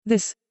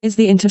This is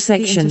the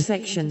intersection. This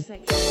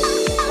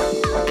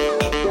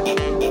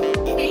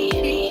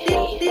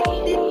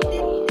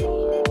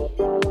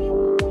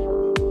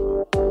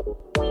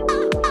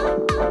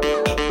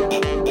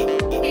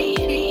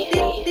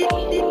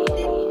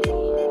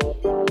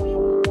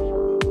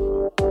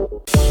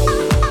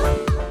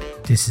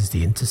is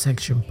the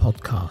Intersection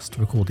podcast,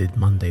 recorded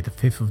Monday the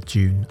 5th of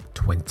June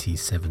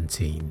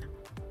 2017.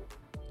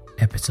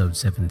 Episode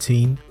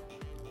 17,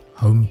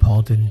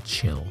 HomePod and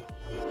Chill.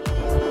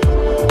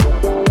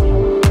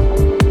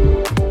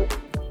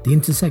 The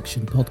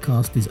Intersection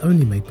podcast is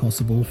only made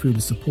possible through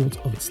the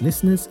support of its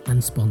listeners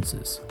and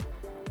sponsors.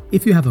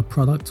 If you have a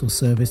product or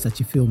service that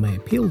you feel may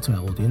appeal to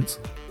our audience,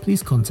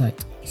 please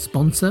contact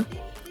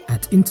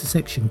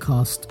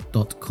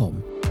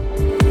sponsor@intersectioncast.com.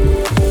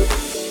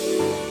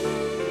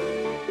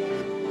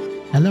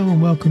 Hello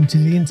and welcome to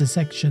The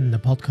Intersection, the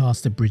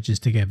podcast that bridges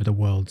together the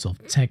worlds of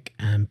tech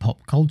and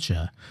pop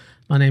culture.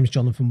 My name is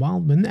Jonathan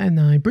Wildman and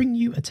I bring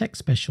you a tech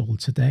special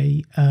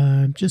today,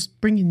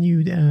 just bringing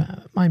you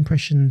my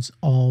impressions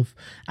of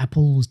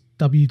Apple's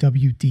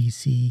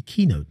WWDC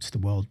Keynote. The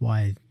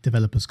Worldwide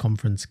Developers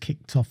Conference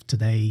kicked off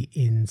today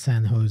in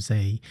San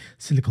Jose,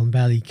 Silicon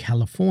Valley,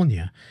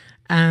 California.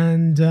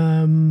 And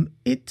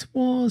it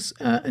was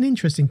an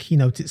interesting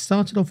keynote. It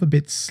started off a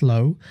bit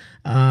slow,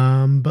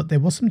 but there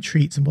was some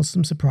treats and was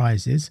some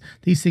surprises.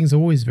 These things are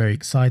always very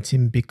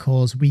exciting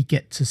because we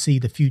get to see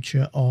the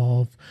future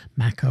of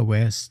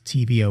macOS,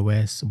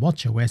 tvOS,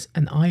 watchOS,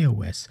 and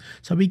iOS.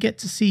 So we get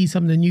to see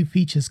some of the new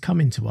features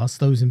coming to us,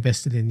 those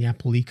invested in the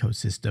Apple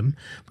ecosystem.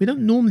 We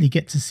don't normally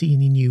get to see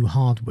any new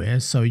hardware,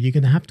 so you're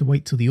going to have to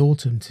wait till the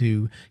autumn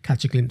to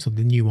catch a glimpse of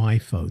the new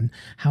iPhone.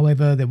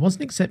 However, there was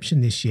an exception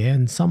this year,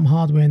 and some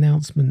hardware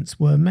announcements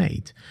were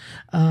made.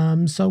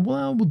 So what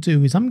I will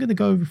do is I'm going to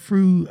go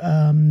through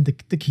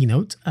the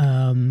keynote,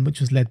 which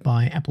was led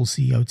by Apple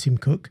CEO Tim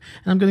Cook,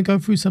 and I'm going to go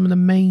through some of the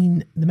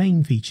main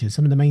features,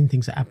 some of the main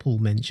things that Apple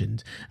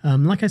mentioned.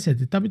 Like I said,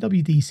 the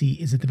WWDC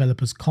is a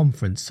developers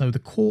conference, so the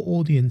core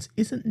audience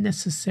isn't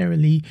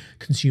necessarily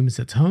consumers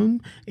at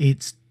home.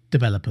 It's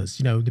developers,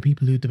 the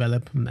people who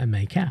develop and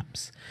make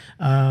apps.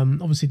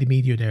 Obviously the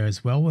media there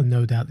as well, and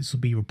no doubt this will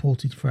be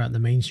reported throughout the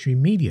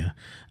mainstream media.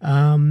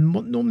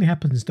 What normally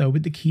happens though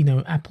with the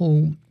keynote,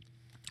 Apple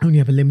only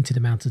have a limited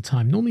amount of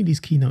time. Normally these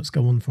keynotes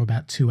go on for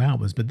about 2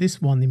 hours, but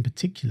this one in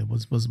particular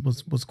was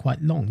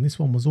quite long. This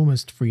one was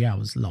almost 3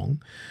 hours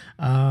long.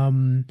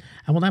 And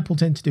what Apple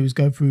tend to do is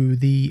go through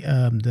the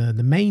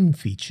main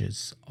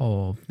features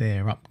of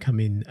their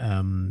upcoming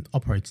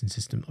operating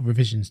system,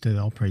 revisions to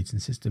the operating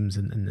systems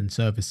and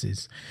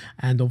services.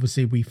 And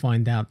obviously we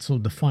find out sort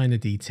of the finer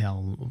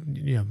detail,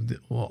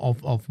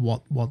 of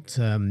what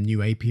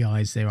new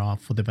APIs there are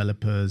for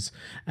developers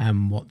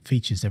and what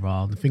features there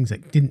are, the things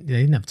that they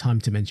didn't have time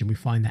to mention. We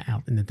find that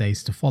out in the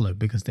days to follow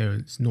because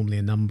there's normally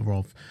a number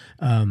of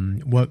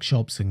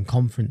workshops and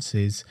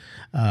conferences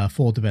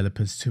for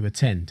developers to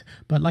attend.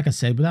 But like I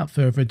said, without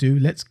further ado,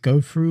 let's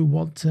go through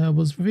what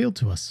was revealed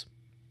to us.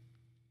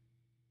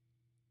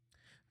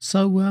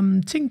 So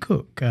Tim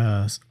Cook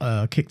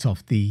kicked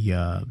off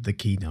the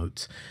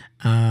keynote,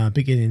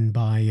 beginning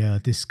by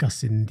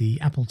discussing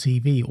the Apple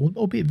TV,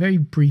 albeit very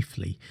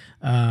briefly.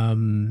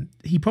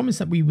 He promised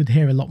that we would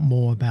hear a lot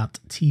more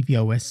about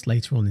tvOS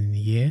later on in the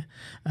year.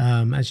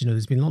 As you know,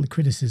 there's been a lot of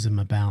criticism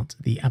about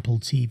the Apple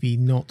TV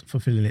not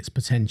fulfilling its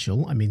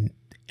potential. I mean,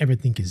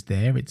 everything is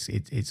there. It's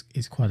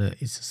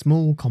a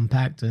small,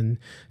 compact, and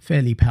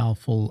fairly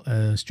powerful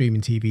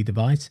streaming TV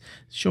device.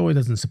 Sure, it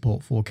doesn't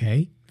support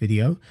 4K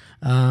video,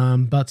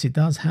 but it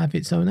does have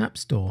its own app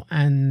store.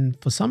 And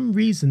for some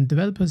reason,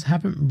 developers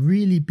haven't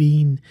really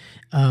been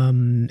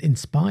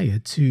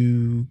inspired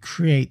to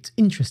create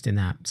interesting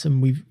apps.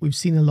 And we've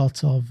seen a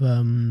lot of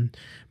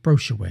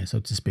brochureware, so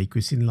to speak.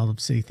 We've seen a lot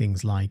of silly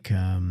things like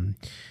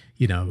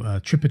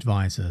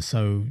TripAdvisor.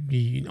 So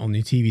on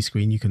your TV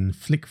screen, you can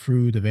flick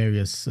through the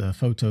various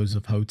photos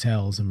of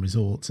hotels and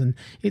resorts, and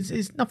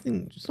it's not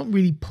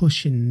really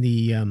pushing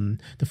the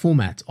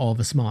format of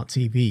a smart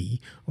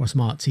TV or a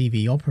smart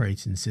TV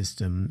operating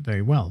system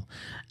very well.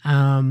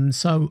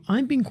 So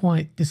I've been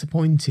quite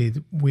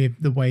disappointed with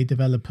the way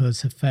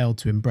developers have failed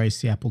to embrace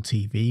the Apple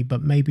TV,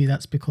 but maybe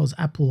that's because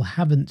Apple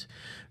haven't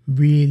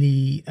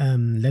really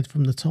led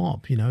from the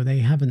top. They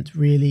haven't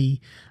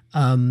really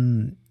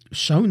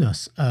shown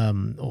us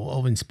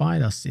or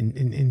inspired us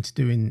into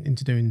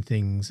doing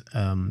things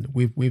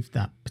with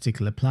that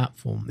particular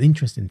platform,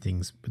 interesting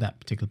things with that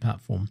particular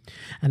platform.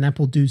 And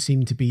Apple do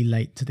seem to be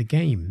late to the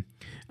game.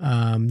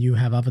 You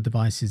have other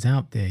devices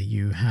out there.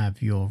 You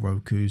have your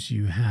Rokus,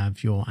 you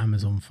have your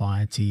Amazon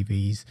Fire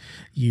TVs,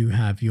 you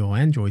have your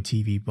Android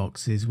TV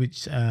boxes,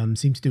 which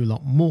seem to do a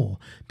lot more,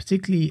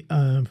 particularly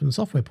from the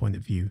software point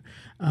of view.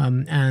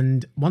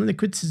 And one of the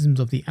criticisms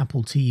of the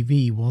Apple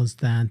TV was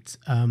that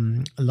a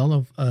lot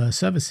of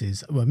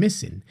services were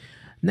missing.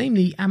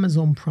 Namely,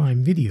 Amazon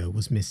Prime Video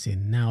was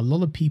missing. Now, a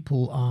lot of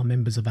people are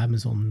members of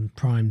Amazon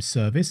Prime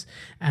service,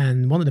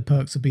 and one of the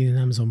perks of being an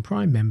Amazon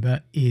Prime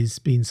member is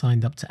being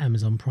signed up to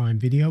Amazon Prime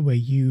Video, where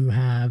you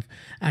have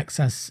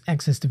access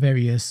to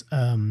various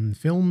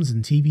films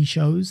and TV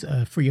shows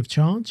free of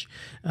charge.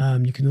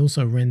 You can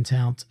also rent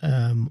out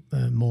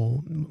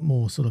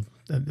more sort of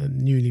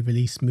newly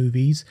released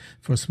movies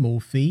for a small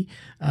fee,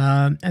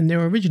 and there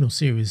are original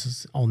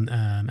series on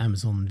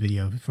Amazon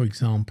Video. For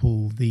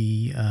example,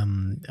 the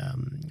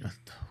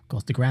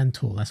Grand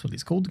Tour. That's what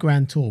it's called, the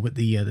Grand Tour, with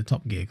the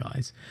Top Gear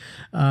guys.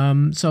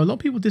 So a lot of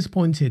people were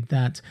disappointed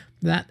that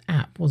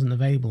app wasn't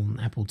available on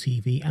Apple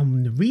TV,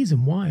 and the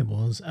reason why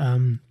was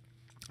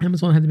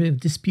Amazon had a bit of a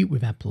dispute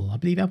with Apple. I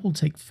believe Apple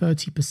take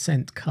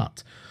 30%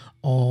 cut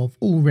of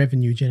all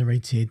revenue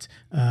generated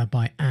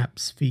by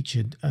apps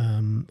featured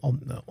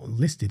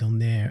listed on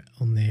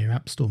their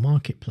App Store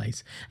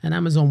marketplace, and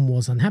Amazon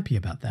was unhappy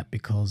about that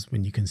because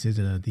when you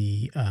consider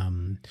the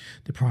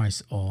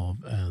price of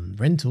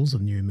rentals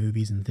of new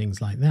movies and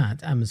things like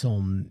that,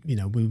 Amazon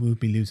will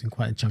be losing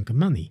quite a chunk of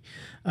money.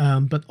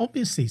 But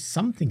obviously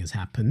something has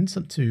happened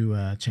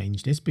to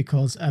change this,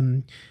 because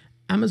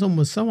Amazon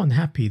was so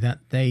unhappy that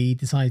they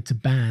decided to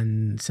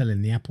ban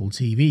selling the Apple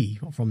TV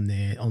from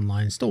their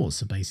online stores.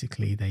 So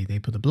basically, they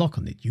put a block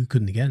on it. You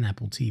couldn't get an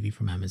Apple TV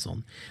from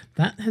Amazon.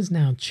 That has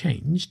now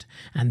changed,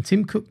 and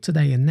Tim Cook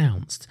today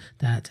announced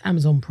that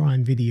Amazon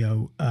Prime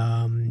Video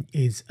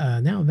is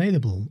now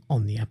available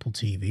on the Apple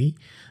TV.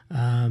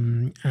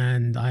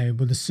 And I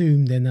would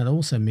assume then that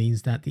also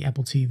means that the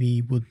Apple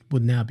TV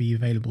would now be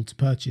available to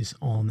purchase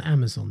on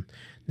Amazon.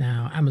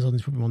 Now, Amazon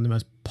is probably one of the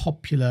most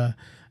popular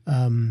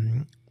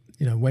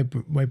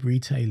web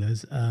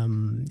retailers,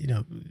 on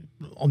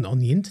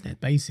the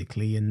internet,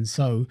 basically. And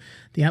so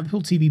the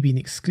Apple TV being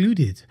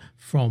excluded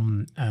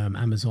from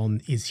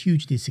Amazon is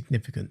hugely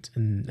significant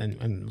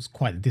and was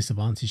quite a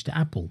disadvantage to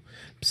Apple.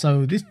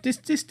 So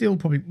this deal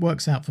probably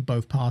works out for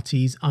both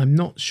parties. I'm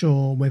not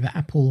sure whether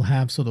Apple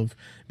have sort of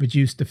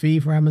reduced the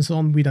fee for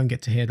Amazon. We don't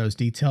get to hear those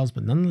details,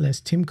 but nonetheless,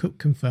 Tim Cook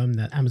confirmed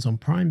that Amazon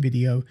Prime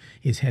Video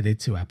is headed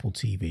to Apple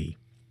TV.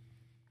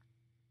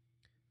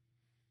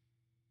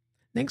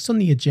 Next on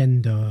the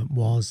agenda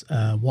was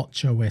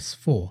watchOS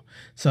 4.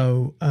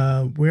 So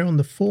we're on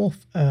the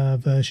fourth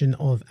version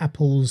of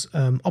Apple's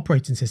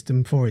operating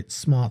system for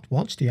its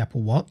smartwatch, the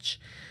Apple Watch.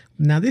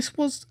 Now, this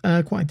was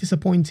quite a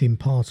disappointing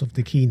part of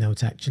the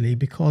keynote, actually,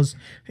 because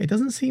it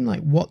doesn't seem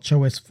like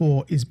watchOS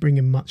 4 is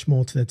bringing much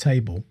more to the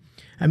table.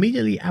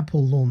 Immediately,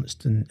 Apple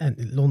launched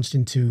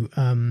into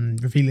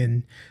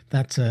revealing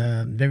that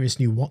various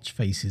new watch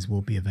faces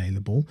will be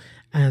available,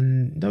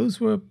 and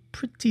those were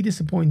pretty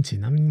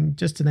disappointing. I mean,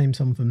 just to name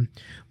some of them,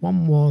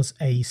 one was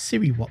a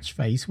Siri watch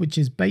face, which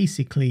is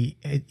basically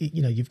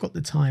you've got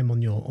the time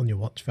on your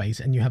watch face,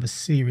 and you have a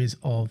series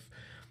of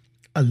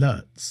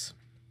alerts.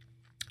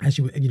 As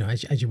you would,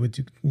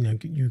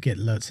 you get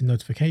alerts in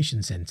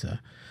Notification Center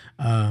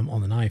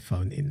on an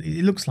iPhone.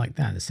 It looks like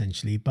that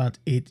essentially, but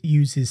it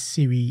uses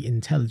Siri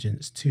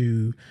intelligence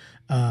to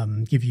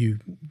give you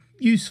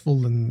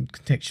useful and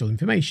contextual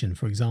information.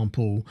 For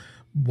example,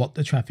 what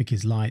the traffic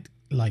is like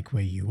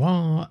where you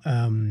are,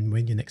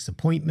 when your next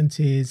appointment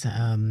is.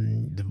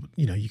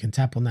 You can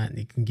tap on that and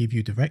it can give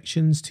you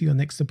directions to your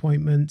next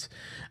appointment.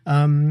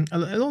 A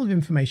lot of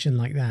information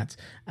like that,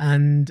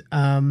 and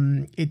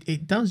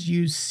it does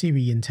use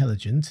Siri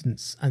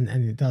intelligence, and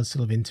it does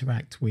sort of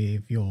interact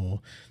with your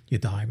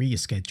diary, your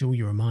schedule,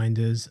 your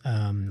reminders.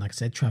 Like I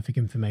said, traffic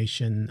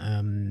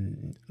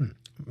information.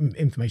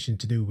 Information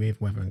to do with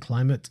weather and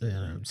climate,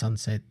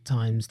 sunset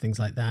times, things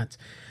like that.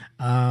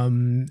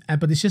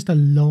 But it's just a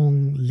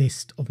long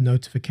list of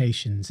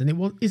notifications,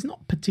 and it's not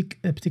a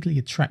particularly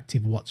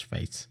attractive watch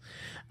face.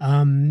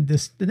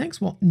 The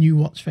next new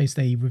watch face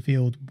they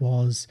revealed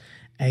was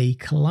a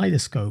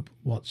kaleidoscope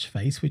watch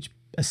face, which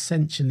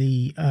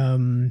essentially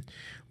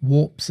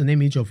warps an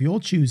image of your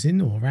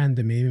choosing or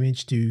random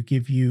image to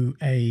give you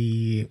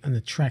an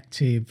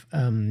attractive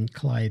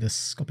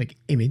kaleidoscopic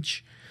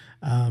image.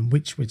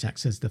 Which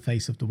acts as the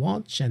face of the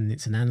watch, and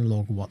it's an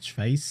analog watch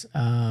face.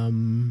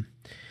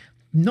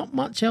 Not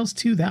much else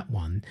to that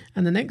one.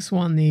 And the next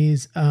one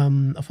is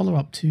a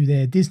follow-up to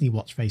their Disney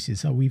watch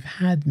faces. So we've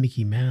had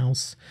Mickey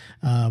Mouse,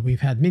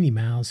 we've had Minnie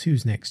Mouse.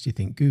 Who's next, do you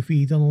think?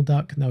 Goofy, Donald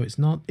Duck? No, it's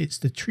not. It's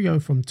the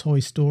trio from Toy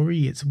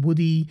Story. It's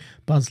Woody,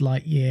 Buzz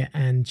Lightyear,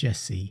 and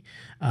Jessie.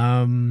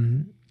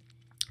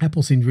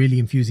 Apple seemed really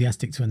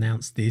enthusiastic to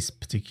announce these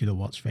particular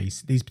watch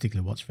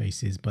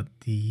faces, but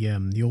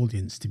the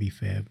audience, to be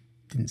fair,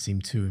 didn't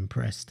seem too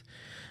impressed.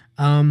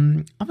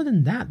 Other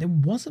than that, there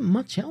wasn't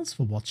much else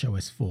for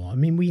watchOS 4. I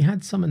mean, we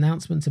had some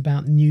announcements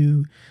about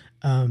new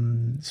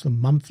sort of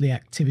monthly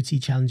activity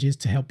challenges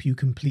to help you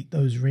complete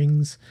those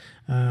rings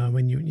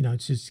when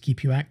just to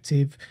keep you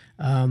active.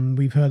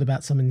 We've heard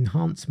about some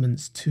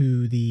enhancements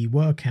to the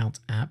workout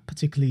app,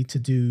 particularly to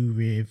do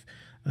with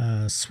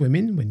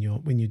swimming. When you're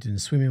doing a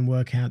swimming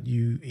workout,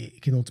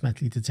 it can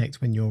automatically detect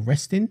when you're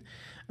resting,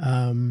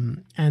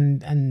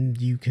 and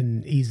you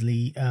can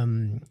easily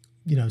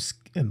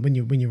when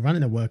you're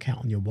running a workout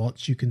on your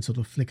watch, you can sort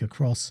of flick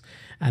across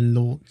and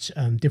launch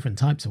different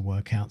types of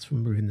workouts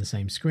from within the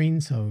same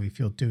screen. So if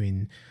you're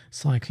doing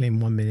cycling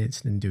 1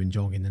 minute and then doing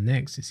jogging the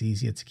next, it's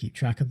easier to keep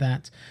track of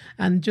that.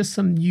 And just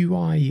some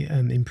UI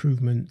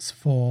improvements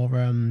for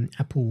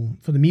Apple,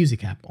 for the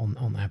music app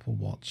on Apple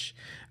Watch,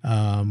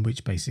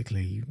 which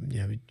basically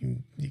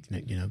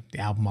the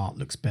album art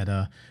looks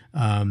better.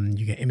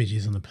 You get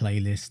images on the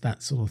playlist,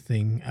 that sort of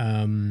thing.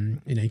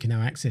 You can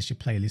now access your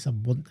playlist.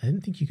 I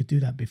didn't think you could do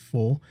that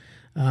before.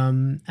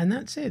 And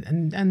that's it.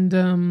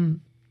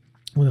 And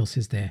what else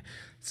is there?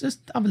 It's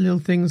just other little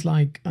things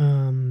like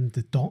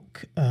the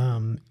dock.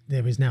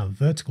 There is now a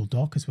vertical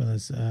dock as well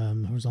as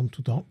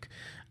horizontal dock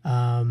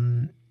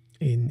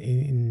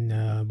in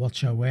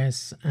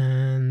WatchOS,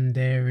 and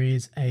there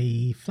is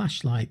a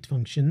flashlight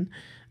function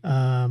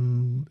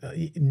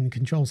in the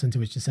control center,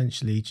 which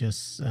essentially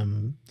just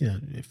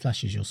it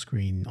flashes your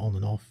screen on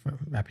and off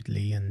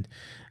rapidly, and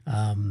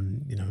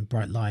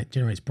bright light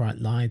generates bright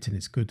light, and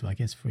it's good, I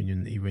guess, for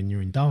when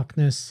you're in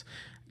darkness.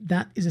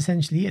 That is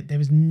essentially it. There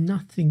is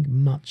nothing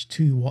much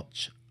to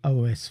watch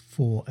OS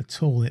 4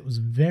 at all. It was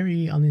a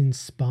very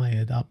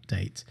uninspired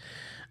update.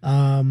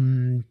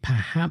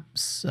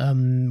 Perhaps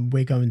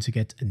we're going to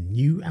get a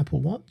new Apple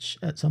Watch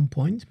at some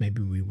point.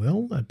 Maybe we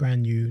will, a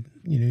brand new,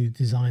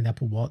 designed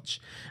Apple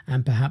Watch,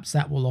 and perhaps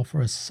that will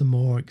offer us some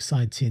more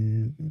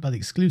exciting but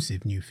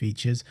exclusive new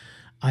features.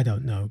 I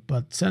don't know,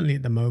 but certainly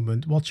at the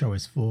moment,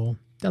 WatchOS 4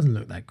 doesn't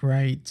look that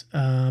great.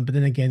 But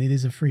then again, it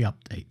is a free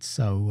update,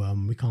 so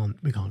we can't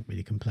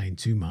really complain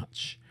too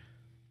much.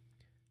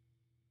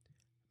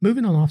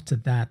 Moving on after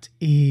that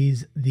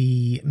is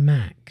the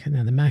Mac.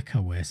 Now, the Mac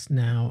OS.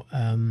 Now,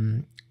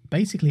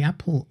 basically,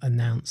 Apple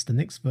announced the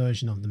next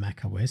version of the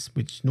Mac OS,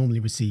 which normally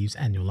receives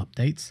annual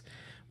updates.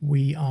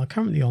 We are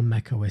currently on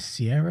Mac OS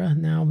Sierra.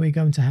 Now we're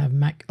going to have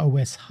Mac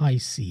OS High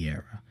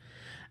Sierra.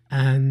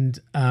 And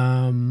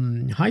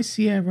High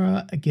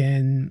Sierra,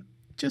 again,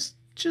 just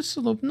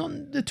sort of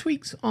the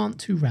tweaks aren't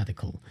too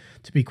radical,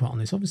 to be quite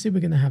honest. Obviously,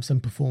 we're going to have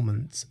some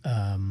performance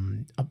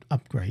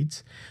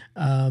upgrades,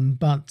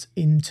 but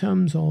in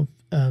terms of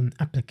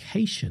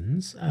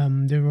applications,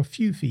 there are a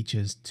few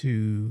features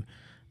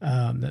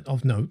that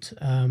of note.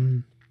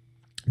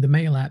 The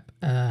Mail app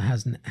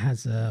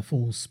has a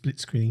full split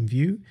screen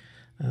view.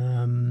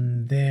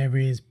 There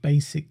is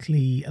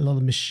basically a lot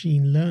of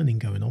machine learning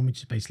going on, which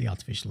is basically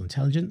artificial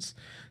intelligence,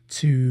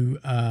 to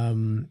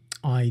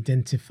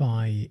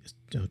identify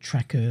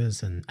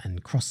trackers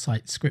and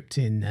cross-site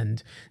scripting,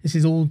 and this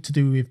is all to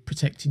do with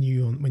protecting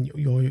you on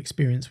your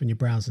experience when you're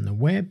browsing the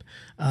web,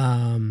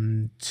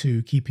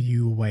 to keep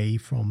you away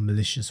from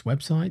malicious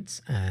websites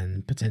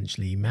and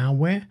potentially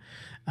malware,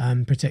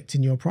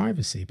 protecting your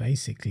privacy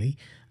basically.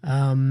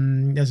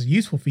 There's a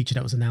useful feature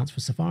that was announced for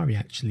Safari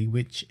actually,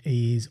 which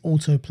is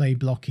autoplay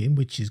blocking,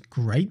 which is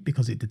great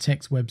because it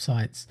detects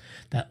websites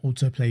that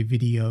autoplay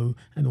video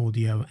and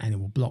audio, and it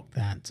will block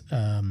that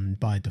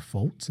by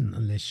default, and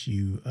unless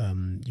you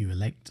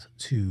elect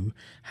to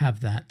have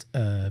that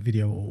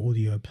video or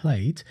audio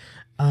played.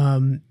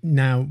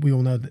 Now we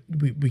all know that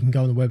we can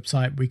go on the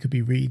website, we could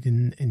be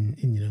reading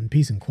in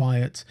peace and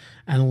quiet,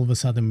 and all of a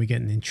sudden we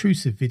get an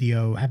intrusive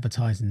video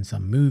advertising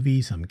some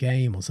movie, some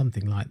game, or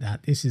something like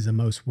that. This is a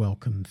most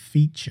welcome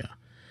feature.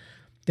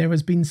 There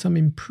has been some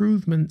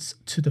improvements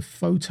to the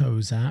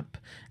Photos app,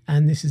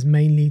 and this is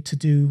mainly to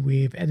do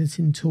with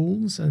editing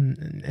tools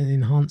and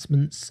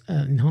enhancement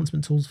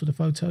tools for the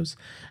photos,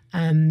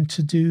 and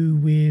to do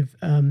with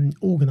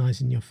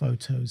organizing your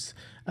photos.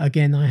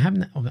 Again,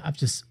 I've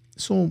just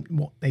saw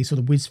what they sort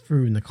of whizzed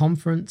through in the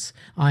conference.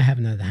 I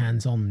haven't had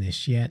hands on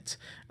this yet,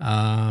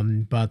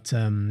 but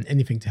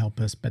anything to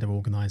help us better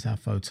organize our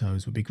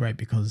photos would be great,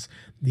 because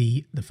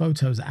the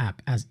Photos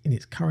app, as in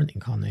its current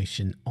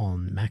incarnation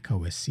on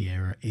macOS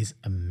Sierra, is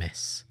a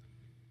mess.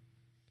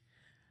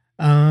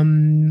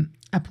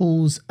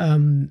 Apple's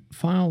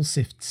file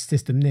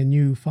system, their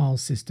new file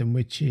system,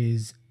 which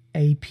is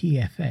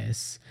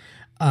APFS,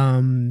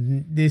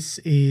 this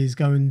is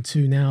going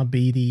to now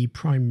be the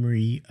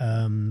primary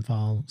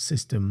file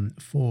system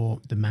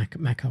for the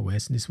Mac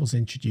OS, and this was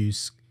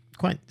introduced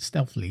quite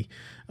stealthily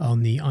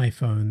on the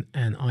iPhone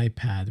and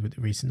iPad with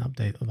the recent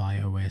update of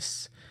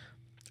iOS.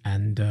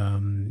 And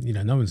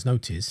no one's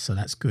noticed, so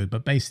that's good.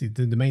 But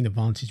basically, the main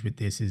advantage with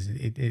this is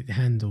it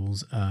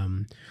handles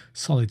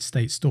solid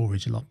state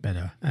storage a lot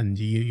better, and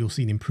you'll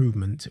see an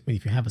improvement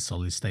if you have a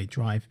solid state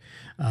drive.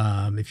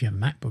 If you have a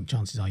MacBook,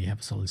 chances are you have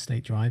a solid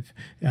state drive.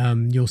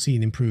 You'll see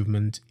an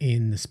improvement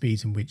in the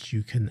speed in which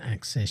you can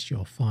access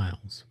your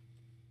files.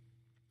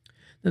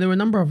 Now, there were a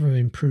number of other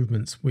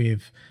improvements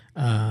with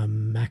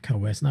Mac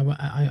OS, and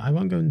I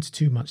won't go into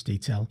too much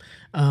detail,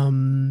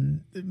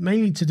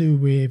 mainly to do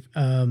with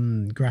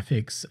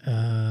graphics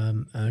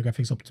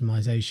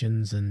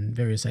optimizations and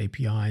various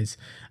APIs.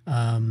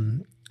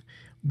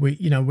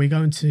 We're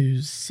going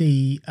to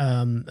see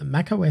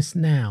Mac OS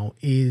now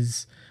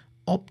is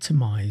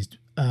optimized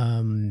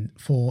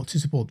to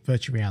support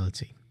virtual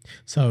reality.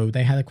 So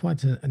they had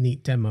quite a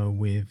neat demo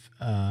with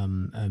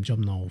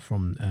John Knoll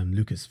from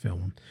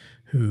Lucasfilm,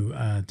 who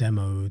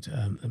demoed,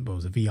 well, it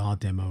was a VR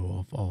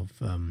demo of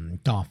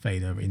Darth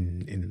Vader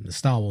in the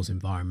Star Wars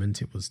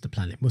environment. It was the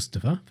planet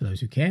Mustafar, for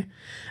those who care.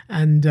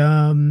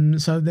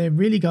 And so they're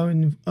really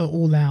going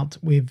all out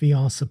with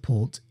VR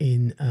support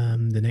in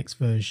the next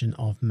version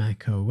of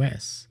Mac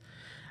OS.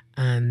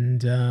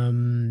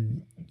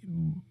 And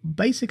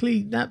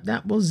basically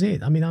that was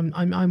it. I mean,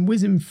 I'm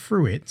whizzing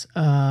through it.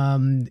 I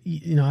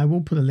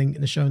will put a link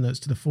in the show notes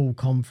to the full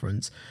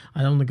conference.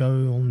 I don't want to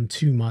go on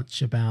too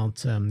much about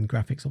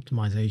graphics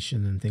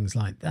optimization and things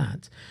like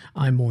that.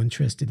 I'm more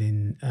interested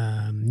in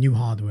new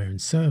hardware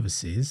and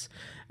services.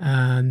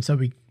 And so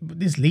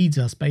this leads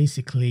us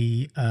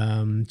basically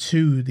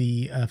to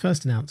the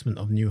first announcement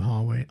of new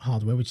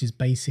hardware, which is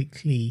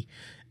basically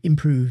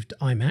improved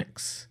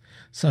iMacs.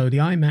 So the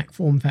iMac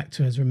form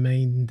factor has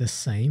remained the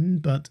same,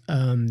 but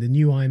the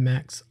new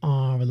iMacs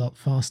are a lot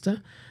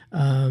faster.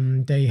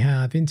 They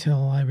have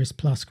Intel Iris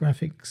Plus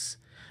graphics,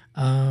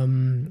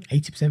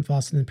 80%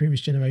 faster than the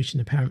previous generation,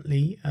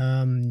 apparently.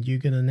 You're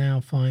going to now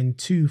find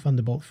 2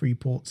 Thunderbolt 3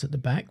 ports at the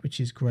back, which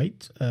is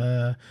great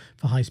for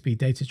high-speed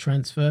data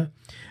transfer.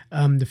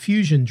 The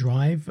Fusion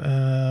drive,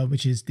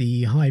 which is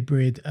the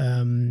hybrid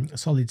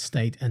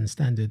solid-state and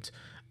standard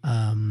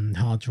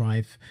hard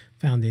drive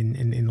found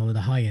in all of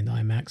the high-end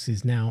iMacs,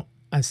 is now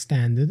as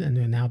standard and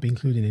will now be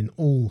included in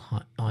all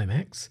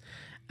iMacs.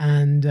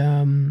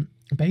 And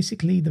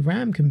basically the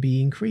RAM can be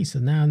increased. So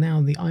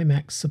now the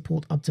iMacs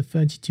support up to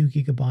 32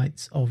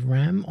 gigabytes of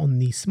RAM on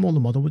the smaller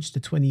model, which is the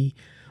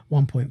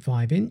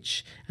 21.5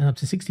 inch, and up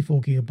to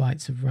 64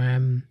 gigabytes of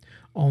RAM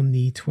on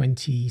the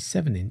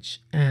 27 inch.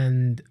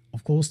 And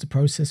of course the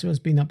processor has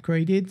been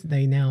upgraded.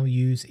 They now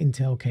use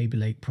Intel Kaby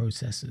Lake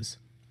processors.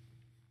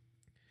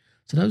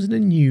 So those are the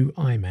new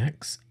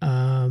iMacs.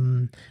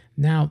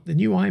 Now, the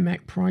new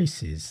iMac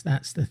prices,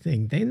 that's the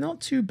thing. They're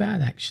not too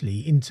bad,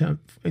 actually, in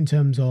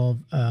terms of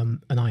an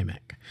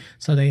iMac.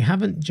 So they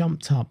haven't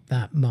jumped up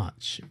that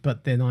much,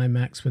 but then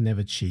iMacs were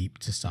never cheap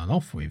to start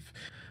off with.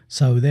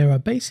 So there are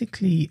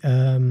basically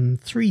 3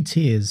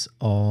 tiers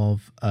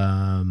of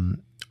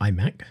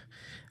iMac.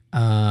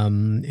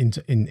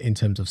 In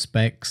terms of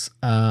specs,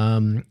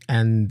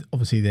 and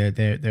obviously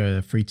there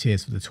are 3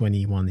 tiers for the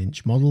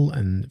 21-inch model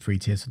and 3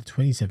 tiers for the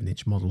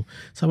 27-inch model.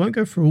 So I won't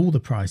go through all the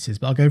prices,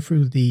 but I'll go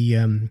through the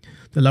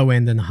low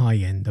end and the high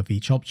end of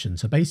each option.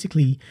 So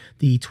basically,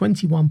 the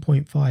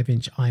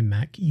 21.5-inch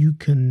iMac,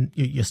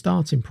 your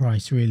starting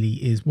price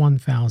really is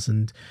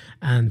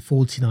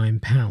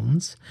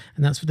 £1,049,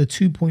 and that's for the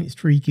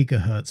 2.3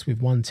 gigahertz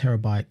with 1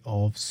 terabyte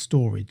of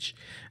storage.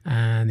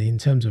 And in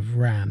terms of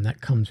RAM,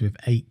 that comes with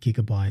 8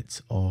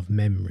 gigabytes of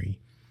memory.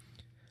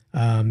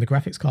 The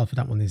graphics card for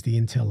that one is the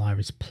Intel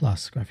Iris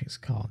Plus graphics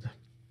card.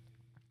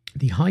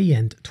 The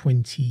high-end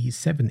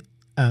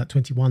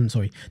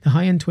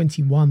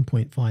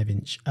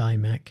 21.5-inch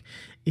iMac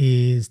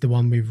is the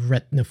one with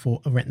Retina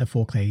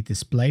 4K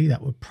display.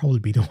 That would probably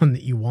be the one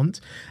that you want.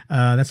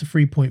 That's a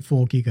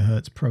 3.4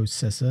 gigahertz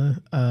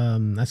processor.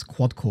 That's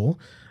quad core.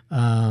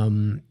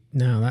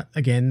 Now, that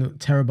again,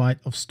 terabyte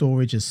of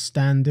storage is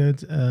standard.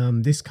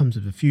 This comes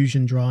with a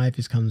Fusion drive.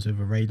 This comes with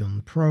a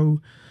Radeon Pro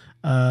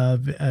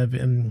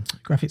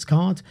graphics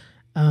card.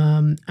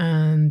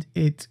 And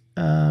it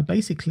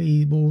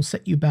basically will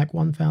set you back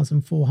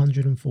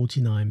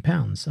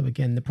 £1,449. So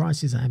again, the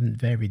prices haven't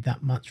varied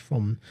that much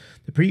from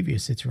the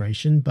previous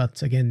iteration,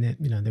 but again,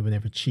 they were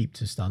never cheap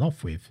to start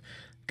off with.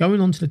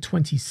 Going on to the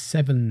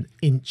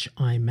 27-inch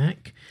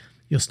iMac,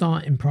 your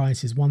starting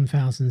price is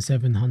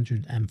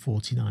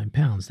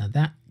 £1,749. Now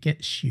that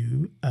gets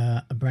you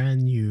a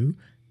brand new,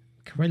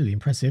 incredibly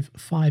impressive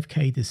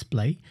 5K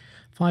display.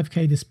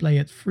 5K display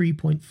at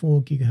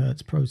 3.4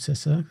 gigahertz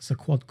processor. It's a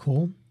quad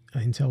core,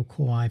 Intel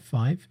Core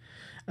i5.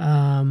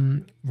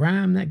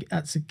 RAM,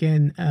 that's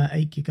again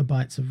 8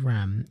 gigabytes of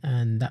RAM,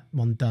 and that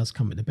one does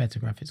come with a better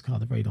graphics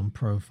card, the Radeon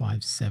Pro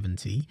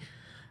 570.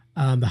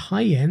 The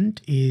high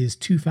end is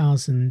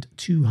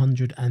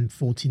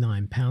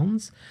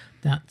 £2,249.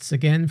 That's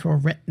again for a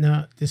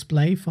Retina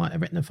display, a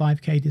Retina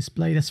 5K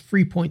display. That's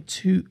 3.8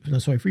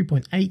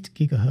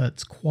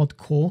 gigahertz quad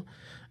core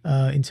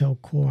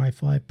Intel Core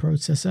i5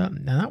 processor.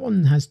 Now that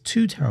one has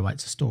 2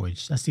 terabytes of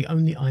storage. That's the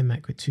only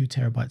iMac with 2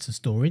 terabytes of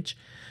storage.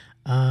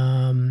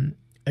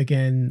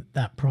 Again,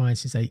 that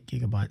price is 8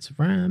 gigabytes of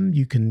RAM.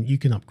 You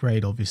can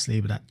upgrade obviously,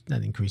 but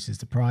that increases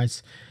the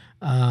price.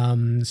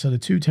 So the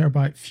 2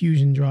 terabyte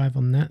Fusion drive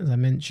on that, as I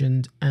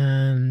mentioned,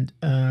 and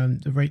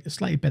the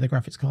slightly better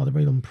graphics card, the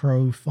Radeon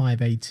Pro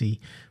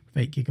 580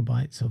 with 8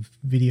 gigabytes of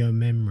video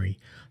memory.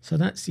 So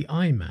that's the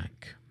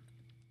iMac.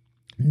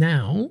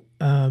 Now,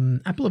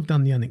 Apple have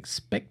done the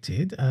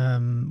unexpected.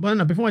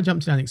 Before I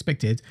jump to the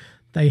unexpected,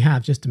 they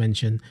have, just to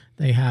mention,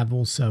 they have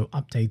also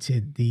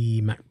updated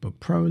the MacBook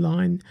Pro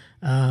line.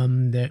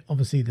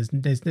 Obviously,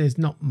 there's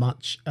not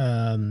much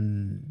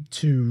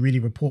to really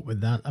report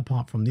with that,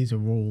 apart from these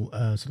are all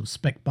sort of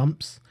spec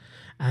bumps,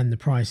 and the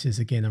prices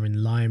again are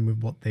in line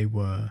with what they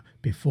were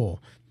before.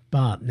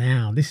 But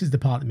now, this is the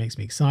part that makes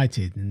me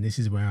excited, and this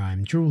is where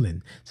I'm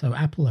drooling. So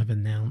Apple have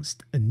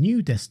announced a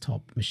new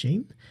desktop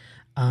machine.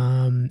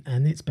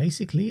 And it's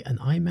basically an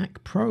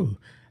iMac Pro.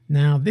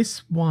 Now,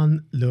 this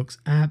one looks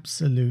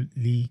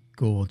absolutely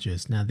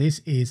gorgeous. Now, this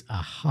is a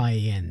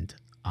high-end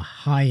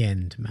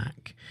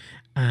Mac,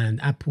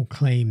 and Apple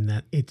claim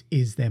that it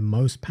is their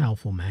most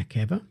powerful Mac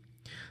ever.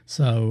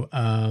 So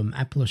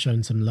Apple has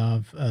shown some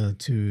love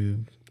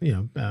to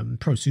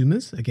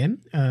prosumers again.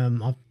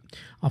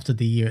 After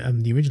the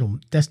original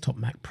desktop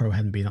Mac Pro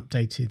hadn't been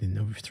updated in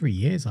over 3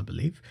 years, I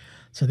believe.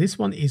 So this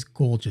one is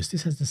gorgeous.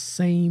 This has the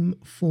same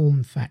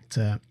form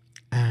factor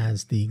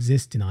as the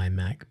existing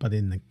iMac, but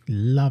in the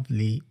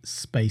lovely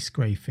space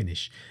gray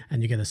finish.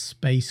 And you get a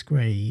space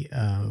gray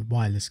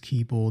wireless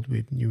keyboard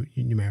with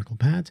numerical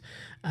pad,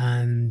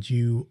 and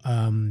you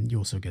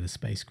also get a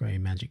space gray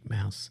Magic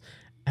Mouse.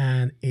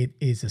 And it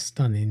is a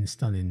stunning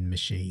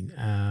machine.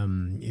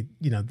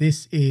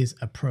 This is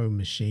a pro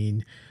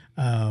machine,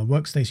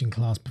 workstation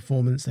class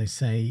performance. They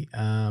say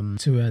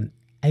to an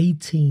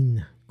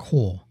 18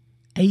 core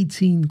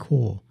Xeon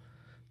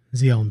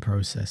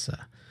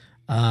processor.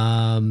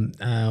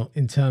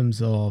 In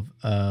terms of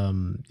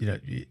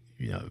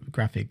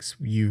graphics,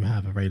 you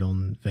have a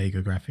Radeon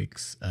Vega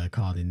graphics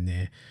card in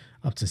there,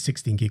 up to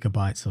 16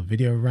 gigabytes of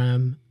video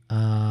RAM.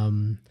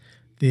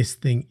 This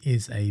thing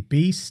is a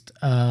beast.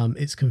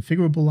 It's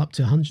configurable up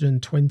to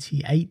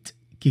 128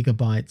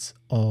 gigabytes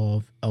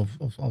of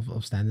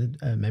standard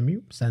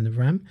memory, standard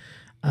RAM,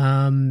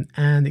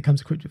 and it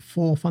comes equipped with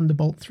 4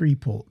 Thunderbolt 3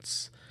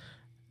 ports.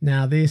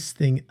 Now, this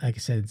thing, like I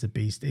said, it's a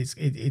beast.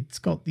 It's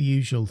got the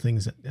usual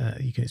things that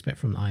you can expect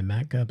from an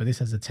iMac, but this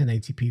has a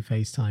 1080p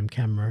FaceTime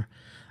camera.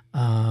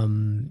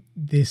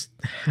 This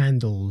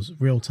handles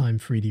real-time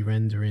 3D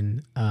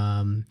rendering,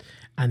 and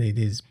it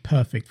is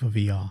perfect for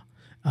VR.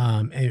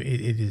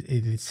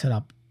 It is set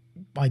up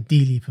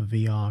ideally for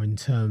VR in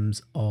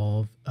terms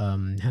of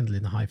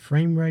handling a high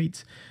frame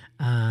rate,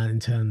 and in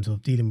terms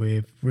of dealing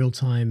with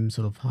real-time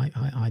sort of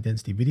high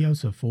density video,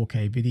 so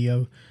 4K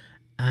video.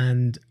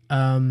 And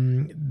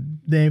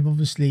they've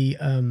obviously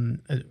wooing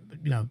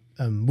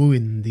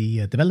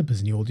the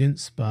developers in the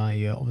audience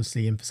by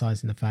obviously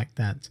emphasizing the fact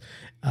that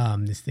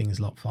this thing is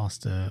a lot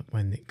faster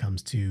when it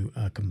comes to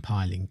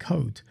compiling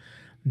code.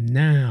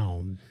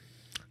 Now,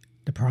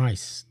 the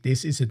price.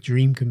 This is a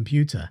dream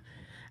computer,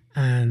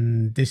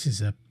 and this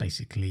is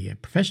basically a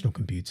professional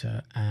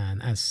computer, and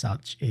as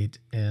such it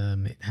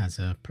has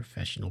a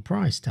professional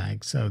price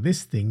tag. So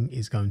this thing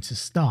is going to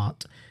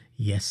start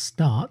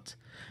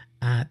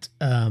at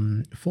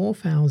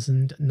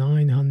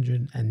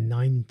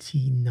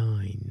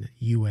 $4,999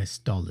 US.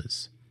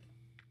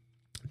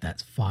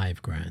 That's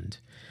 $5,000.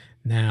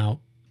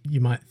 Now,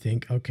 you might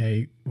think,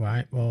 okay,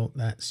 right, well,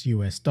 that's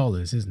US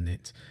dollars, isn't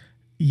it?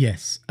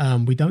 Yes,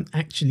 we don't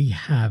actually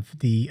have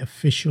the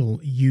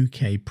official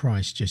UK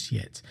price just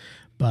yet,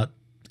 but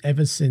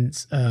ever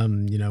since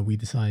we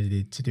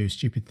decided to do a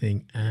stupid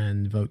thing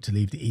and vote to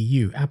leave the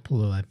EU,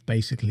 Apple have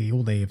basically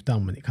all they have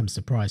done when it comes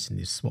to pricing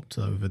is swapped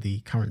over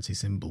the currency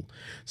symbol.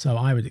 So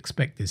I would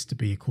expect this to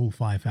be a cool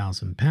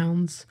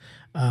 £5,000.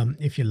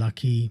 If you're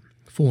lucky,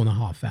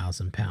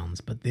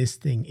 £4,500. But this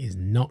thing is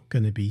not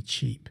going to be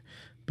cheap.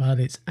 But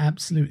it's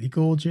absolutely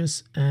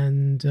gorgeous,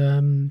 and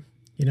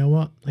you know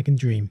what? I can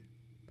dream.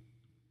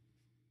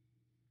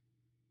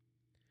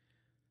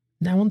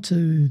 Now on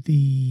to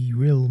the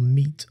real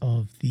meat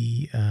of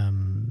the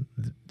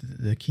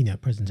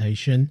keynote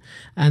presentation,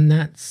 and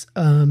that's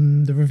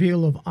the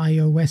reveal of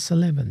iOS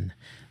 11.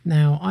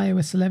 Now,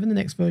 iOS 11, the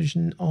next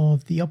version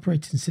of the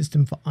operating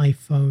system for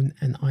iPhone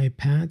and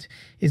iPad,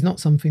 is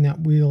not something that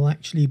we'll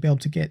actually be able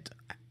to get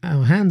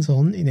our hands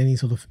on in any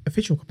sort of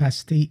official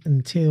capacity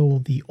until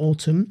the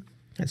autumn.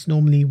 That's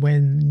normally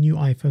when new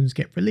iPhones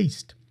get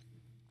released.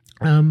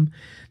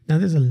 Now,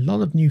 there's a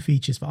lot of new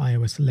features for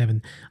iOS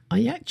 11.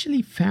 I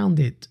actually found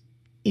it,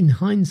 in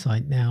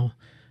hindsight now,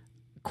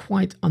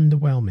 quite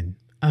underwhelming.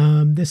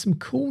 There's some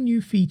cool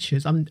new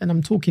features, and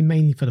I'm talking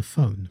mainly for the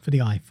phone, for the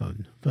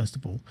iPhone, first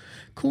of all.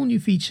 Cool new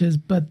features,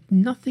 but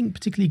nothing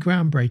particularly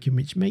groundbreaking,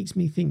 which makes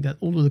me think that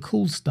all of the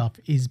cool stuff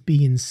is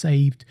being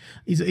saved,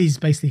 is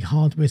basically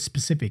hardware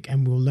specific,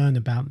 and we'll learn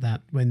about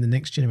that when the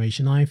next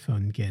generation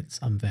iPhone gets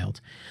unveiled.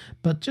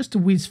 But just to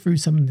whiz through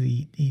some of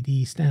the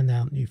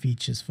standout new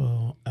features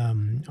for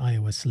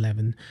iOS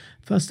 11.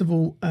 First of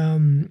all,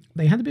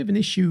 they had a bit of an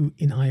issue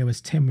in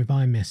iOS 10 with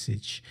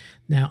iMessage.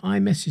 Now,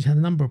 iMessage had a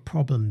number of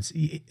problems.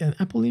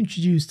 Apple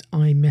introduced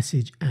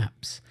iMessage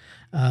apps.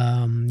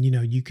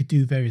 You could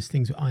do various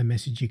things with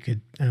iMessage. You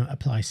could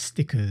apply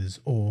stickers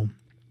or,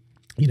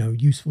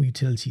 useful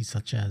utilities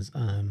such as,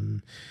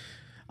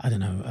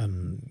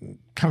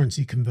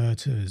 currency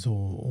converters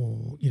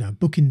or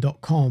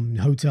booking.com,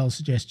 hotel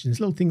suggestions,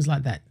 little things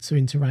like that. To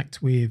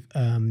interact with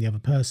the other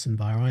person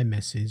via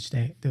iMessage,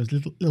 there was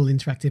little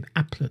interactive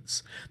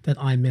applets that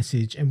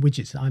iMessage and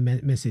widgets that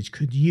iMessage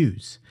could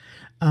use.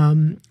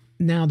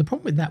 Now, the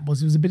problem with that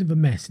was it was a bit of a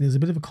mess, and it was a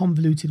bit of a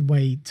convoluted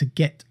way to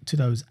get to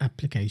those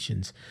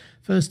applications.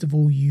 First of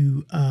all,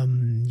 you'd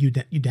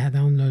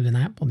download an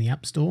app on the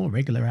App Store, a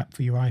regular app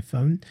for your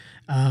iPhone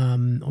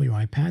or your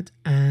iPad,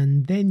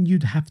 and then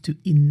you'd have to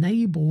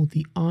enable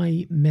the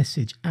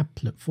iMessage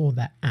applet for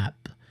that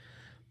app.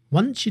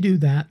 Once you do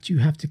that, you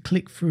have to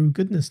click through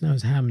goodness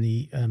knows how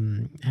many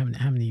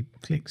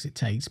clicks it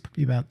takes,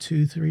 probably about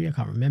 2, 3, I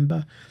can't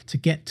remember, to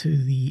get to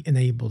the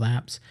enabled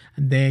apps,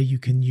 and there you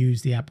can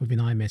use the app within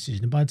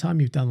iMessage. And by the time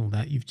you've done all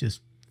that, you've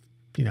just,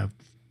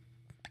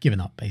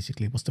 given up.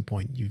 Basically, what's the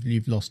point?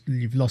 You've lost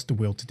the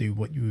will to do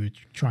what you were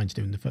trying to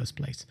do in the first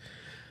place.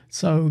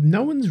 So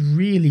no one's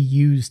really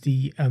used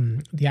the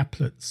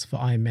applets for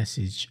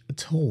iMessage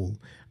at all.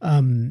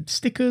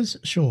 Stickers,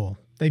 sure,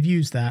 they've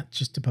used that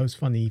just to post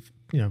funny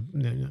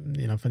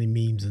funny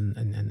memes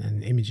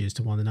and images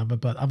to one another.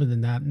 But other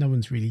than that, no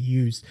one's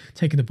really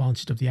taken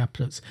advantage of the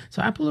applets.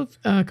 So Apple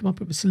have come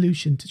up with a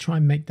solution to try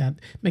and make it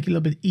a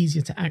little bit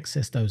easier to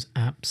access those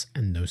apps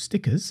and those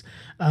stickers.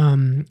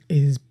 And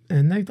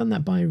they've done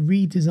that by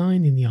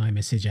redesigning the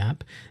iMessage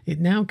app. It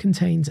now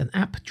contains an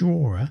app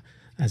drawer,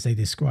 as they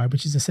describe,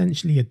 which is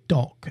essentially a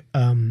dock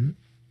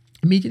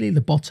immediately at the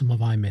bottom of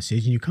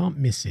iMessage, and you can't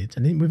miss it.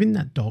 And then within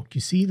that dock,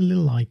 you see the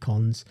little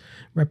icons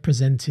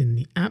representing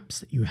the apps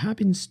that you have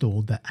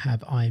installed that have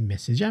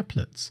iMessage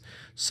applets.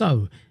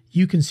 So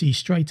you can see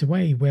straight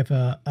away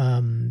whether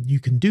you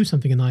can do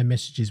something in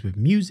iMessages with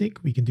music,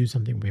 we can do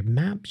something with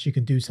maps, you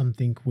can do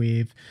something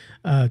with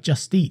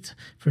Just Eat,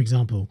 for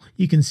example.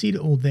 You can see it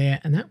all there,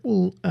 and that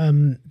will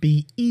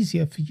be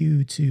easier for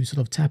you to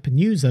sort of tap and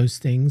use those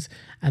things,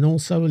 and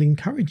also will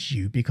encourage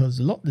you, because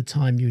a lot of the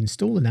time you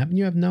install an app and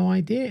you have no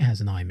idea it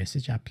has an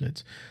iMessage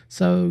applet.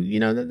 So,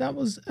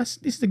 this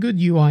is a good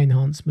UI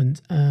enhancement.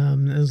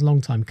 It was a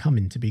long time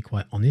coming, to be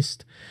quite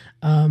honest.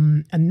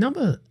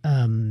 Another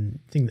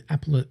thing that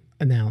Apple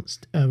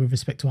announced with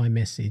respect to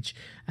iMessage,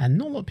 and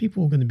not a lot of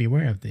people are going to be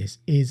aware of this,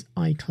 is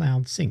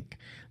iCloud Sync.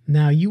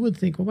 Now, you would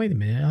think, well, wait a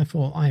minute, I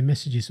thought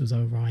iMessages was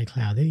over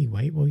iCloud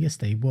anyway. Well, yes,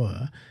 they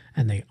were,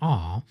 and they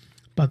are.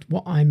 But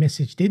what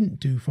iMessage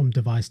didn't do from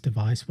device to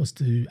device was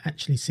to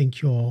actually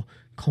sync your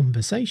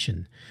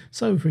conversation.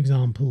 So, for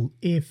example,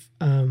 if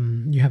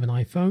you have an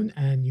iPhone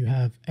and you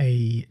have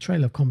a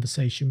trail of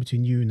conversation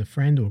between you and a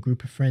friend or a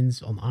group of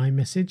friends on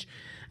iMessage,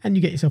 and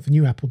you get yourself a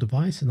new Apple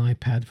device, an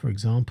iPad, for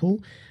example,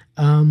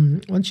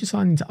 once you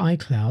sign into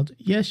iCloud,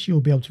 yes, you'll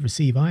be able to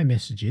receive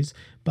iMessages,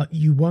 but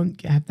you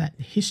won't have that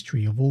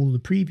history of all the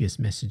previous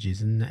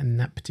messages and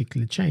that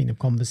particular chain of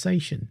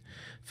conversation.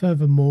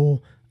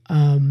 Furthermore,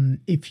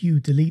 if you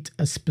delete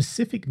a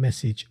specific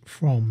message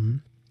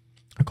from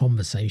a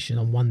conversation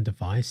on one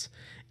device,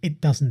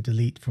 it doesn't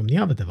delete from the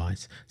other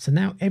device. So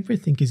now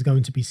everything is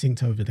going to be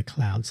synced over the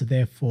cloud. So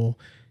therefore,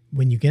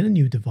 when you get a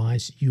new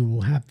device, you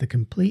will have the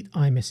complete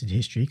iMessage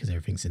history because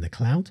everything's in the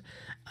cloud.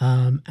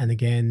 And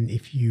again,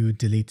 if you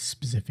delete a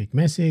specific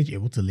message, it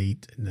will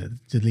delete, and the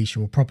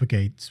deletion will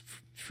propagate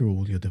through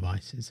all your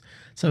devices.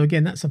 So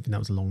again, that's something that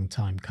was a long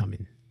time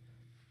coming.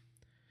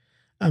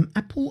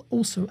 Apple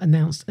also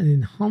announced an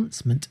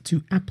enhancement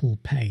to Apple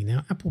Pay.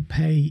 Now, Apple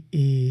Pay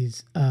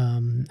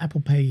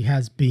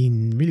has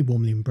been really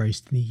warmly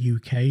embraced in the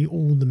UK.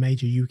 All the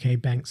major UK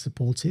banks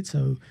support it.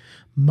 So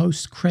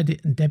most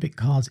credit and debit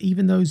cards,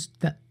 even those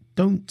that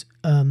don't,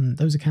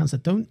 those accounts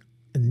that don't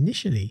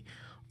initially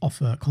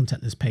offer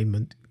contactless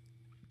payment,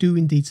 do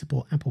indeed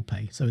support Apple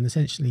Pay. So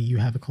essentially, you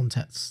have a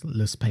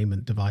contactless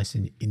payment device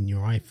in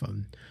your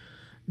iPhone.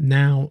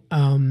 Now,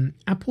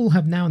 Apple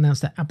have now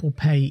announced that Apple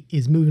Pay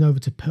is moving over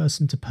to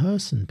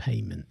person-to-person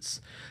payments.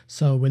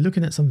 So we're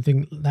looking at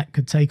something that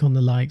could take on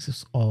the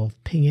likes of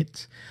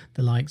Pingit,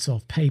 the likes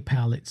of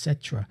PayPal,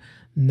 etc.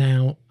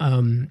 Now,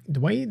 the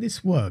way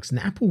this works, and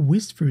Apple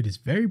whizzed through this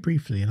very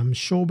briefly, and I'm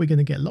sure we're going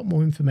to get a lot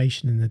more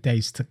information in the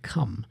days to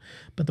come.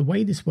 But the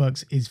way this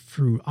works is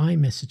through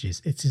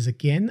iMessages. It is,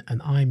 again, an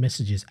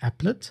iMessages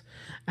applet.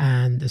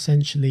 And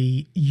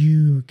essentially,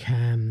 you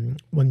can,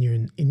 when you're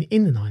in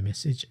an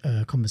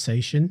iMessage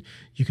conversation,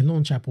 you can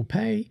launch Apple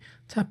Pay,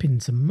 tap in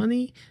some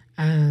money,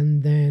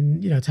 and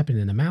then, tap in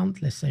an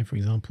amount, let's say, for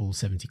example,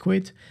 70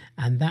 quid,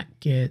 and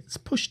that gets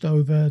pushed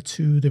over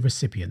to the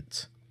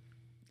recipient.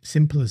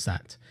 Simple as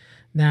that.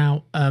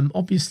 Now,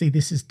 obviously,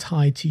 this is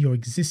tied to your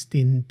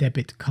existing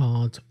debit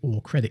card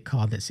or credit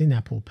card that's in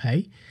Apple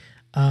Pay.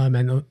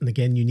 And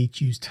again, you need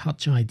to use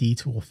Touch ID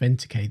to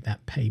authenticate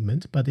that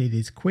payment, but it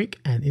is quick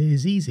and it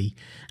is easy.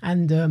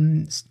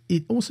 And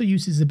it also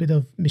uses a bit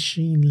of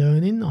machine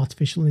learning,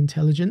 artificial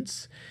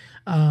intelligence,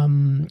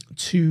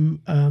 to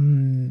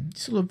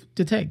sort of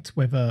detect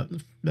whether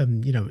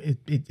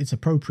it's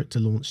appropriate to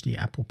launch the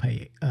Apple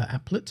Pay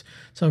applet.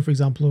 So, for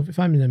example, if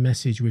I'm in a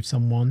message with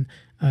someone,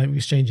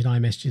 exchanging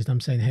iMessages, and I'm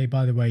saying, "Hey,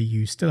 by the way,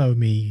 you still owe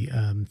me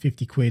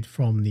 50 quid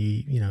from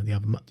the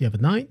other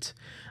night,"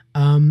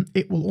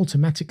 it will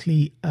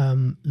automatically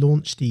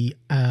launch the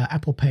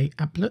Apple Pay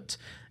applet.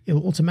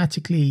 it'll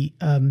automatically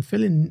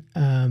fill in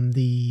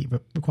the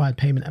required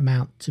payment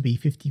amount to be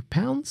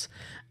 £50,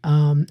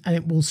 and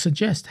it will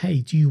suggest,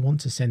 hey, do you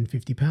want to send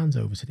 £50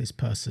 over to this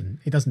person?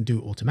 It doesn't do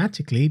it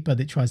automatically, but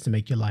it tries to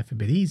make your life a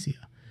bit easier.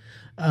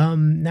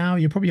 Now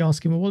you're probably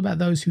asking, well, what about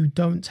those who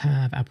don't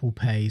have Apple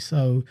Pay?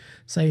 So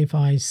say if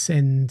I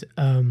send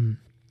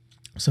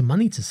some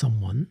money to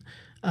someone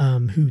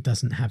who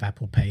doesn't have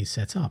Apple Pay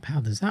set up,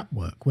 how does that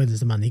work? Where does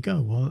the money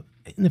go? Well,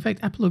 in effect,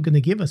 Apple are going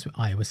to give us, with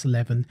iOS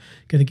 11,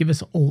 going to give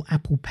us all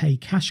Apple Pay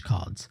cash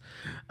cards.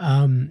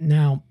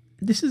 Now,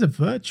 this is a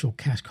virtual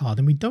cash card,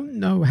 and we don't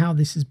know how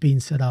this has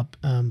been set up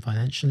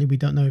financially. We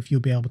don't know if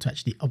you'll be able to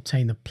actually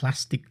obtain a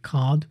plastic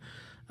card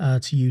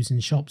to use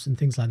in shops and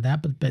things like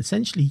that, but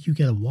essentially you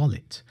get a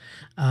wallet.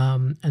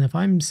 And if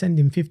I'm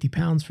sending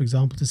 £50, for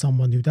example, to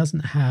someone who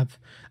doesn't have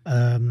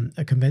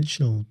a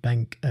conventional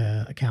bank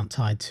account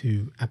tied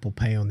to Apple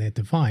Pay on their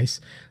device,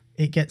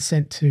 it gets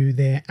sent to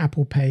their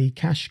Apple Pay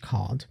cash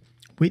card,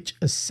 which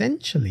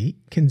essentially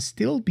can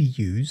still be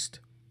used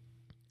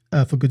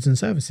for goods and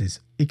services.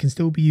 It can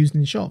still be used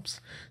in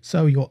shops.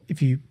 So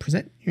if you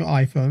present your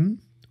iPhone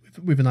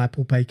with an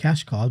Apple Pay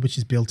cash card, which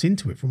is built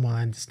into it from what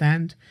I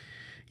understand,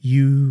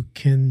 you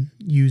can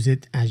use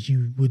it as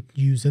you would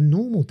use a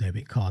normal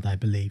debit card, I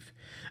believe.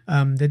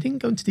 They didn't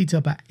go into detail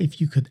about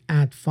if you could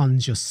add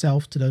funds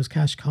yourself to those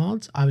cash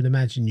cards. I would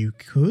imagine you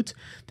could.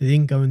 They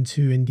didn't go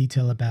into in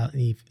detail about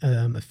any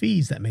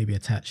fees that may be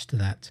attached to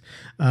that.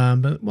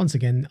 But once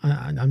again,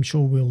 I'm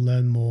sure we'll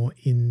learn more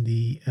in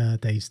the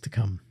days to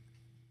come.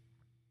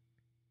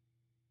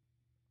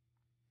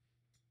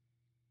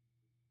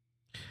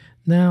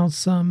 Now,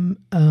 some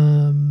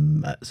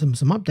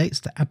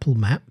updates to Apple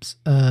Maps.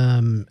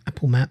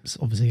 Apple Maps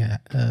obviously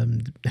had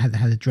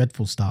a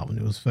dreadful start when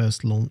it was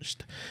first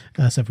launched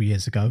several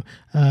years ago,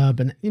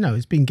 but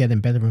it's been getting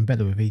better and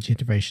better with each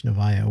iteration of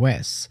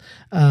iOS.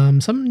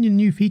 Some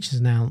new features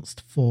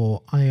announced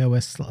for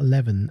iOS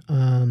 11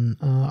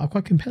 are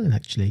quite compelling,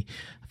 actually.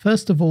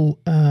 First of all,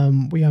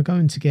 we are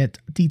going to get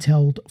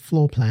detailed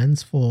floor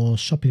plans for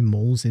shopping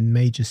malls in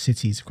major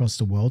cities across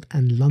the world,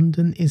 and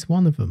London is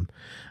one of them.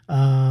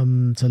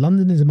 So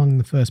London is among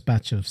the first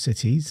batch of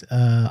cities.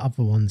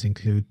 Other ones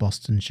include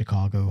Boston,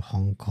 Chicago,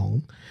 Hong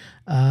Kong.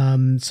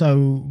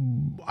 So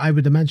I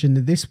would imagine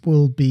that this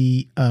will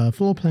be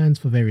floor plans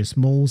for various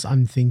malls.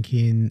 I'm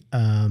thinking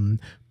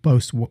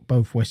both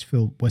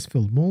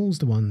Westfield malls,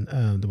 the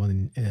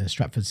one in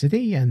Stratford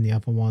City and the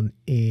other one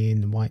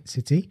in White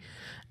City.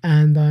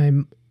 And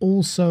I'm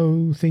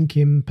also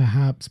thinking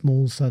perhaps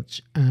malls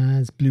such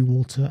as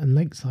Bluewater and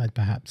Lakeside,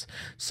 perhaps.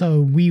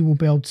 So we will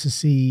be able to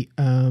see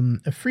a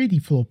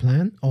 3D floor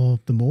plan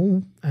of the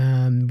mall,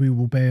 and we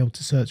will be able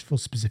to search for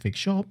specific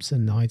shops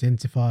and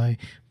identify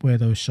where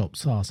those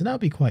shops are. So that'll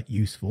be quite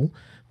useful.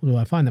 Although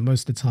I find that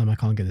most of the time I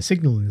can't get a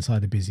signal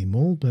inside a busy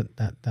mall, but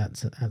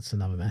that's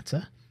another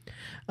matter.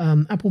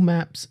 Apple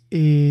Maps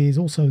is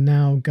also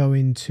now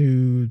going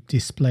to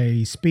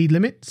display speed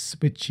limits,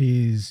 which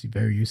is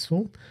very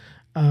useful.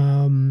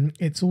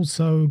 It's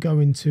also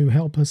going to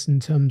help us in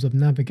terms of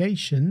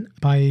navigation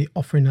by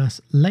offering us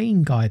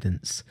lane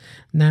guidance.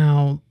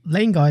 Now,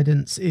 lane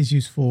guidance is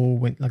useful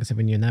when, like I said,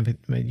 when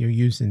you're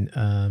using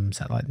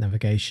satellite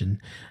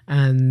navigation,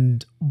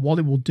 and what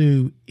it will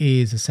do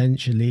is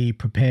essentially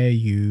prepare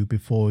you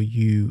before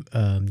you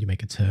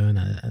make a turn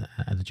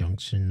at a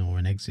junction or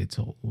an exit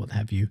or what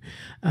have you,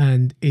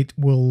 and it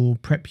will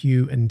prep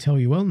you and tell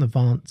you well in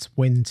advance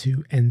when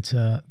to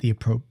enter the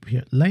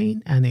appropriate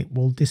lane, and it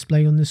will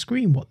display on the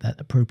screen what that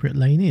appropriate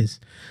lane is.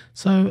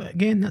 So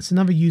again, that's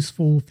another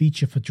useful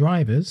feature for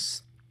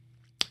drivers.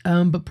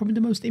 But probably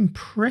the most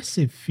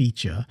impressive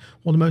feature,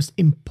 or the most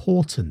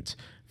important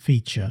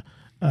feature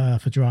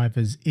for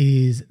drivers,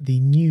 is the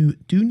new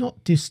Do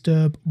Not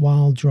Disturb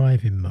While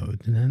Driving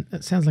mode. And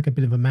that sounds like a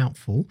bit of a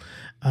mouthful,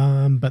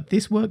 but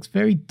this works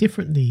very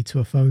differently to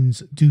a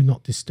phone's Do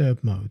Not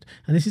Disturb mode.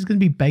 And this is going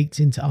to be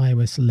baked into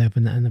iOS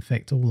 11 and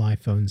affect all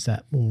iPhones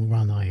that will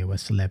run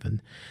iOS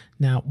 11.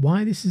 Now,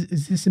 why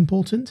is this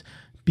important?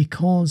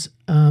 Because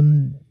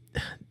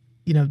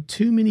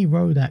too many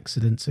road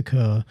accidents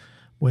occur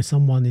where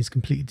someone is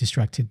completely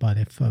distracted by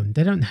their phone.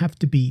 They don't have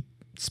to be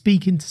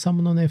speaking to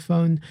someone on their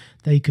phone.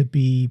 They could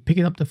be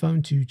picking up the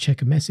phone to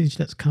check a message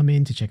that's come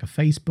in, to check a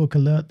Facebook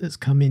alert that's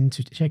come in,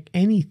 to check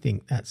anything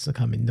that's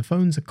come in. The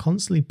phones are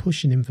constantly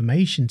pushing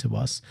information to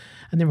us,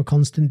 and they're a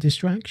constant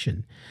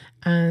distraction.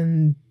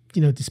 And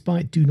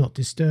despite do not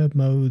disturb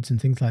modes and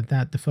things like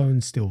that, the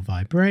phone still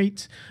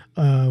vibrates,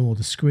 or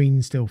the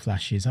screen still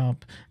flashes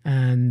up,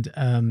 and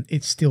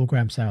it still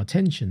grabs our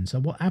attention. So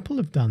what Apple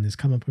have done is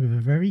come up with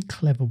a very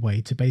clever way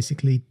to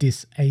basically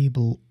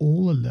disable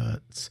all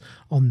alerts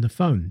on the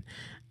phone.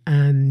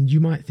 And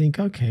you might think,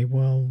 okay,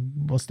 well,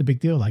 what's the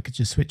big deal? I could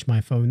just switch my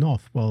phone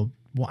off. Well,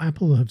 what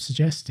Apple have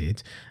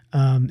suggested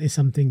is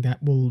something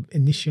that will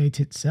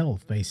initiate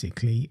itself,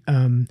 basically.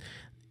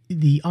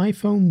 The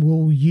iPhone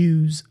will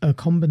use a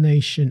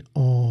combination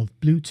of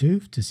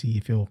Bluetooth to see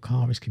if your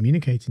car is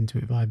communicating to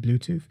it via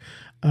Bluetooth,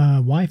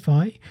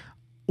 Wi-Fi,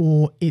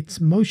 or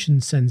its motion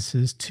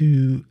sensors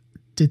to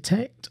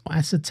detect or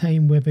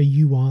ascertain whether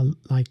you are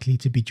likely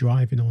to be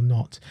driving or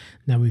not.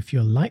 Now, if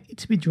you're likely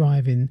to be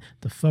driving,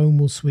 the phone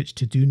will switch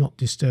to do not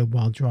disturb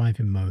while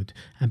driving mode.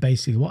 And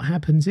basically what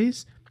happens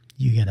is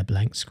you get a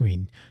blank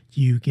screen.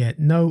 You get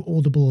no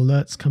audible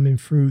alerts coming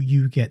through.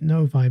 You get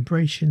no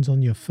vibrations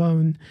on your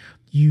phone.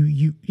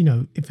 You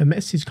know, if a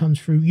message comes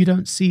through, you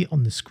don't see it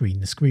on the screen.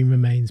 The screen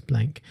remains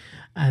blank,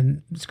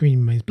 and the screen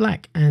remains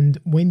black. And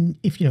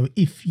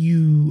if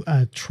you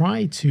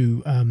try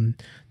to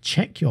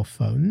check your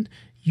phone,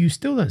 you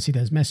still don't see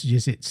those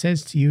messages. It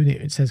says to you,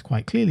 it says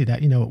quite clearly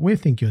that, you know what, we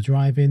think you're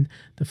driving.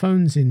 The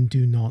phone's in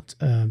do not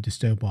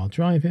disturb while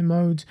driving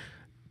mode.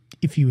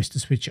 If you wish to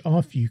switch it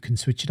off, you can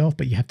switch it off,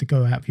 but you have to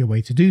go out of your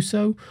way to do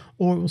so,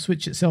 or it will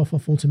switch itself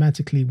off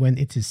automatically when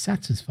it is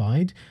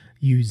satisfied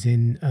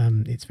using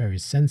its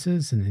various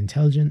sensors and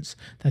intelligence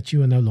that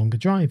you are no longer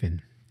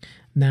driving.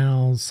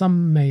 Now,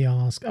 some may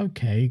ask,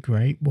 okay,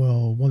 great.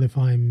 Well, what if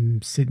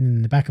I'm sitting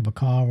in the back of a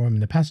car or I'm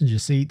in the passenger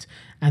seat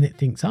and it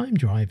thinks I'm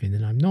driving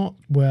and I'm not?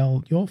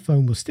 Well, your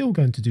phone will still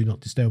go into do not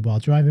disturb while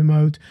driving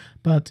mode,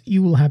 but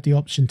you will have the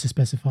option to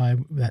specify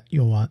that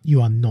you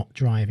are not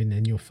driving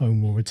and your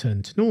phone will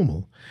return to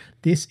normal.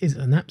 This is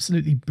an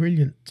absolutely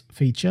brilliant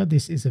feature.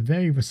 This is a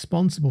very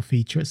responsible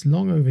feature. It's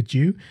long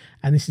overdue,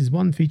 and this is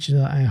one feature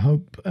that I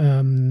hope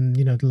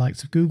the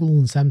likes of Google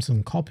and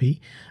Samsung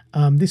copy.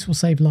 This will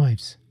save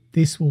lives.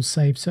 This will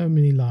save so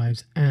many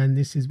lives, and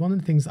this is one of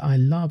the things that I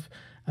love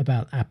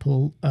about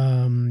Apple,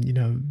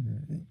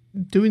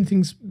 doing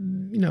things,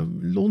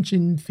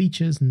 launching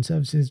features and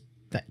services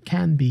that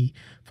can be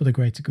for the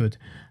greater good.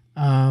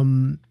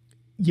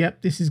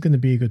 Yep, this is going to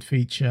be a good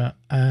feature,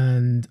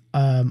 and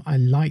I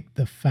like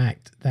the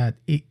fact that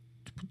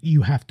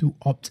you have to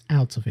opt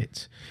out of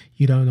it.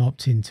 You don't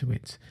opt into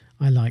it.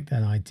 I like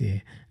that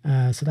idea.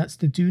 So that's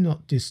the do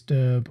not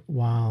disturb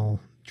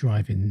while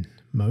driving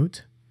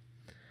mode.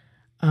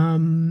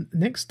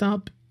 Next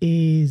up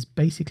is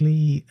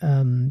basically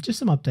just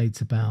some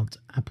updates about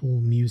Apple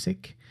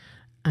Music,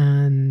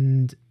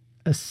 and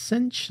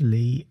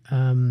essentially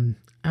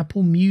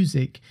Apple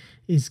Music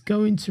is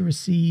going to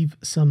receive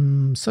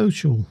some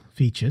social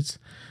features.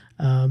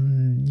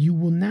 You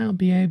will now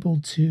be able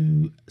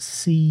to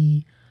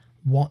see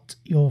what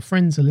your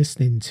friends are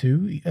listening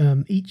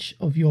to. Each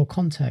of your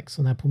contacts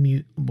on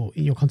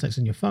your contacts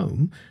on your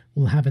phone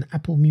will have an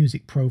Apple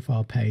Music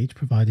profile page,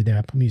 provided they're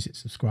Apple Music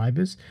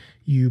subscribers.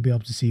 You'll be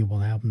able to see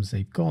what albums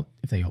they've got,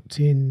 if they opt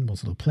in, what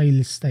sort of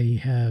playlists they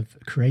have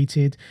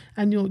created,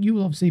 and you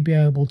will obviously be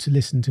able to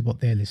listen to what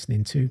they're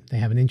listening to. They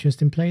have an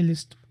interesting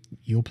playlist.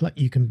 You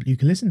can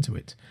listen to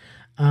it.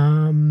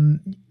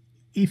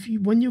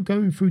 When you're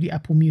going through the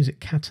Apple Music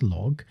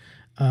catalog,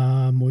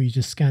 or you're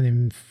just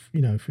scanning,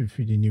 through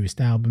the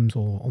newest albums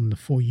or on the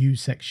For You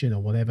section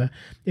or whatever,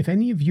 if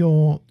any of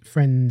your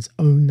friends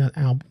own that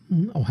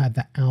album or have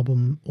that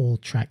album or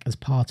track as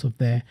part of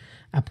their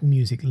Apple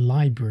Music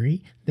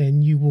library,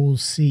 then you will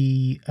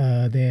see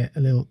their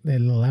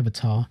little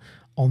avatar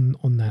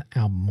on that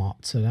album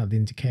art. So that would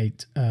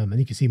indicate, and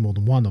you can see more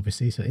than one,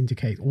 obviously, so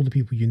indicate all the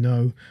people you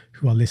know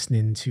who are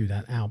listening to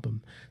that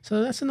album.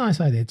 So that's a nice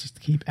idea, just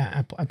to keep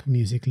Apple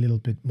Music a little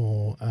bit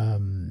more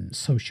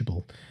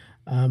sociable.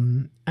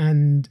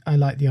 And I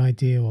like the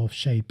idea of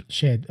shared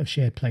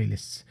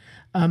playlists.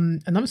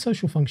 Another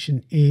social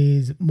function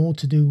is more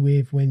to do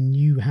with when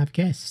you have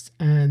guests,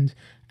 and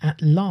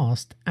at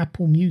last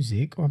Apple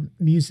Music, or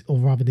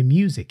rather the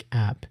Music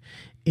app,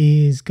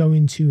 is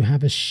going to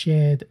have a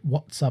shared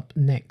What's Up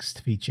Next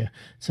feature.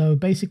 So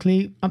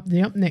basically,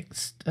 the Up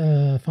Next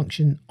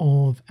function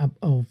of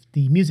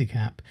the Music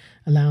app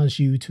allows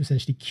you to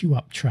essentially queue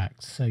up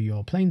tracks. So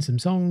you're playing some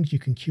songs, you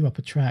can queue up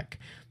a track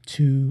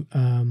to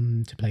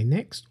play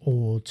next,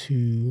 or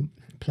to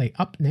play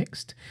up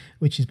next,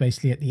 which is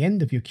basically at the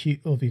end of your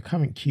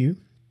current queue.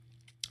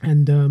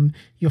 And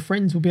your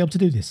friends will be able to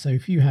do this. So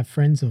if you have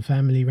friends or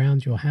family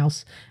around your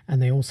house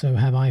and they also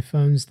have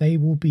iPhones, they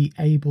will be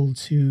able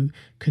to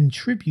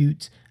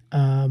contribute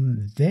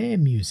their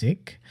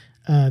music,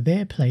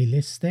 their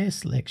playlists, their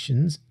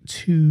selections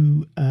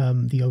to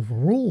the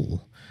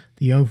overall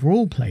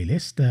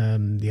playlist,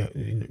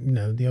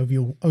 the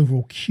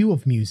overall queue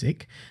of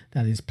music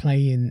that is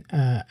playing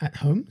at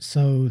home.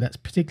 So that's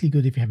particularly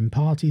good if you're having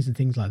parties and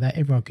things like that.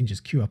 Everyone can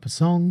just queue up a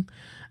song.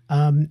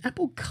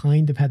 Apple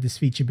kind of had this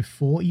feature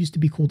before. It used to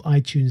be called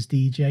iTunes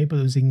DJ, but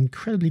it was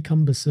incredibly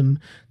cumbersome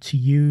to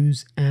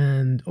use,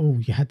 and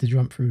you had to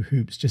jump through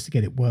hoops just to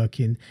get it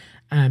working.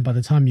 And by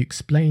the time you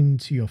explained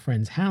to your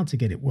friends how to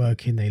get it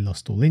working, they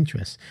lost all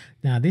interest.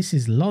 Now, this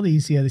is a lot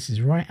easier. This is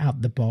right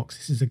out the box.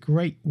 This is a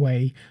great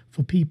way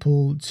for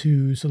people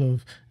to sort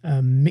of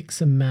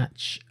mix and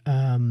match,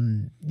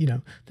 the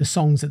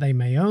songs that they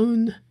may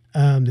own,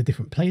 the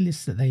different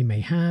playlists that they may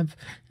have,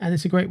 and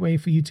it's a great way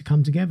for you to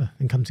come together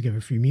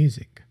through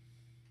music.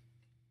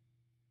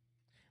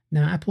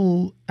 Now,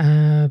 Apple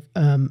have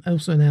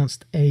also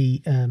announced a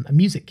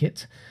music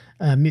kit,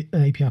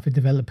 API for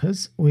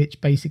developers, which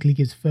basically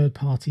gives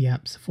third-party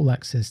apps full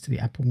access to the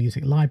Apple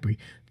Music library.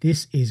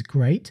 This is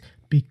great,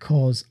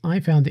 because I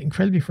found it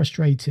incredibly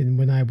frustrating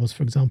when I was,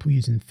 for example,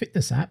 using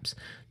fitness apps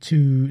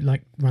to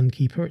like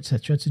Runkeeper,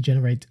 etc., to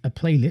generate a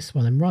playlist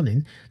while I'm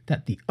running,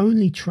 that the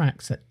only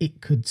tracks that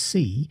it could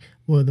see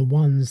were the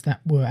ones that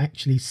were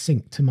actually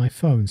synced to my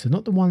phone. So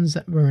not the ones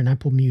that were in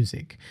Apple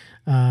Music,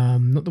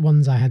 not the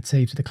ones I had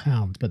saved to the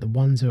cloud, but the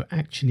ones that are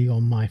actually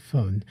on my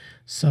phone.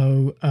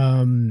 So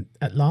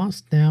at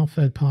last, now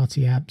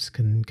third-party apps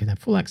can have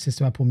full access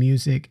to Apple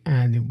Music,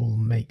 and it will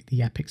make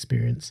the app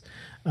experience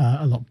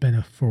a lot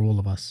better for all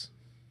of us.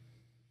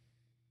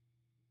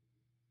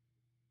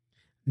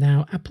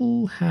 Now,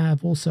 Apple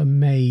have also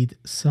made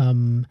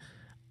some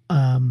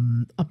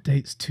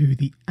updates to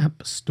the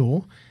App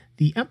Store.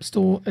 The App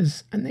Store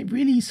is, and they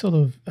really sort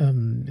of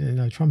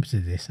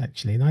trumpeted this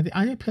actually, and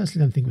I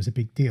personally don't think it was a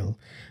big deal,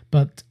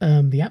 but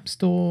the App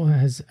Store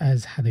has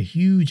had a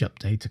huge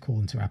update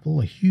according to Apple,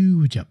 a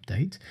huge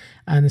update,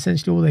 and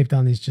essentially all they've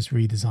done is just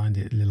redesigned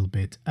it a little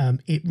bit.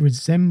 It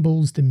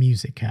resembles the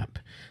Music app,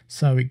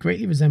 so it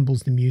greatly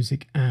resembles the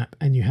Music app,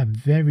 and you have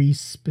very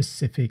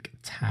specific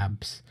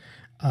tabs.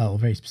 Or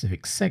very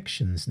specific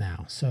sections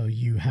now. So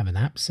you have an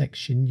app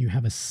section, you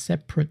have a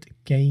separate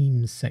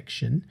games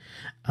section,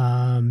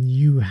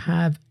 you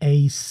have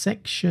a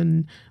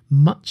section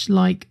much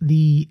like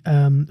the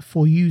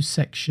For You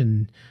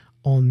section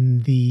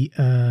on the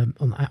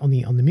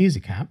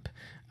Music app,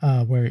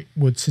 where it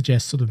would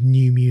suggest sort of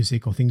new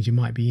music or things you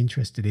might be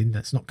interested in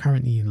that's not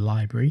currently in the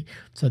library.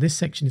 So this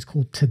section is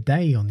called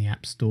Today on the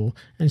App Store,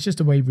 and it's just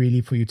a way really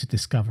for you to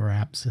discover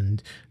apps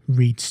and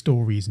read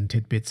stories and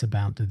tidbits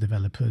about the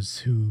developers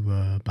who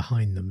are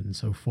behind them and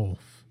so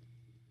forth.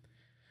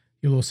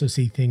 You'll also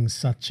see things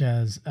such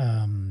as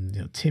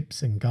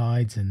tips and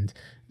guides, and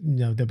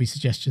there'll be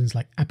suggestions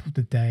like app of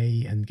the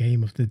day and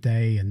game of the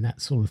day and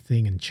that sort of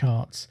thing, and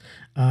charts.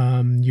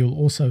 You'll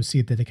also see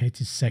a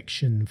dedicated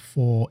section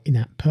for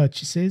in-app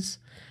purchases,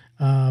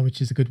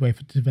 which is a good way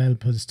for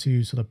developers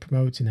to sort of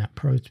promote in-app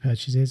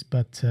purchases.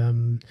 But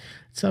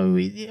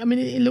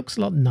it looks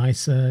a lot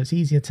nicer. It's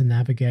easier to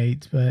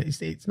navigate, but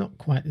it's not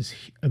quite as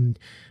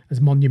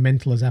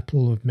monumental as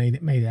Apple have made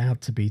it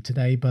out to be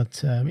today.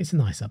 But it's a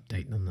nice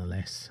update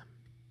nonetheless.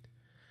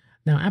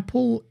 Now,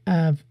 Apple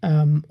have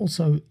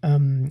also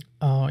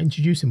are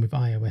introducing with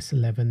iOS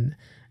 11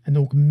 an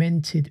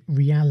augmented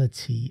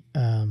reality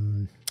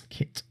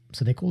kit.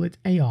 So they call it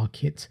AR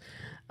kit.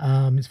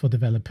 It's for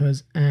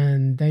developers,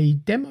 and they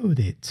demoed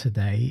it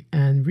today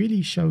and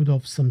really showed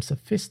off some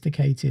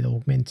sophisticated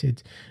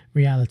augmented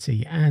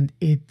reality, and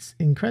it's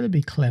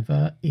incredibly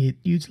clever. It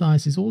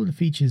utilizes all of the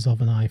features of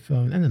an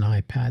iPhone and an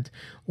iPad,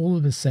 all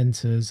of the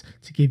sensors,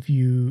 to give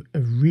you a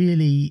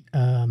really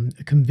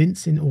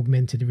convincing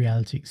augmented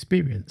reality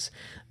experience.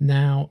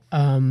 Now,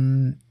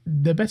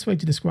 the best way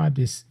to describe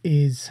this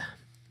is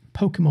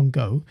Pokemon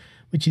Go,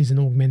 which is an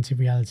augmented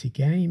reality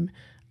game.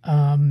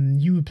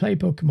 You would play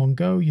Pokemon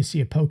Go, you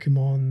see a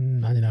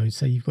Pokemon, I don't know,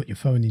 say you've got your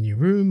phone in your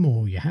room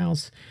or your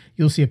house,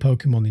 you'll see a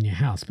Pokemon in your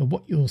house, but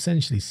what you'll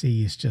essentially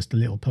see is just a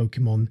little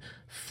Pokemon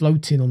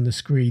floating on the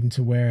screen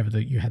to wherever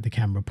you had the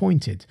camera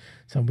pointed.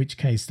 So in which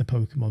case the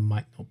Pokemon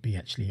might not be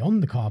actually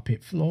on the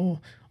floor,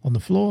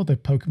 the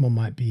Pokemon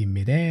might be in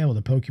midair, or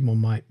the Pokemon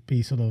might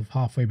be sort of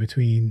halfway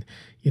between,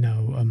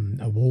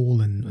 a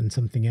wall and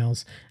something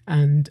else.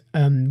 And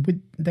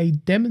they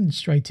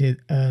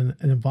demonstrated an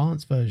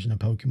advanced version of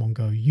Pokemon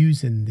Go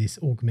using this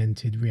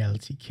augmented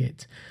reality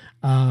kit.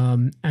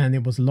 And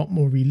it was a lot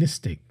more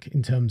realistic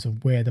in terms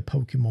of where the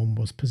Pokemon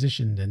was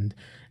positioned and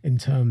in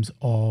terms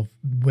of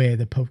where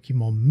the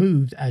Pokemon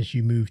moved as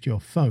you moved your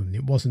phone.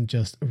 It wasn't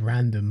just a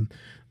random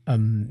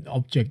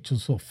object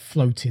just sort of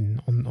floating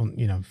on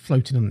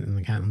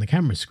the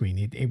camera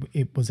screen.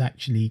 It was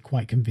actually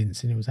quite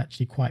convincing. It was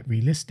actually quite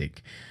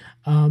realistic,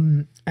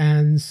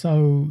 and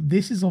so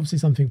this is obviously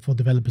something for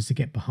developers to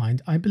get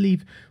behind. I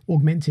believe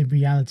augmented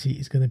reality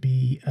is going to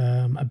be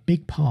a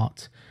big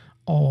part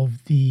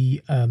of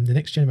the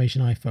next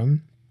generation iPhone.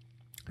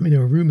 I mean,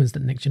 there are rumors that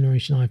the next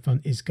generation iPhone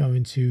is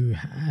going to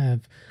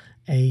have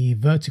a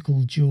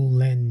vertical dual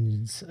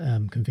lens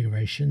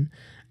configuration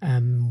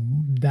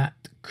that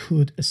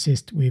could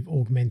assist with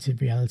augmented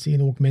reality,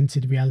 and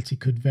augmented reality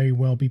could very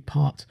well be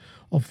part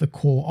of the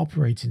core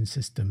operating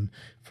system.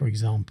 For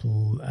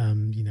example,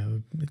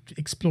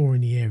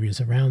 exploring the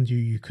areas around you,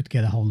 you could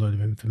get a whole load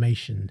of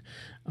information,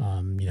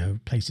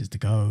 places to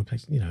go,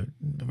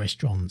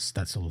 restaurants,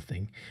 that sort of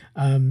thing.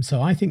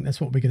 So I think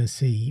that's what we're going to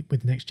see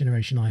with the next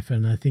generation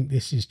iPhone. I think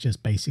this is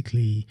just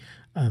basically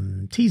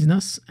teasing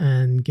us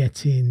and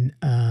getting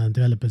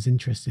developers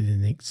interested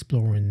in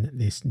exploring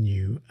this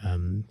new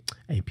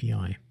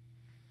API.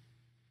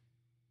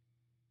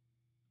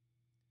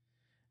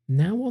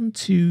 Now on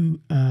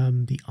to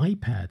the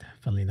iPad,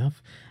 funnily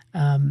enough.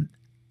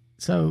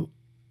 So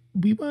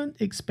we weren't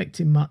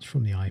expecting much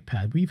from the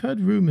iPad. We've heard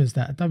rumors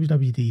that at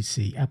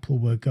WWDC, Apple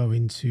were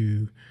going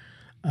to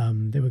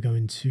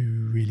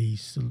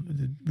release,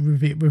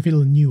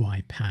 reveal a new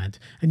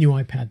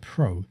iPad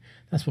Pro.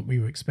 That's what we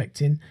were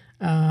expecting.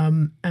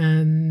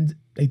 And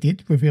they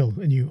did reveal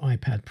a new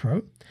iPad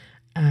Pro.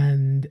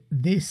 and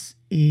this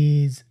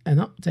is an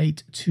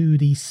update to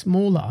the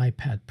smaller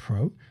iPad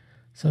Pro.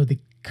 So the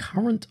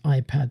current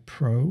iPad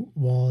Pro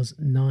was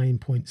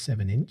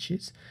 9.7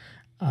 inches.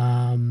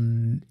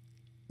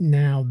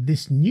 Now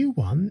this new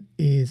one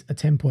is a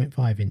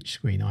 10.5 inch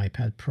screen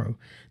iPad Pro.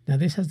 Now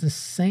this has the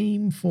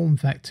same form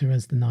factor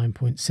as the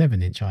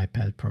 9.7 inch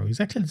iPad Pro,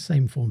 exactly the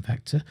same form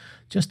factor,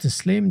 just as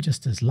slim,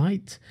 just as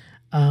light.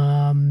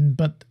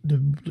 But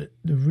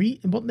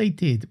what they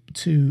did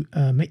to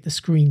make the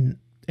screen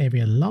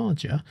area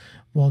larger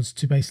was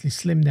to basically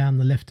slim down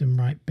the left and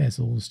right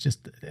bezels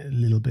just a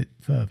little bit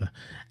further.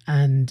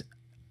 And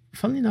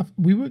funnily enough,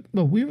 we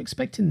were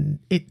expecting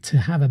it to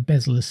have a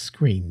bezel-less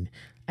screen,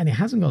 and it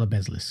hasn't got a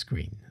bezel-less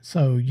screen.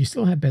 So you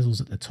still have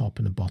bezels at the top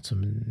and the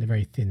bottom, and they're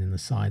very thin in the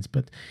sides.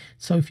 But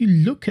so if you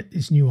look at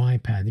this new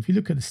iPad, if you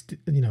look at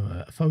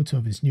a photo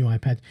of this new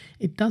iPad,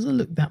 it doesn't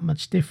look that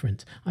much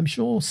different. I'm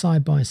sure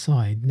side by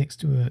side next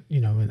to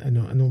a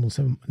normal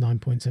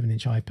 9.7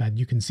 inch iPad,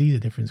 you can see the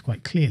difference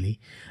quite clearly.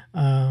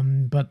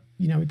 But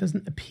it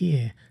doesn't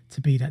appear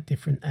to be that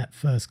different at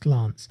first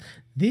glance.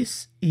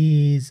 This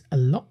is a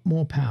lot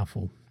more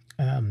powerful.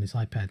 This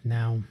iPad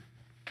now.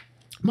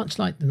 Much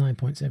like the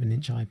 9.7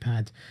 inch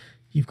iPad,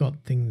 you've got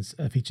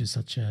features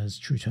such as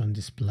True Tone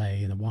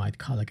display and a wide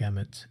color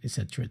gamut,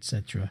 etc.,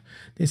 etc.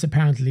 This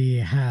apparently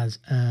has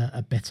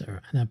a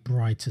better and a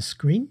brighter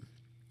screen.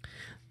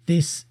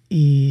 This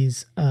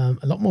is a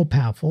lot more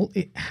powerful.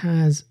 It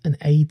has an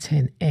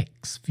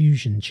A10X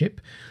Fusion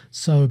chip.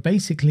 So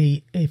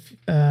basically, if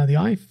the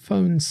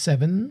iPhone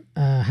 7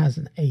 has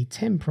an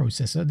A10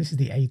 processor, this is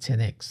the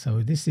A10X.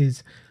 So this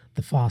is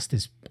the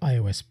fastest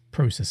iOS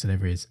processor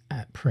there is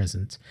at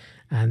present,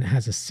 and it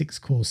has a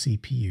 6-core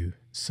CPU.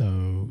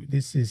 So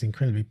this is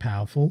incredibly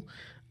powerful.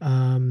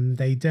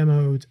 They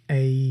demoed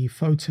a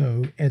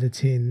photo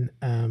editing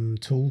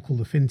tool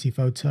called Affinity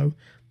Photo,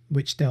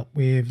 which dealt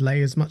with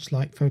layers much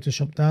like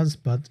Photoshop does,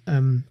 but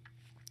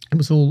it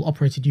was all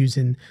operated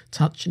using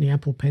touch and the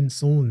Apple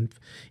Pencil, and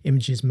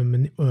images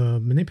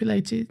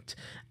manipulated,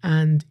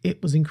 and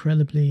it was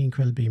incredibly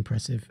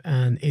impressive,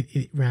 and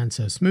it ran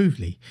so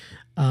smoothly.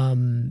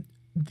 So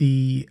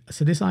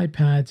this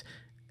iPad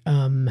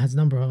has a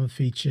number of other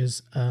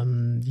features,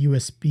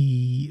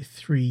 USB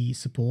 3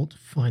 support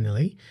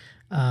finally,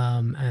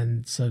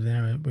 and so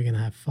there we're going to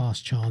have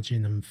fast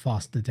charging and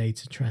faster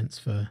data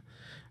transfer.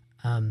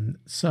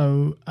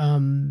 So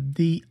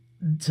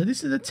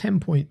this is a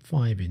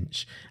 10.5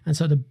 inch, and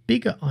so the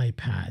bigger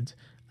iPad,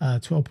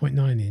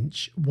 12.9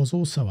 inch, was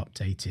also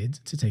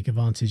updated to take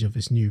advantage of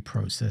this new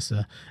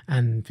processor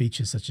and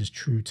features such as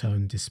True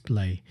Tone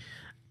display.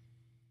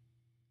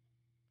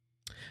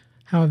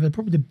 However,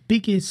 probably the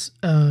biggest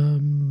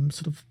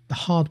sort of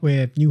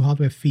new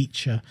hardware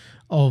feature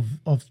of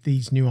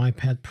these new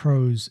iPad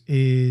Pros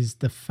is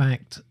the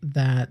fact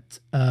that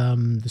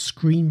the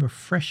screen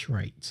refresh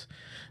rate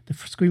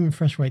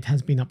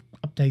has been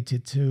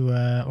updated to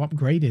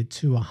upgraded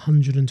to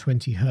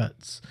 120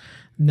 hertz.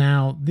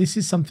 Now, this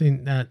is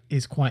something that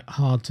is quite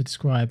hard to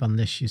describe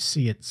unless you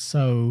see it.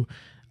 So,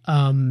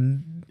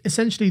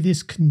 essentially,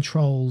 this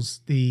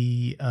controls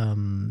the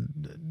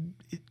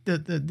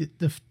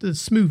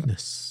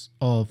smoothness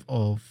of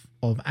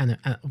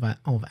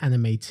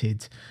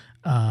animated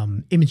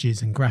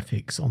images and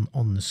graphics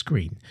on the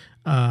screen,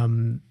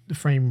 the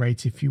frame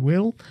rate, if you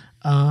will.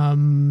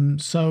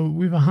 So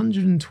with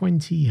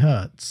 120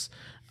 hertz,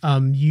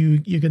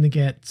 you're going to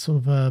get sort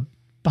of a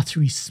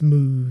buttery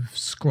smooth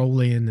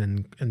scrolling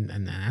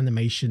and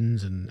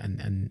animations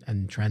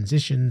and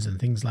transitions and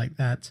things like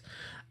that.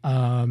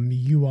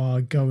 You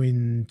are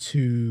going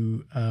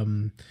to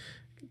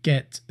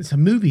get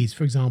some movies,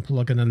 for example,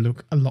 are going to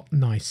look a lot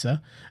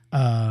nicer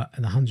at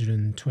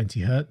 120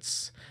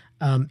 hertz.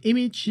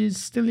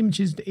 Images,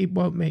 it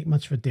won't make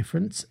much of a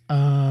difference.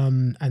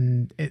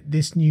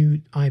 This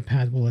new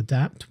iPad will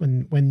adapt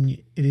when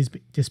it is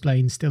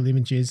displaying still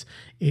images.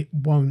 It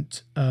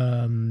won't,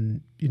 the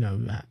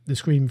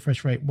screen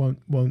refresh rate won't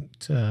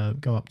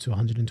go up to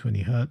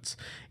 120 hertz.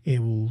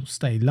 It will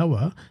stay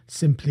lower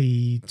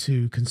simply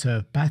to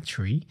conserve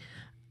battery.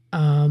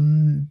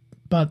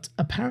 But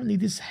apparently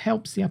this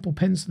helps the Apple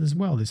Pencil as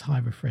well, this high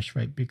refresh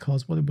rate,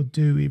 because what it will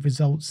do, it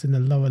results in a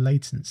lower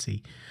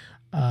latency.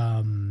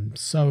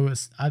 This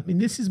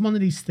is one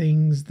of these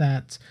things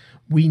that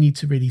we need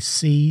to really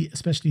see,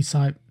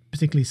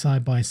 particularly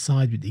side by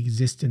side with the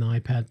existing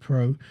iPad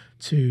Pro,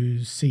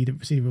 to see the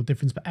real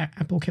difference. But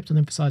Apple kept on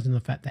emphasizing the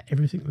fact that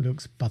everything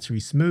looks buttery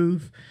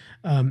smooth,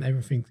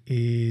 everything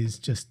is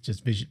just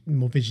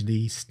more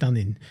visually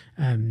stunning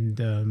and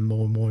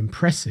more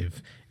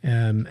impressive.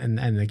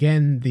 And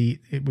again,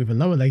 with a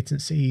lower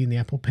latency in the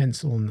Apple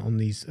Pencil on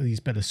these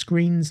better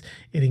screens,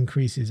 it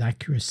increases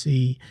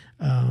accuracy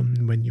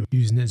when you're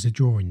using it as a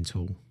drawing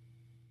tool.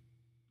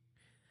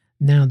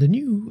 Now, the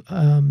new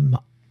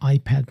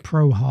iPad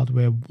Pro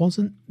hardware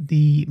wasn't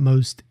the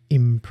most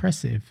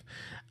impressive.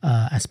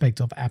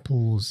 aspect of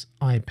Apple's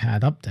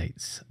iPad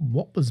updates.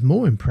 What was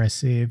more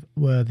impressive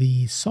were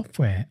the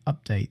software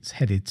updates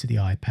headed to the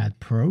iPad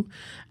Pro,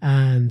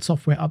 and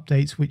software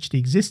updates which the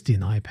existing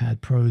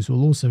iPad Pros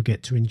will also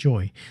get to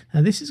enjoy.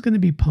 Now, this is going to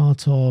be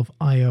part of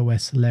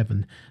iOS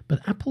 11,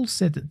 but Apple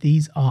said that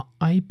these are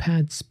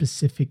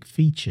iPad-specific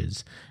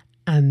features.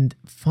 And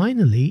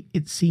finally,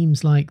 it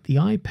seems like the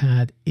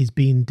iPad is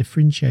being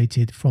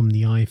differentiated from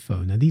the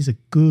iPhone. Now, these are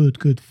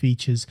good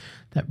features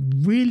that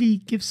really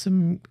give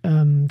some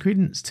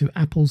credence to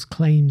Apple's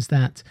claims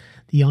that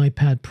the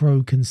iPad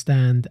Pro can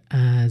stand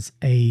as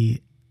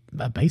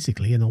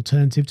basically an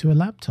alternative to a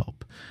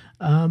laptop.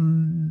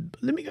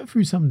 Let me go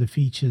through some of the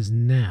features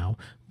now.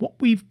 What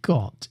we've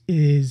got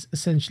is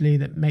essentially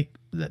that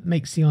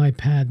makes the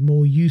iPad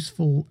more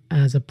useful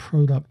as a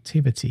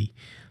productivity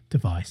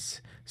device.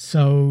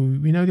 So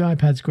we know the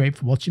iPad's great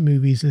for watching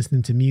movies,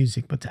 listening to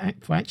music, but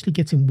for actually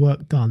getting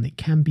work done, it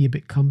can be a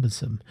bit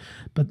cumbersome.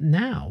 But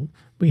now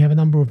we have a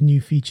number of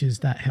new features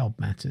that help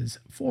matters.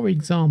 For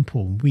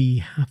example,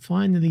 we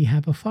finally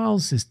have a file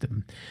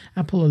system.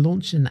 Apple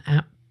launched an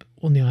app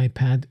on the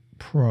iPad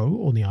Pro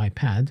or the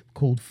iPad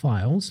called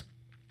Files.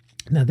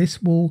 Now,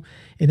 this will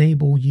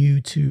enable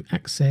you to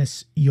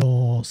access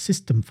your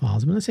system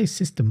files. When I say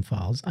system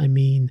files, I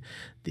mean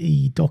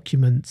the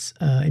documents,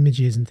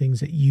 images and things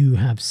that you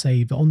have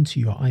saved onto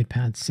your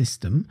iPad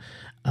system.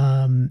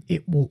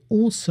 It will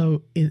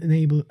also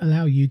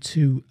allow you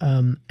to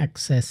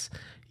access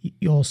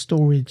your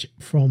storage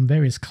from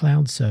various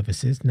cloud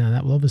services. Now,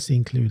 that will obviously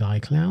include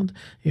iCloud.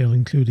 It'll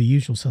include the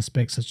usual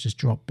suspects such as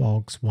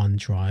Dropbox,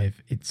 OneDrive,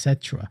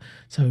 etc.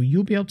 So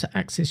you'll be able to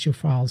access your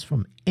files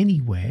from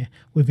anywhere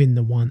within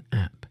the one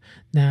app.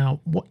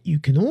 Now, what you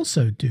can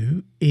also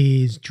do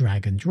is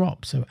drag and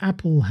drop. So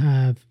Apple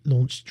have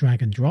launched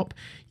drag and drop.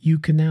 You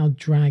can now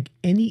drag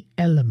any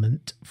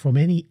element from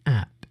any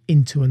app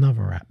into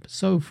another app.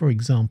 So, for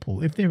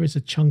example, if there is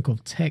a chunk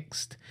of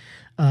text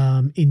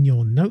in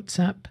your Notes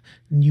app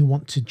and you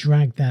want to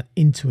drag that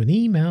into an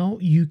email,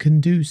 you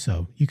can do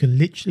so. You can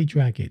literally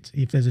drag it.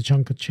 If there's a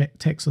chunk of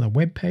text on a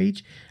web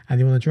page and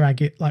you want to drag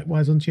it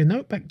likewise onto your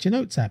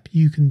Notes app,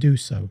 you can do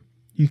so.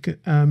 You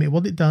can.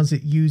 What it does,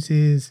 it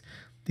uses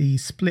the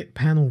split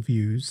panel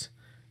views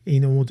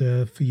in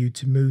order for you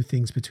to move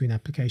things between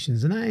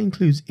applications, and that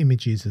includes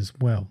images as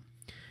well.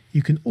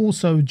 You can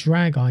also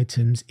drag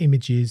items,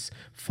 images,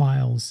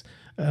 files,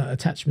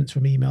 attachments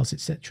from emails,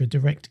 etc.,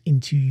 direct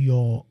into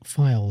your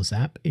Files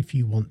app if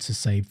you want to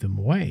save them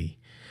away.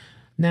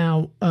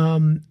 Now,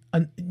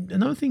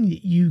 another thing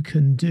that you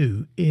can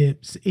do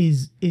is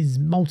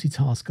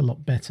multitask a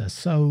lot better.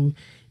 So,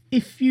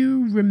 if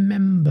you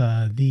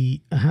remember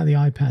how the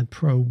iPad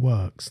Pro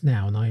works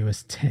now in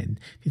iOS 10,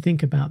 if you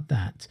think about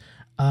that,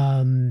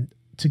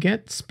 to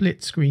get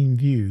split screen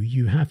view,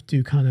 you have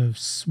to kind of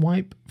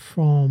swipe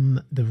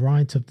from the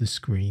right of the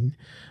screen,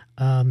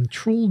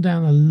 trawl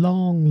down a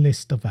long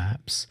list of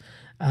apps,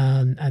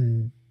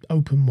 and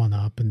open one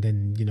up, and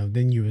then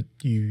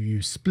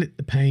you split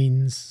the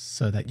panes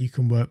so that you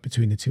can work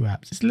between the two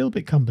apps. It's a little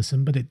bit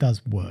cumbersome, but it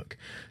does work.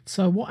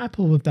 So what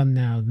Apple have done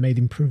now, made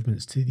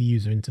improvements to the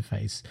user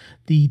interface.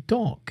 The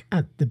dock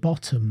at the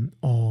bottom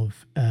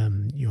of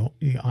your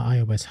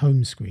iOS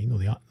home screen or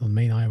the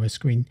main iOS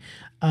screen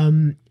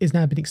is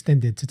now been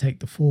extended to take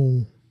the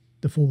full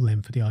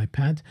length of the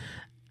iPad,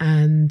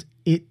 and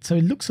it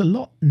looks a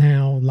lot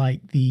now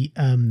like the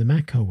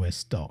Mac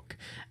OS dock.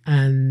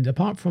 And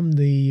apart from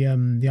the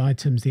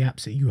items, the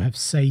apps that you have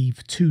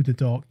saved to the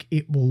dock,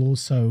 it will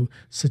also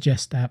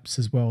suggest apps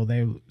as well.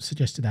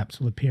 Suggested apps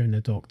will appear in the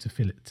dock to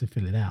fill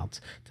it out,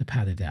 to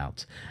pad it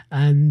out,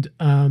 and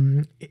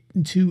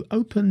to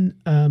open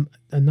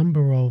a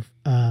number of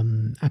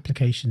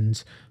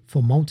applications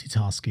for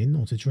multitasking,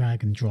 or to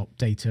drag and drop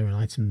data and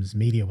items,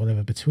 media,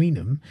 whatever between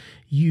them.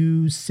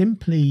 You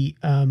simply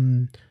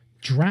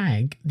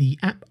drag the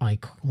app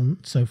icon.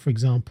 So, for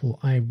example,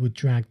 I would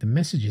drag the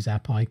Messages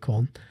app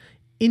icon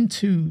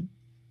onto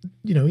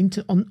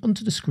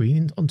the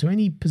screen, onto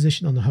any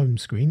position on the home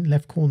screen,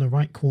 left corner,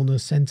 right corner,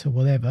 center,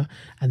 whatever,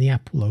 and the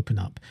app will open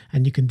up.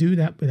 And you can do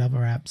that with other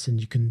apps,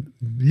 and you can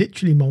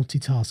literally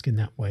multitask in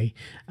that way.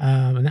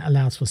 And that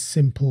allows for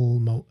simple,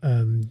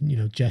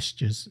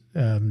 gestures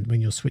when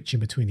you're switching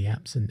between the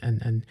apps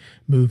and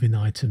moving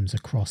items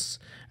across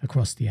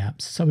the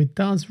apps. So it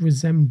does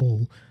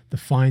resemble the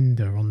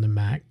Finder on the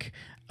Mac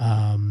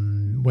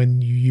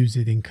when you use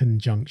it in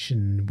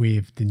conjunction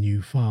with the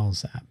new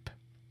Files app.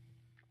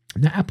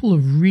 Now, Apple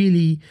have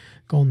really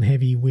gone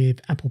heavy with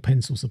Apple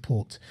Pencil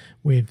support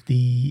with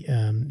the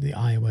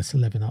iOS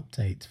 11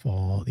 update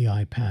for the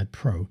iPad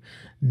Pro.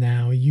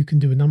 Now, you can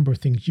do a number of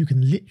things. You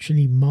can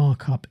literally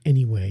mark up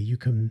anywhere. You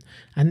can,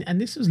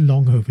 and this was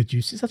long overdue.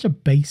 It's such a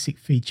basic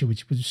feature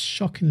which was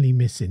shockingly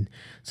missing.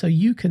 So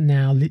you can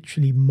now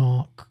literally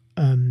mark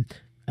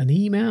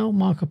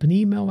mark up an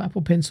email,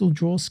 Apple Pencil,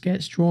 draw a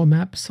sketch, draw a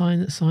map,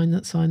 sign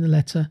a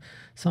letter,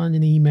 sign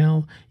an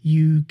email.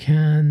 You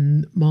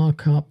can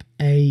mark up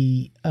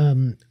a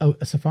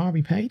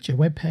Safari page, a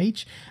web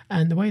page,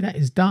 and the way that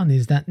is done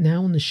is that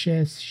now on the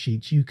share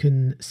sheet you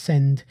can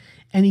send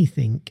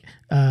anything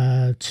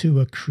to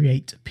a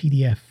create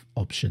PDF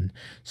option.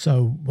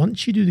 So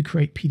once you do the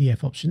create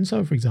PDF option,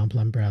 so for example,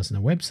 I'm browsing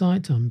a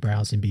website, I'm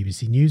browsing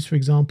BBC News, for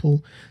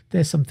example,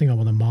 there's something I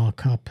want to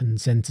mark up and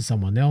send to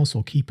someone else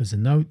or keep as a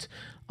note.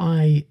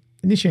 I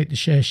initiate the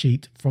share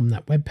sheet from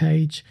that web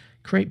page,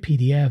 create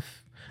PDF.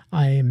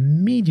 I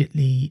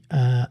immediately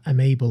am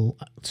able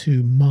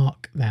to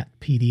mark that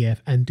PDF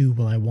and do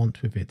what I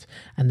want with it.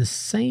 And the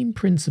same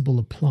principle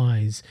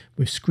applies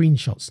with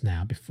screenshots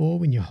now. Before,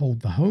 when you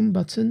hold the home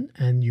button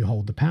and you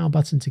hold the power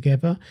button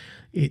together,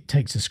 it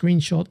takes a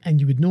screenshot,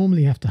 and you would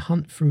normally have to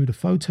hunt through the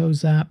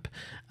Photos app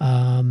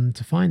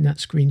to find that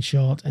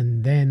screenshot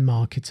and then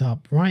mark it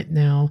up. Right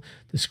now,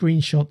 the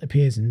screenshot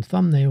appears in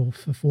thumbnail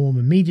form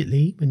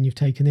immediately when you've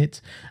taken it.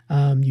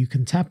 You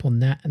can tap on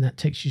that and that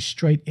takes you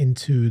straight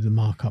into the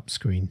markup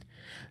screen.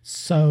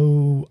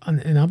 So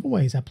in other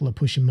ways Apple are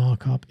pushing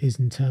markup is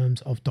in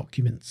terms of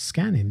document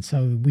scanning.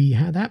 So we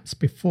had apps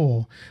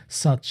before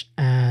such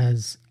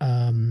as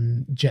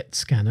Jet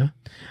Scanner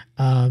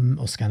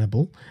or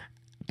Scannable.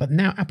 But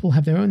now Apple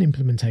have their own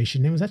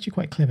implementation. It was actually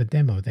quite a clever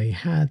demo. They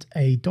had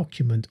a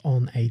document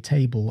on a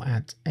table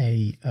at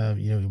a,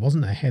 it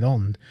wasn't a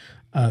head-on.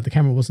 The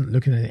camera wasn't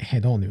looking at it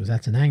head-on. It was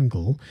at an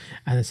angle.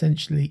 And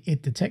essentially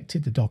it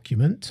detected the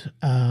document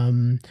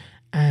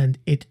and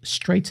it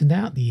straightened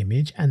out the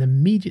image, and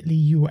immediately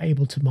you were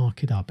able to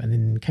mark it up. And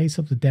in the case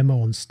of the demo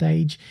on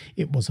stage,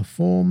 it was a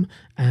form,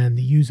 and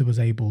the user was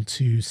able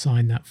to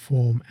sign that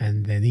form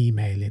and then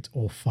email it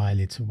or file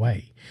it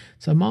away.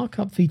 So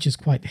markup features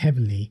quite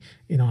heavily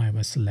in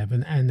iOS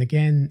 11. And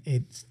again,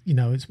 it's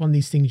one of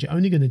these things you're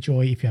only going to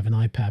enjoy if you have an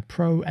iPad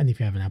Pro and if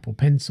you have an Apple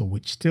Pencil,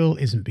 which still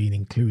isn't being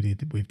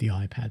included with the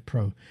iPad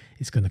Pro.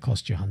 It's going to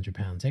cost you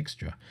 £100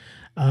 extra.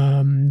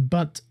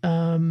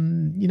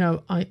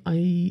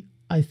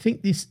 I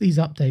think these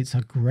updates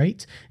are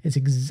great. It's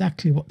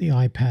exactly what the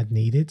iPad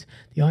needed.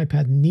 The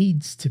iPad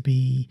needs to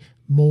be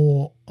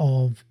more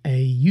of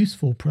a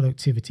useful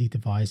productivity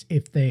device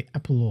if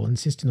Apple are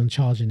insisting on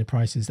charging the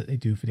prices that they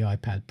do for the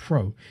iPad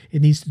Pro.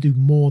 It needs to do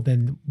more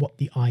than what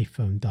the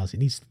iPhone does.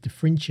 It needs to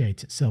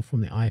differentiate itself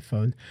from the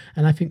iPhone.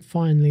 And I think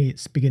finally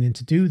it's beginning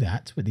to do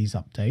that with these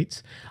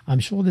updates. I'm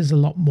sure there's a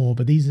lot more,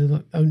 but these are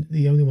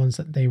the only ones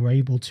that they were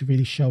able to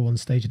really show on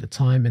stage at the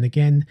time. And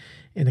again,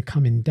 in the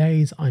coming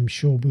days, I'm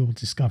sure we will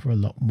discover a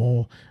lot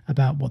more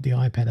about what the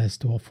iPad has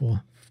to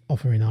offer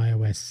in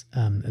iOS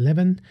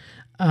 11.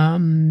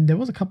 There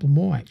was a couple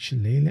more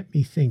actually. Let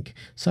me think.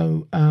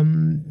 So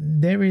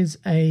there is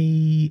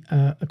a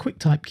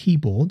QuickType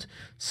keyboard.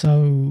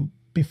 So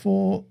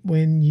before,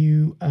 when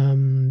you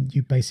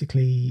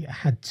basically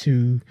had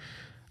to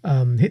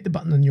hit the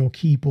button on your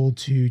keyboard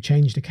to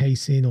change the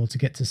casing or to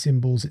get to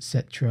symbols,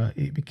 etc.,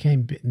 it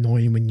became a bit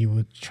annoying when you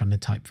were trying to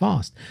type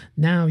fast.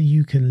 Now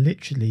you can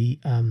literally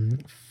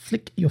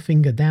flick your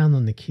finger down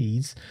on the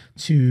keys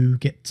to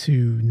get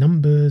to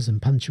numbers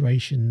and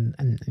punctuation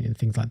and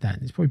things like that.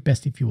 It's probably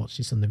best if you watch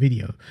this on the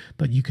video,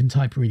 but you can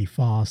type really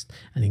fast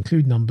and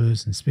include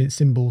numbers and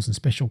symbols and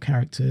special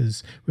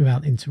characters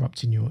without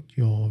interrupting your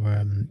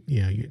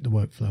the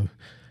workflow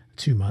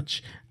too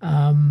much.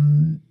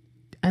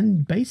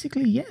 And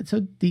basically,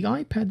 so the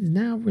iPad is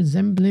now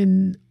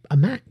resembling a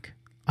Mac,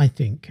 I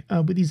think.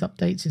 With these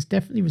updates, it's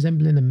definitely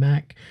resembling a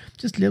Mac.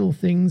 Just little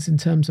things in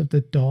terms of the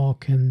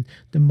dock and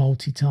the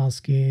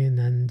multitasking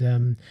and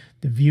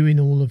the viewing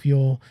all of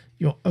your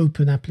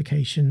open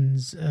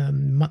applications,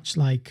 much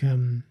like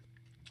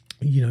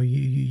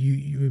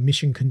you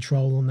mission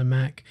control on the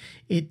Mac.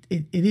 It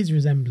is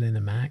resembling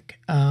a Mac.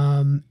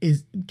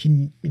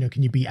 Can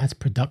you be as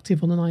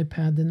productive on an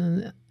iPad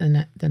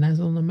than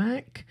as on a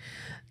Mac?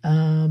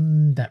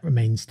 That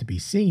remains to be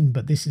seen,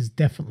 but this is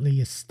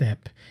definitely a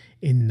step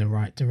in the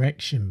right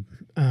direction.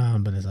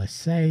 But as I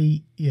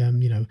say,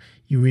 you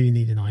really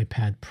need an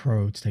iPad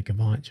Pro to take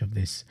advantage of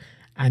this,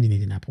 and you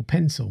need an Apple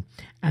Pencil.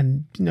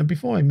 And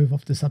before I move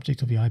off the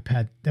subject of the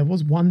iPad, there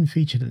was one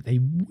feature that they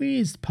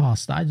whizzed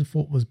past that I just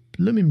thought was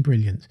blooming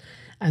brilliant,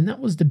 and that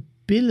was the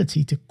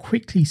ability to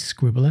quickly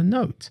scribble a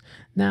note.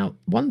 Now,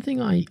 one thing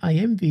I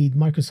envied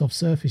Microsoft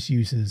Surface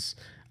users,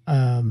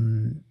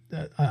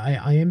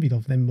 I envied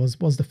of them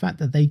was the fact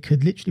that they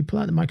could literally pull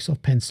out the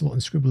Microsoft Pencil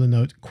and scribble a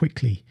note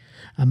quickly.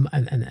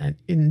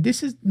 And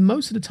this is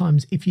most of the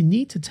times, if you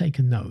need to take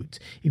a note,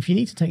 if you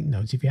have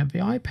the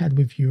iPad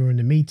with you in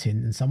a meeting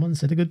and someone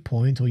said a good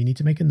point, or you need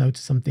to make a note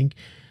of something,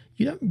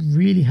 you don't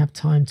really have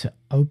time to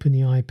open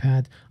the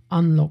iPad,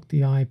 unlock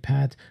the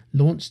iPad,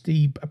 launch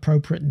the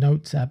appropriate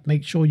notes app,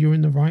 make sure you're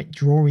in the right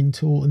drawing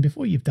tool, and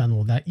before you've done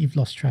all that, you've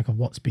lost track of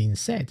what's being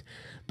said.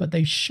 But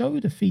they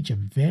showed a feature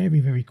very,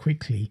 very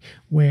quickly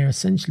where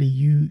essentially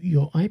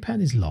your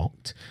iPad is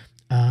locked,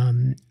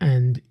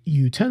 and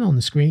you turn on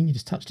the screen, you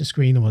just touch the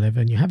screen or whatever,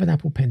 and you have an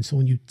Apple Pencil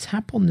and you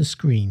tap on the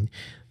screen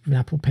with an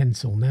Apple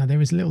Pencil. Now,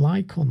 there is a little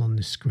icon on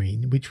the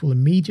screen which will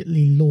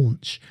immediately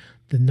launch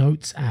the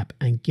Notes app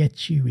and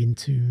get you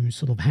into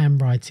sort of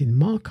handwriting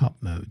markup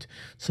mode.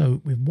 So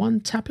with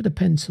one tap of the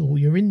pencil,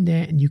 you're in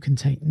there and you can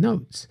take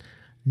notes.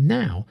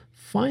 Now,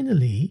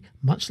 finally,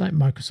 much like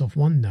Microsoft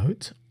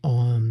OneNote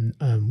on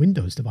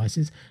Windows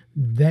devices,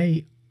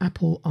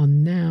 Apple are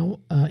now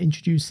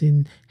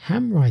introducing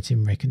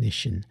handwriting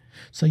recognition.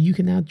 So you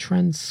can now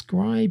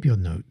transcribe your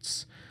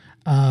notes.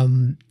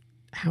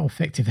 How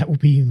effective that will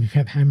be if you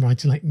have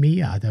handwriting like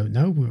me, I don't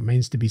know. It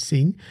remains to be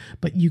seen.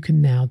 But you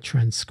can now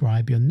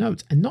transcribe your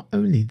notes. And not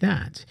only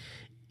that,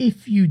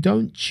 if you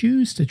don't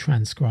choose to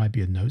transcribe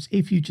your notes,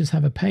 if you just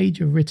have a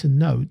page of written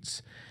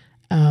notes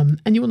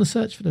and you want to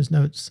search for those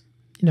notes,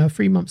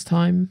 3 months'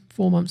 time,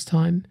 4 months'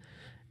 time,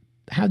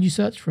 how do you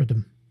search for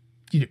them?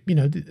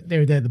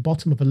 They're at the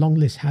bottom of a long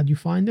list. How do you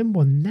find them?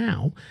 Well,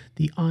 now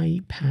the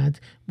iPad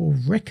will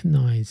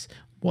recognize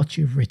what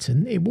you've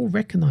written. It will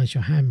recognize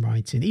your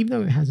handwriting, even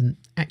though it hasn't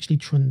actually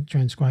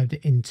transcribed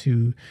it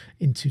into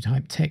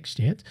typed text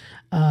yet.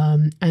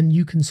 And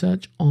you can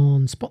search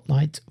on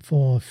Spotlight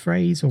for a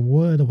phrase or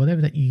word or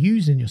whatever that you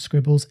use in your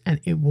scribbles, and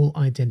it will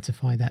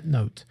identify that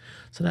note.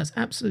 So that's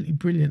absolutely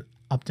brilliant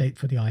update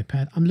for the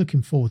iPad. I'm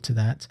looking forward to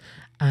that,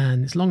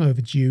 and it's long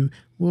overdue.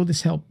 Will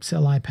this help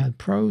sell iPad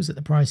Pros at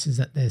the prices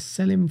that they're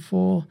selling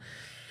for?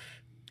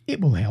 It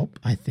will help,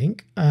 I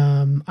think.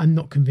 I'm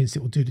not convinced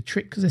it will do the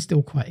trick because they're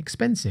still quite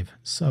expensive.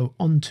 So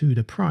on to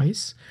the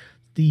price.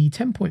 The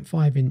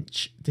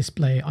 10.5-inch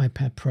display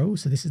iPad Pro,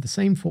 so this is the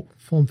same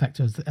form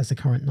factor as the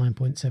current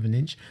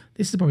 9.7-inch.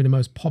 This is probably the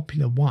most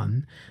popular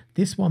one.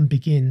 This one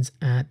begins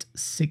at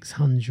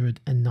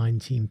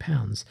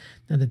 £619.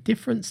 Now, the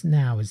difference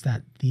now is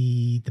that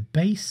the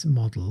base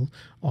model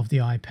of the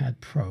iPad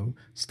Pro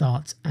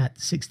starts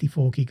at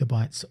 64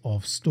 gigabytes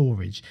of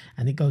storage,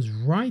 and it goes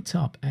right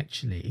up,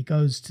 actually. It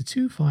goes to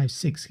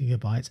 256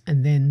 gigabytes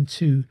and then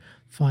to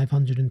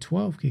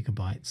 512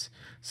 gigabytes.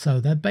 So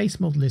their base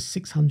model is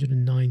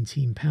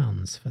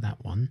 £619 for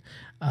that one.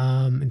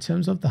 In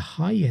terms of the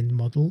high-end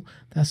model,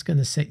 that's going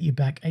to set you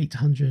back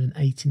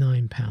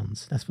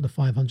 £889. That's for the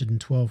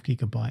 512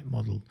 gigabyte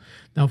model.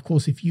 Now, of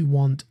course, if you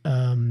want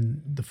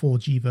the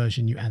 4G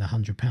version, you add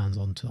 £100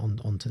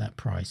 onto that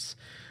price.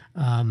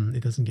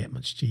 It doesn't get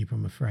much cheaper,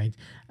 I'm afraid.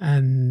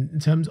 And in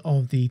terms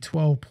of the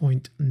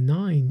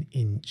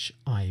 12.9-inch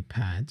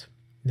iPad,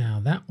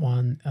 now that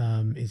one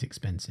is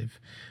expensive,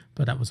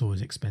 but that was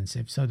always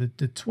expensive. So the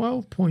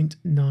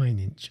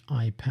 12.9-inch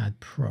iPad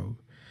Pro,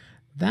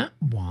 that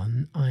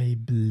one, I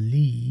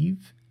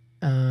believe,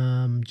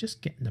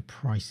 just getting the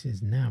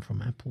prices now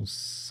from Apple's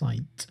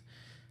site,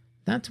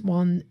 that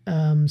one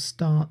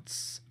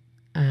starts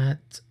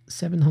at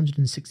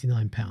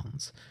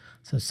 £769.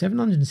 So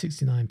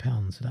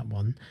 £769 for that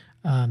one.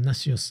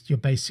 That's your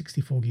base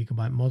 64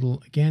 gigabyte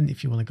model. Again,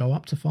 if you want to go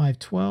up to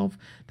 512,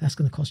 that's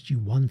going to cost you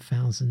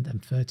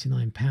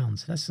 £1,039.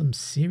 So that's some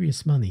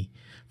serious money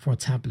for a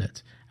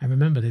tablet. And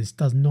remember, this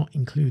does not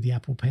include the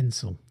Apple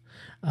Pencil.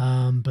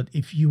 But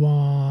if you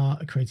are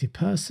a creative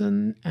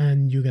person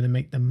and you're going to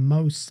make the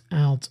most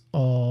out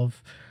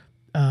of,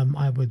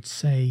 I would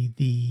say,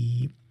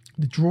 the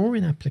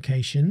drawing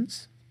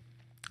applications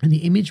and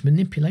the image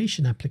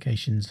manipulation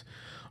applications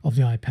of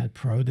the iPad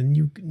Pro, then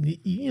you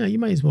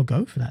may as well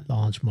go for that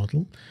large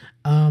model.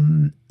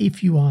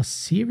 If you are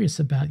serious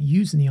about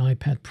using the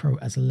iPad Pro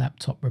as a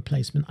laptop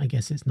replacement, I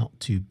guess it's not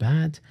too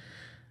bad.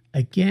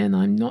 Again,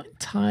 I'm not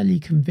entirely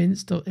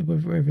convinced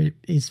whether it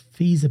is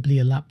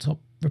feasibly a laptop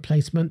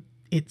replacement.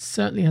 It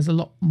certainly has a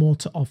lot more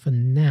to offer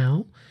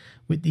now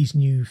with these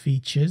new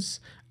features,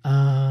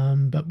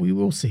 but we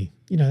will see.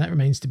 That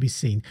remains to be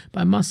seen.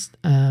 But I must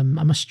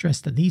stress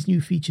that these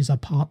new features are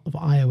part of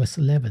iOS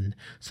 11.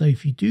 So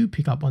if you do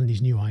pick up one of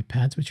these new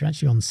iPads, which are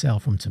actually on sale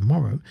from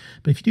tomorrow,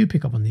 but if you do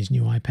pick up one of these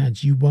new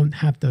iPads, you won't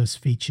have those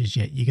features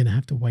yet. You're going to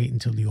have to wait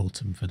until the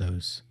autumn for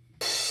those.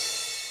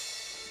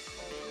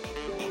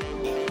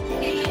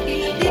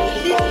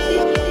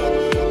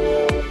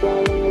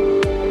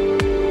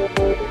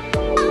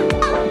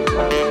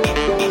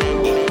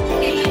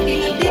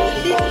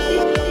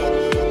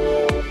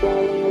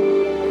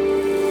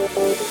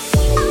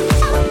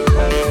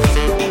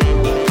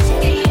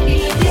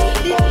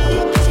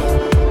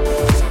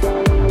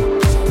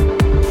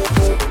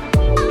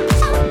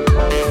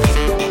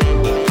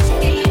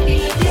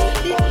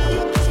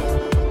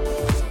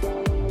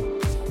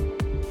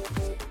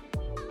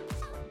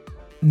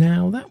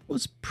 Now, that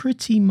was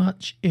pretty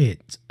much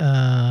it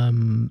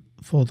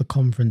for the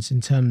conference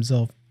in terms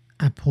of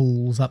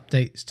Apple's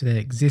updates to their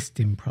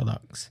existing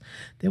products.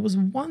 There was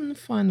one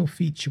final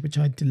feature which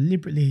I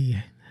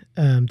deliberately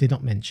did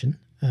not mention,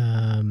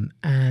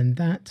 and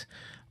that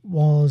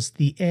was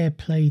the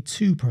AirPlay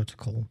 2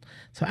 protocol.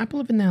 So Apple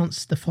have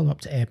announced the follow-up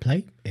to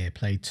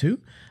AirPlay 2.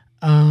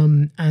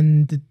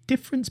 And the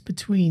difference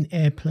between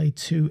AirPlay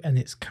 2 and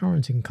its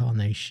current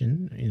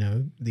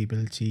incarnation, the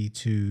ability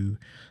to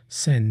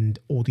send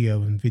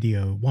audio and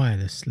video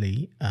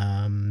wirelessly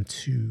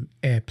to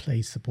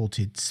AirPlay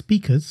supported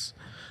speakers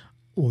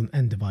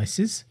and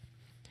devices,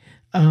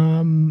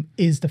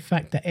 is the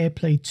fact that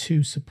AirPlay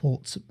 2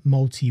 supports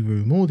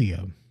multi-room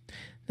audio.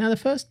 Now, the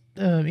first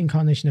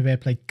incarnation of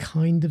AirPlay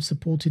kind of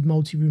supported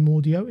multi-room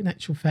audio. In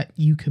actual fact,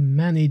 you can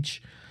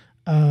manage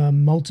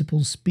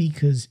multiple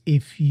speakers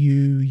if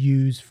you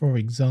use, for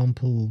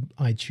example,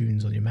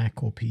 iTunes on your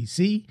Mac or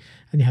PC,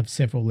 and you have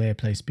several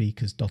AirPlay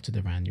speakers dotted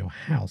around your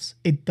house.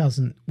 It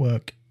doesn't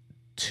work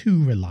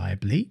too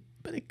reliably,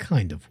 but it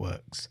kind of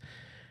works.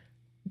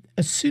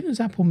 As soon as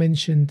Apple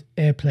mentioned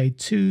AirPlay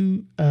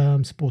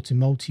 2 supporting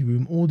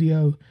multi-room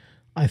audio,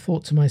 I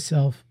thought to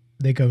myself,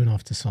 they're going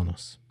after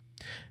Sonos,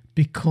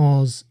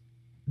 because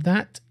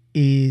that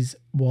is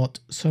what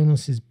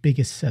Sonos's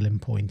biggest selling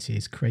point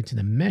is, creating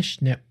a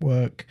mesh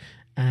network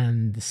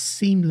and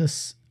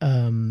seamless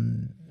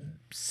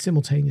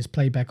simultaneous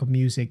playback of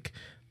music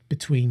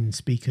between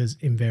speakers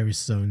in various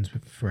zones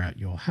throughout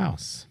your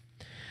house.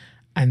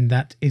 And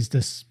that is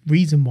the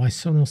reason why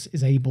Sonos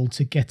is able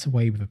to get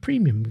away with a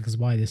premium, because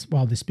while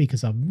the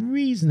speakers are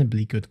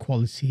reasonably good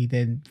quality,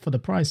 then for the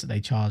price that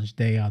they charge,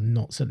 they are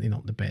certainly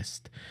not the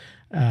best.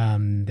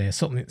 They're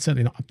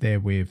certainly not up there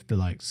with the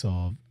likes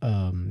of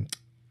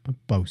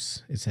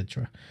Bose,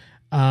 etc.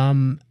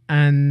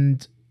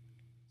 And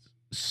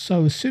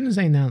so as soon as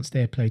they announced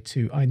AirPlay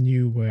 2, I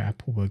knew where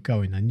Apple were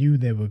going. I knew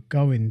they were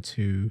going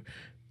to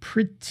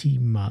pretty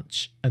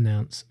much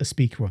announce a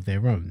speaker of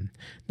their own.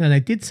 Now, they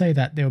did say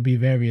that there will be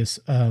various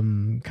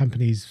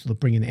companies sort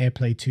of bringing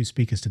AirPlay 2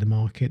 speakers to the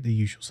market. The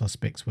usual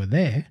suspects were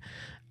there.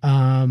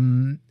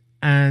 And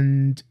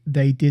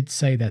they did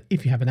say that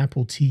if you have an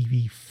Apple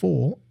TV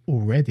 4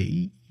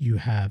 already, you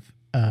have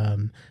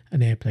an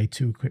AirPlay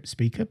 2 equipped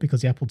speaker,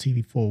 because the Apple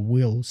TV 4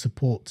 will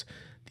support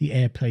the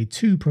AirPlay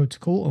 2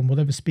 protocol on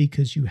whatever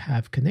speakers you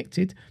have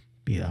connected,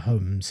 be it a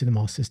home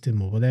cinema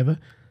system or whatever,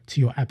 to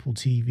your Apple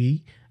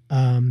TV.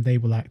 They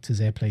will act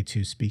as AirPlay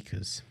 2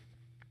 speakers.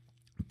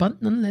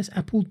 But nonetheless,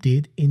 Apple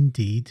did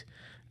indeed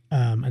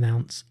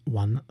announce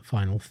one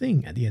final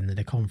thing at the end of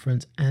the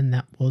conference, and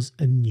that was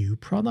a new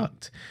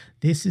product.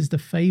 This is the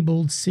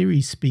fabled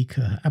Siri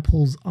speaker,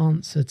 Apple's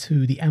answer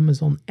to the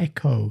Amazon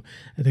Echo,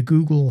 the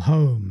Google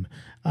Home,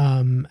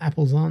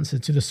 Apple's answer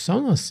to the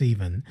Sonos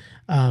even.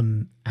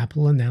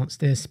 Apple announced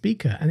their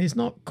speaker, and it's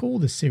not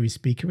called the Siri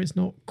speaker. It's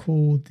not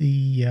called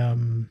the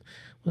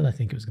what did I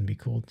think it was going to be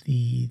called?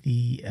 The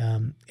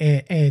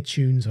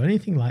AirTunes or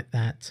anything like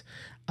that.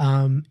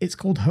 It's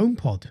called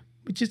HomePod,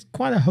 which is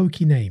quite a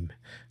hokey name,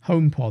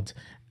 HomePod.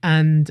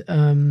 And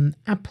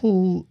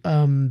Apple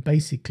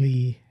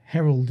basically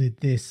heralded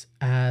this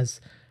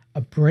as a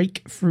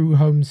breakthrough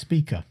home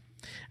speaker.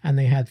 And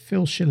they had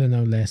Phil Schiller,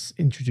 no less,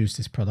 introduce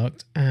this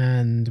product.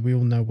 And we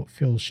all know what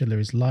Phil Schiller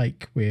is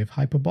like with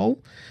Hyperbole.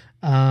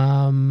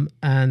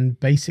 And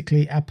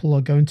basically, Apple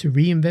are going to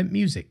reinvent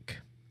music.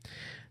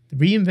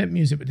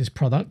 With this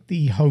product,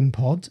 the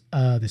HomePod,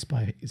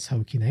 despite its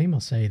hokey name, I'll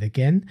say it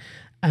again.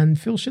 And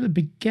Phil Schiller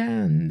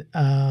began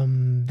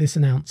this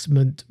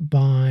announcement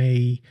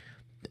by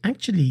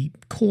actually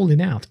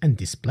calling out and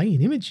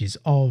displaying images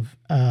of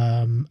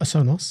a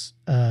Sonos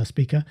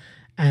speaker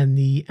and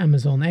the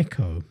Amazon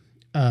Echo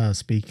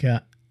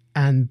speaker,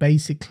 and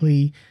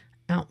basically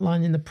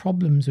outlining the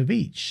problems of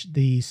each.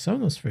 The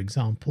Sonos, for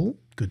example,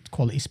 good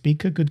quality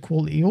speaker, good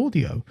quality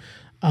audio,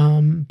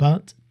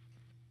 but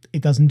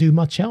it doesn't do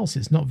much else.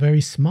 It's not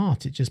very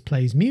smart. It just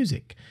plays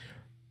music.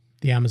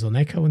 The Amazon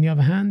Echo, on the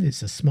other hand,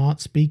 it's a smart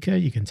speaker.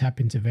 You can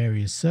tap into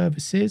various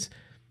services,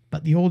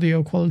 but the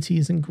audio quality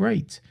isn't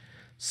great.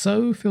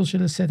 So Phil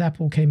Schiller said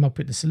Apple came up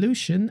with the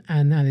solution,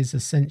 and that is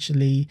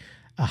essentially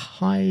a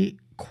high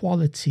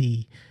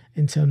quality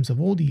in terms of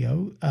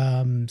audio,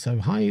 so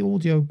high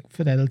audio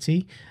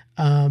fidelity,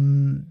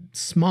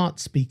 smart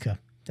speaker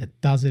that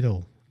does it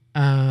all.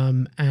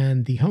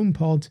 And the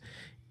HomePod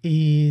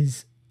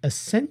is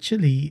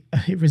essentially,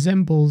 it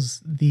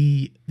resembles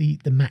the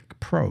Mac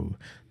Pro,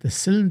 the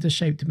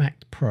cylinder-shaped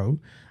Mac Pro,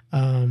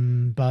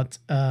 but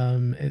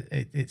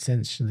it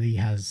essentially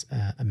has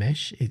a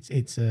mesh.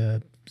 It's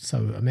a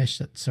mesh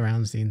that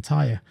surrounds the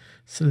entire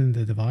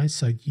cylinder device.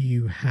 So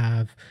you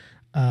have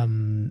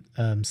 7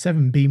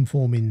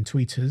 beamforming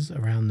tweeters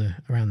around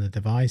the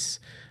device,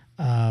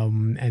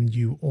 and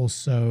you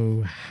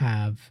also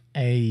have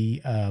a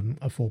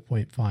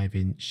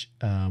 4.5-inch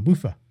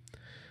woofer.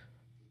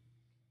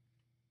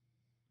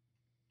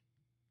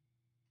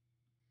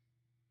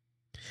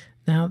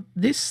 Now,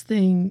 this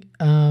thing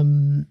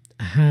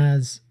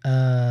has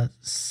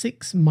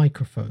 6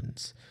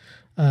 microphones,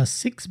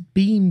 6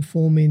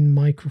 beam-forming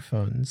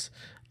microphones,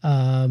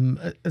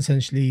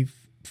 essentially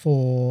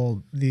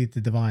for the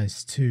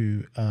device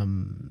to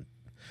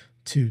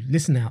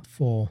listen out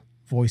for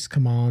voice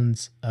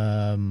commands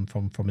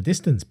from a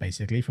distance,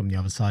 basically, from the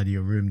other side of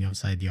your room, the other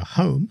side of your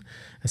home,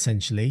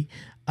 essentially.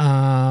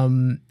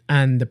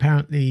 And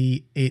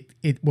apparently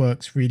it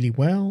works really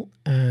well,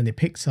 and it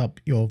picks up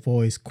your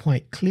voice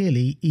quite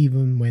clearly,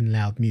 even when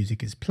loud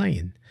music is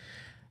playing.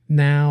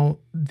 Now,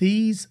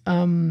 these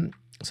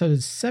so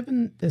there's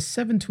seven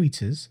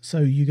tweeters, so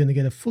you're going to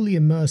get a fully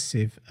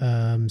immersive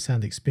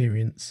sound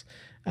experience,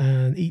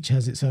 and each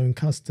has its own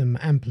custom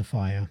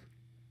amplifier.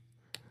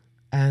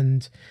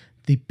 and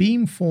the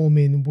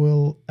beamforming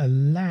will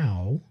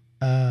allow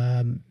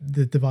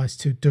the device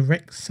to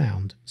direct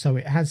sound. So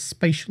it has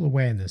spatial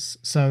awareness.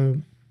 So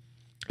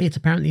it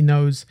apparently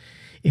knows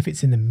if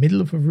it's in the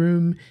middle of a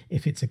room,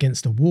 if it's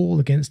against a wall,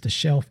 against a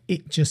shelf,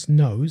 it just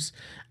knows.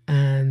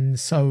 And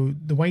so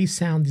the way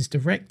sound is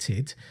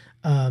directed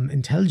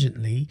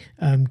intelligently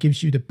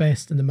gives you the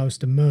best and the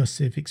most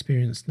immersive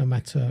experience, no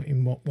matter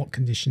in what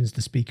conditions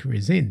the speaker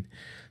is in.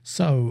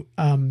 So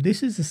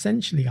this is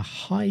essentially a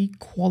high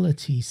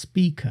quality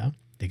speaker.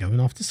 They're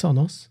going after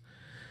Sonos.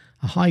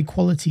 A high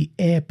quality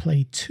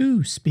AirPlay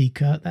 2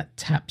 speaker that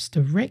taps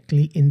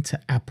directly into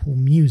Apple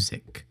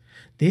Music.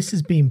 This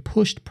is being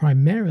pushed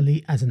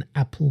primarily as an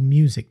Apple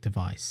Music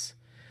device.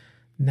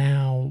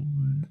 Now,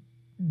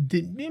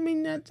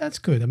 that's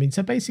good. I mean,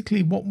 so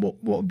basically what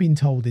we've been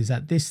told is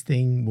that this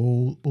thing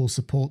will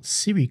support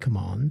Siri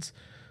commands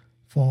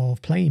for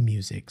playing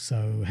music.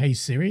 So, hey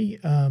Siri,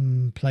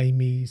 play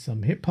me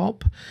some hip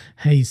hop.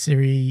 Hey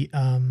Siri,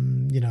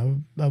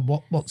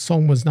 what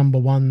song was number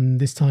one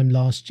this time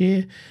last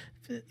year?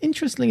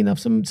 Interestingly enough,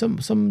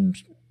 some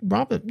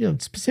rather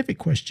specific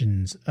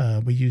questions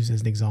we use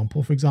as an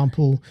example. For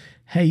example,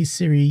 hey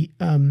Siri,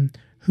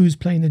 who's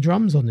playing the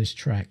drums on this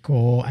track?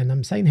 And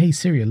I'm saying hey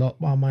Siri a lot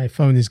while my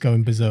phone is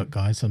going berserk,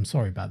 guys, so I'm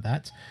sorry about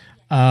that.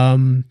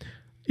 Hey,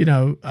 you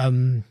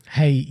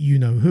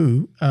know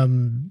who,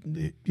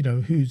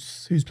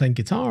 who's playing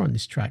guitar on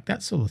this track,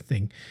 that sort of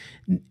thing.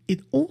 It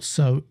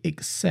also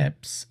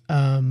accepts,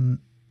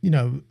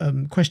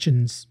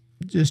 questions,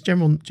 just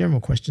general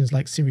questions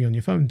like Siri on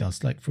your phone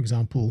does. Like, for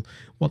example,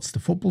 what's the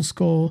football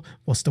score?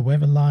 What's the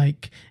weather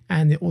like?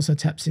 And it also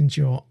taps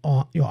into your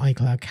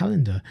iCloud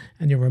calendar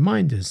and your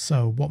reminders.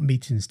 So what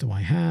meetings do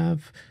I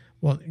have?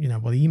 What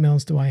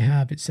emails do I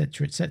have,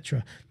 etc.,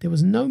 etc. There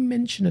was no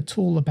mention at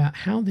all about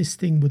how this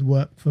thing would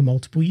work for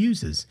multiple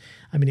users.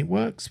 I mean, it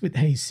works with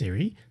Hey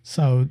Siri,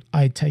 so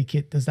I take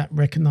it, does that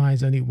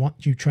recognize only one?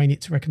 Do you train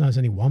it to recognize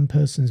only one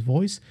person's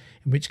voice?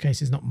 In which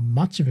case, it's not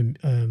much of a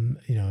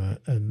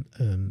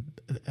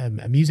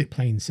music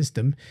playing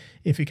system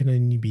if it can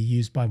only be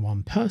used by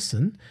one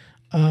person.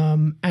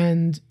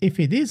 And if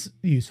it is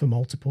used for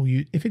multiple,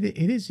 if it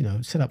is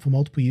set up for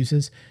multiple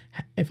users,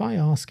 if I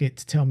ask it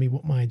to tell me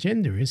what my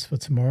agenda is for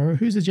tomorrow,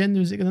 whose agenda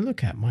is it going to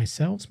look at?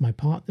 Myself, my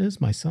partners,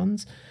 my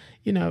sons?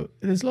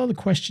 There's a lot of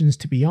questions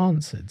to be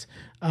answered.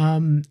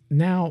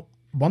 Now,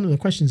 one of the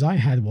questions I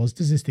had was,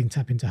 does this thing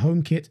tap into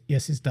HomeKit?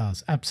 Yes, it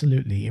does.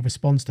 Absolutely. It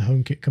responds to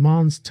HomeKit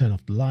commands, turn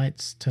off the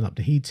lights, turn up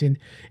the heating,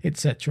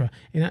 etc.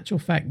 In actual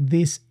fact,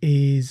 this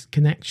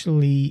can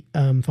actually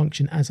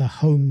function as a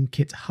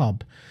HomeKit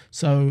hub.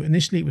 So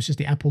initially it was just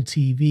the Apple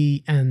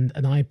TV and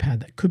an iPad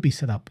that could be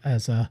set up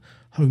as a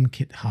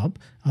HomeKit hub.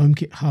 A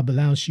HomeKit hub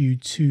allows you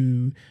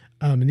to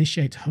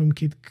initiate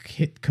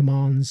HomeKit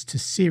commands to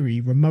Siri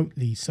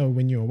remotely. So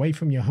when you're away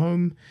from your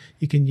home,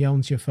 you can yell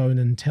into your phone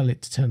and tell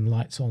it to turn the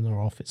lights on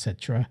or off,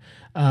 etc.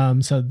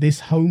 So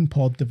this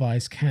HomePod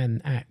device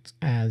can act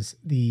as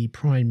the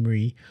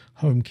primary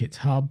HomeKit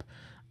hub.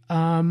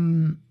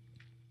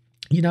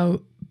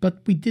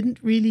 But we didn't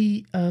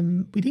really,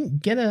 we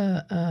didn't get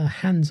a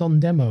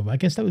hands-on demo. I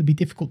guess that would be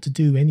difficult to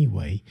do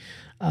anyway.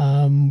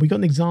 We got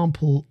an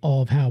example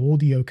of how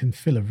audio can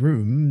fill a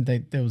room.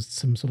 There was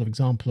some sort of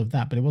example of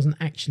that, but it wasn't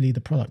actually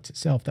the product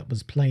itself that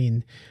was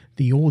playing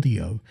the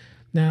audio.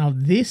 Now,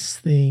 this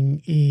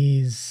thing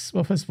is,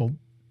 well, first of all,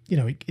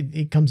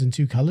 it comes in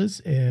two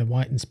colors,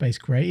 white and space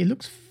gray. It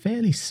looks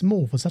fairly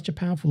small for such a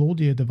powerful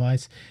audio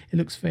device. It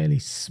looks fairly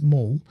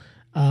small.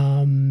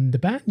 The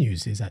bad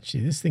news is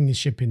actually this thing is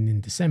shipping in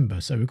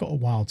December, so we've got a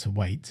while to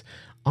wait.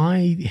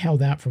 I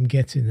held out from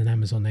getting an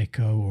Amazon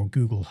Echo or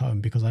Google Home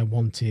because I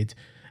wanted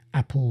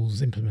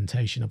Apple's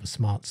implementation of a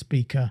smart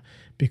speaker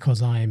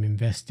because I am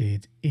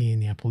invested in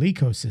the Apple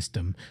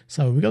ecosystem.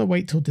 So we've got to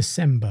wait till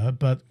December,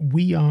 but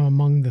we are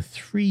among the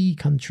 3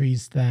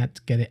 countries that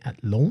get it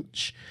at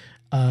launch.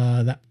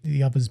 That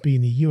the others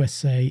being the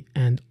USA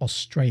and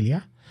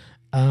Australia.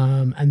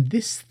 And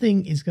this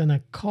thing is going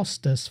to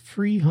cost us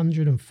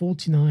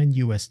 $349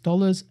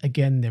 US.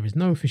 Again, there is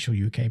no official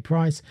UK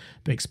price,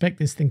 but expect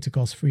this thing to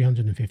cost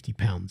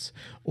 £350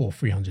 or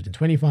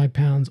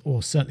 £325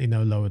 or certainly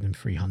no lower than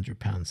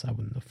 £300. I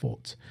wouldn't have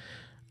thought.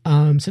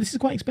 So this is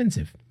quite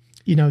expensive.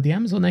 The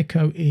Amazon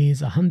Echo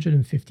is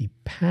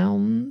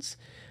 £150.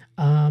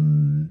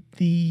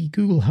 The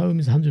Google Home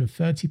is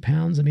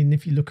 £130. I mean,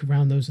 if you look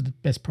around, those are the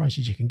best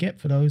prices you can get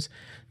for those.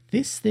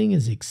 This thing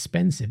is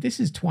expensive. This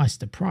is twice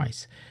the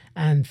price.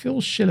 And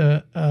Phil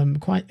Schiller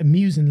quite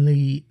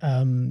amusingly,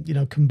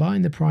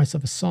 combined the price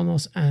of a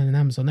Sonos and an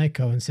Amazon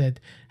Echo and said,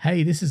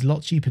 hey, this is a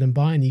lot cheaper than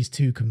buying these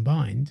two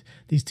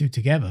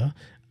together.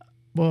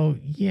 Well,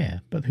 yeah,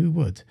 but who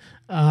would?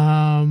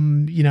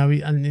 And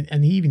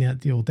he even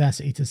had the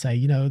audacity to say,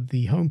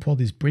 the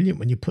HomePod is brilliant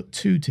when you put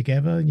two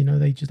together.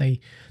 They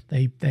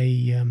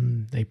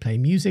play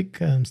music,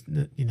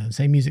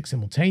 same music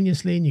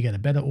simultaneously, and you get a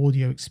better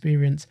audio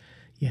experience.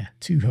 Yeah,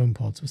 2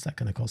 HomePods. What's that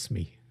going to cost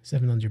me?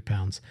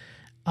 £700.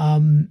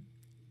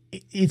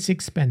 It's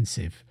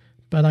expensive,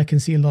 but I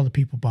can see a lot of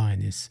people buying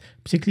this,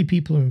 particularly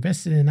people who are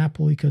invested in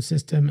Apple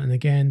ecosystem and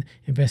again,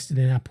 invested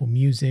in Apple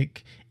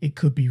Music. It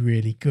could be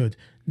really good.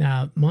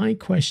 Now, my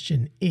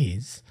question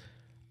is,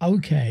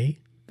 okay,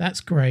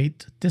 that's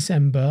great.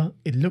 December,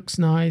 it looks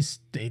nice.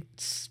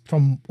 It's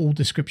from all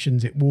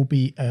descriptions, it will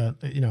be a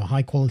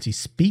high quality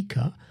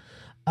speaker.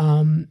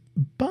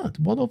 But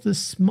what of the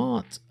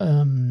smart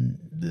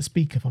the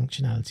speaker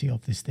functionality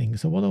of this thing?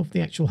 So what of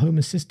the actual Home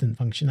Assistant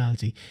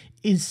functionality?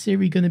 Is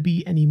Siri going to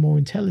be any more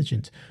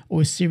intelligent,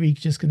 or is Siri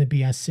just going to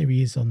be as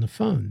Siri is on the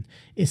phone?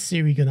 Is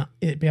Siri going to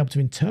be able to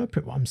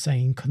interpret what I'm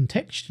saying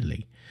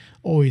contextually,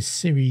 or is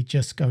Siri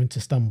just going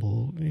to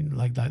stumble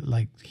like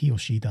he or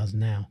she does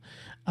now?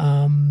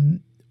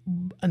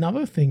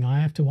 Another thing I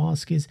have to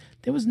ask is,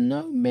 there was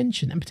no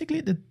mention, and particularly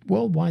at the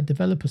Worldwide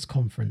Developers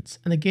Conference,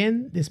 and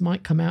again, this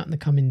might come out in the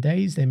coming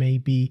days, there may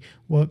be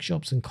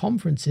workshops and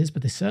conferences,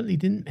 but they certainly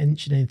didn't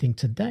mention anything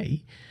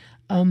today.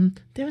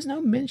 There was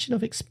no mention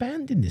of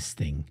expanding this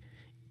thing.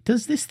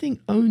 Does this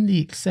thing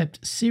only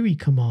accept Siri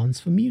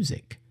commands for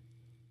music?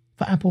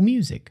 For Apple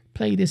Music?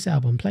 Play this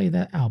album, play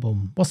that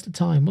album, what's the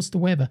time, what's the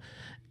weather?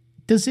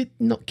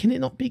 Can it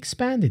not be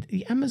expanded?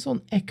 The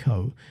Amazon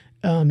Echo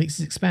it's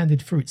expanded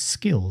through its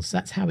skills.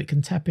 That's how it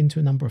can tap into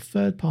a number of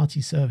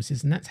third-party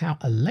services, and that's how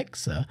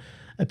Alexa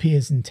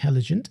appears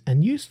intelligent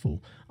and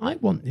useful. I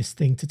want this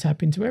thing to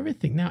tap into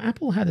everything. Now,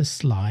 Apple had a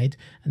slide,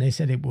 and they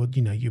said it would,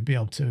 you'd be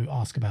able to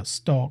ask about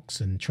stocks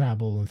and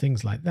travel and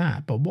things like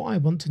that. But what I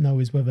want to know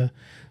is whether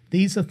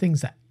these are things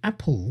that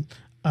Apple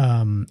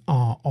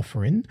are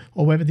offering,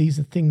 or whether these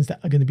are things that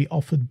are going to be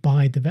offered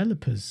by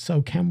developers.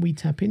 So can we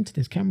tap into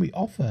this? Can we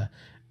offer,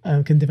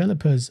 can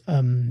developers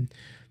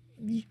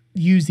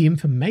use the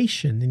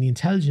information and the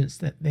intelligence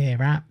that their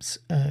apps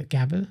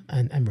gather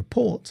and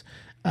report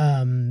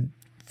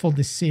for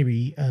this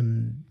Siri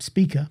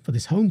speaker, for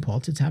this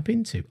HomePod to tap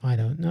into? I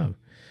don't know.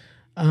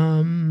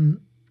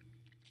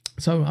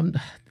 So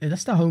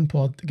that's the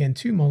HomePod. Again,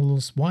 2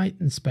 models, white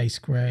and space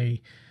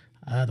gray.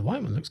 The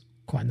white one looks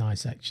quite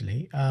nice,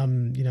 actually.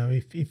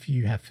 If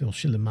you have Phil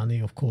Schiller money,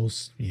 of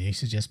course, you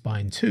suggest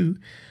buying 2.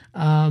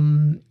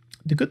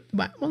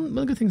 One of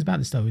the good things about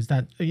this, though, is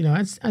that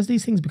as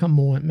these things become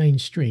more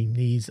mainstream,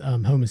 these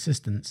home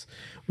assistants,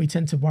 we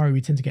tend to worry,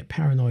 we tend to get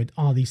paranoid.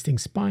 Are these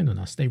things spying on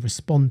us? They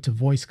respond to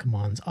voice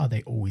commands. Are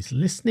they always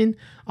listening?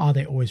 Are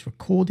they always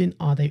recording?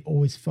 Are they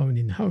always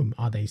phoning home?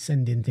 Are they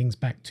sending things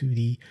back to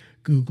the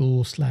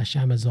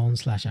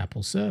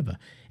Google/Amazon/Apple server?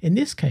 In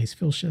this case,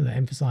 Phil Schiller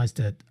emphasized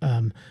that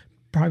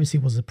privacy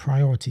was a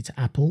priority to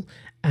Apple,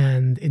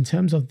 and in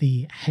terms of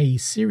the Hey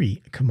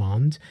Siri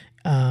command,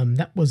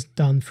 that was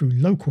done through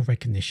local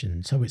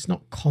recognition, so it's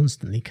not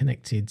constantly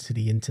connected to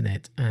the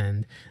internet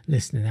and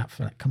listening out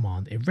for that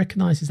command. It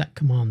recognizes that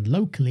command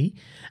locally,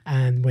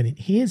 and when it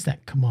hears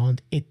that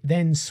command, it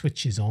then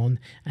switches on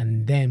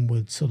and then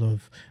would sort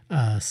of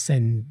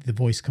send the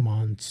voice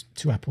command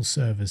to Apple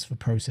servers for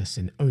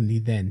processing only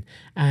then.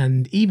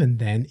 And even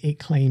then, it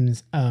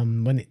claims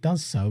when it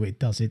does so, it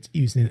does it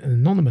using an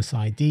anonymous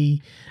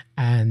ID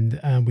and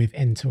with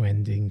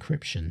end-to-end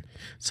encryption.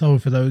 So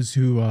for those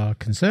who are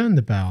concerned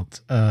about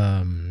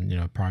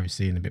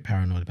privacy and a bit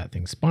paranoid about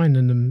things spying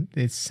on them,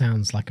 it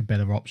sounds like a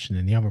better option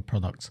than the other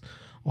products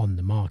on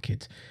the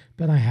market.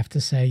 But I have to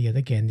say, yet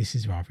again, this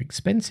is rather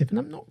expensive, and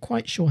I'm not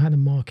quite sure how the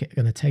market are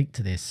going to take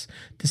to this.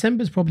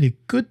 December is probably a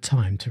good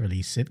time to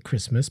release it.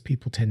 Christmas,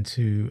 people tend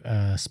to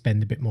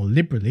spend a bit more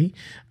liberally.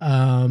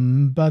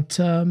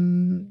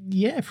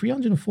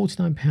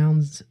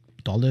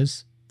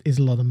 $349 is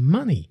a lot of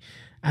money.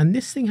 And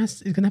this thing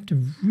is going to have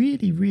to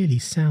really, really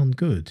sound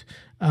good.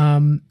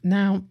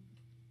 Now,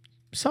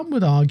 some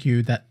would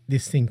argue that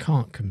this thing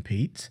can't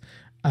compete.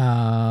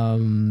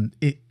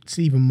 It's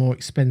even more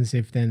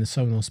expensive than the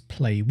Sonos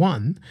Play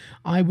 1.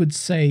 I would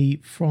say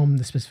from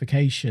the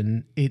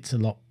specification, it's a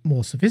lot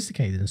more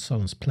sophisticated than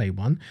Sonos Play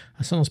 1.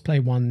 A Sonos Play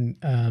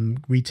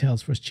 1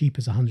 retails for as cheap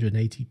as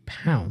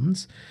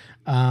 £180.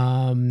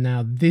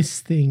 Now,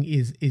 this thing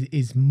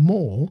is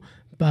more,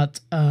 but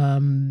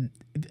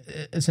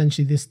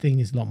essentially this thing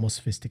is a lot more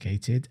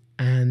sophisticated.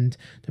 And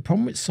the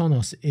problem with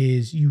Sonos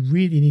is you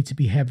really need to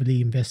be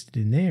heavily invested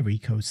in their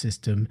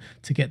ecosystem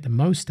to get the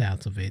most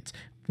out of it,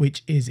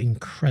 which is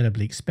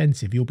incredibly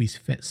expensive. You'll be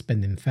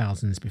spending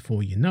thousands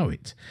before you know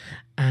it.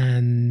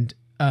 And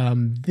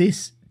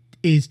this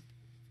is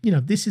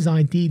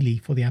ideally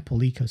for the Apple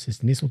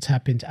ecosystem. This will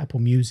tap into Apple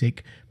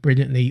Music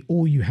brilliantly.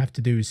 All you have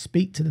to do is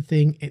speak to the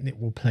thing and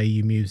it will play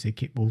you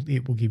music. It will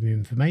give you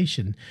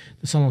information.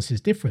 The Sonos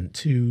is different.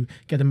 To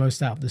get the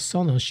most out of the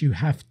Sonos, you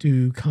have to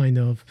you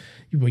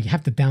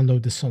have to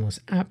download the Sonos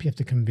app. You have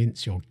to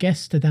convince your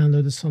guests to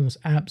download the Sonos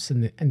apps,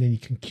 and then you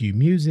can cue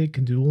music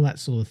and do all that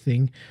sort of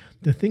thing.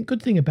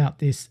 good thing about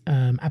this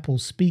Apple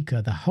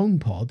speaker, the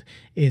HomePod,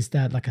 is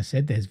that, like I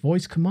said, there's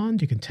voice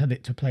command. You can tell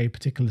it to play a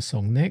particular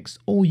song next,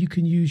 or you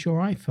can use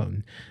your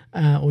iPhone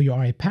or your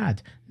iPad.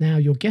 Now,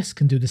 your guests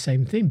can do the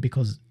same thing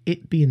because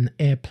it being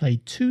an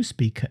AirPlay 2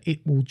 speaker,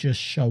 it will just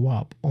show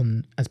up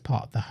on as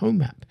part of the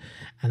Home app,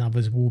 and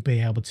others will be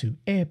able to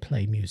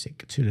AirPlay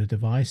music to the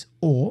device,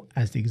 or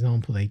as the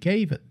example they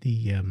gave at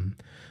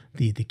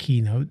the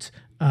keynote,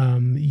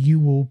 you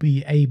will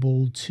be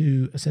able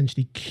to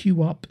essentially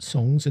queue up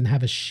songs and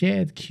have a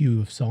shared queue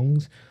of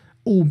songs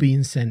all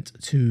being sent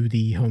to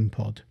the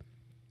HomePod.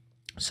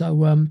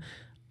 So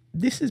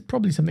this is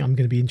probably something I'm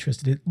going to be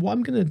interested in. What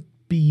I'm going to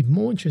be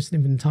more interested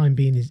in for the time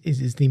being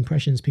is the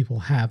impressions people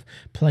have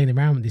playing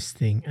around with this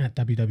thing at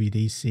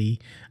WWDC,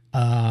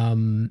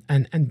 and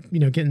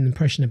getting an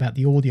impression about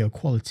the audio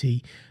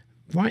quality.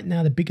 Right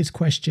now, the biggest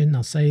question,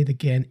 I'll say it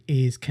again,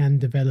 is can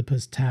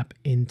developers tap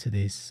into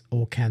this,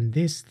 or can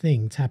this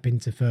thing tap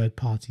into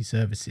third-party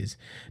services?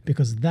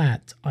 Because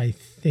that, I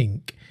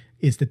think,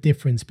 is the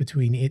difference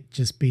between it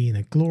just being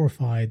a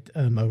glorified,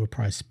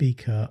 overpriced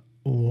speaker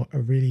or a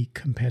really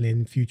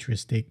compelling,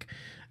 futuristic,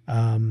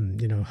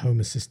 home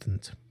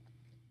assistant.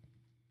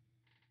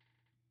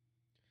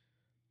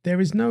 There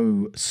is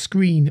no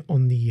screen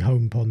on the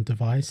HomePod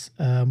device.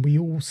 We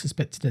all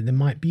suspected that there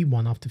might be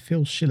one after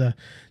Phil Schiller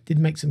did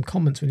make some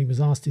comments when he was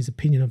asked his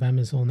opinion of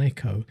Amazon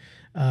Echo.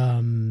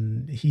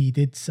 He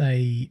did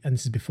say, and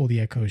this is before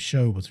the Echo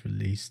show was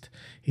released,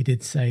 he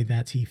did say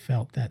that he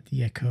felt that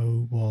the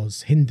Echo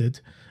was hindered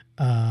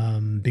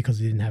because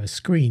it didn't have a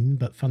screen,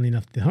 but funnily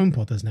enough, the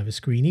HomePod doesn't have a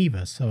screen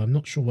either, so I'm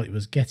not sure what it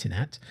was getting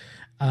at.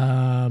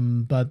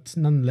 But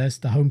nonetheless,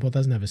 the HomePod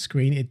doesn't have a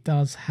screen. It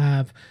does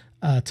have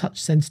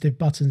touch-sensitive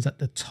buttons at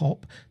the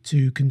top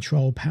to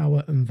control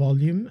power and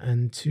volume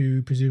and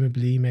to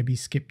presumably maybe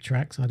skip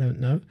tracks, I don't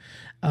know.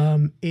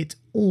 It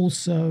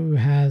also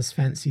has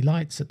fancy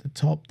lights at the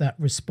top that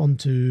respond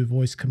to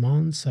voice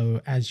commands.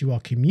 So as you are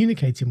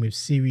communicating with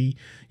Siri,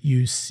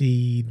 you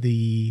see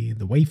the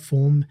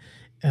waveform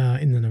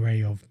in an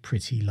array of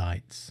pretty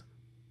lights.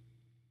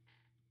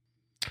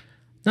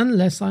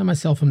 Nonetheless, I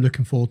myself am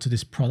looking forward to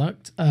this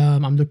product.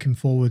 I'm looking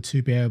forward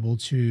to be able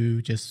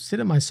to just sit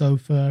at my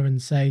sofa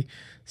and say,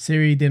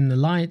 Siri, dim the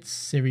lights,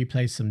 Siri,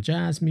 play some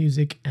jazz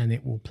music, and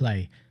it will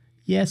play.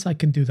 Yes, I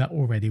can do that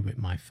already with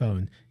my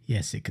phone.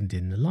 Yes, it can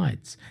dim the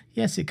lights.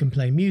 Yes, it can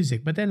play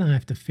music, but then I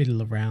have to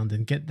fiddle around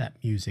and get that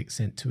music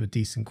sent to a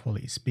decent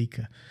quality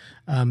speaker.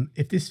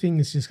 If this thing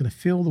is just going to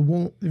fill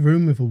the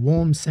room with a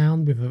warm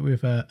sound,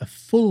 with a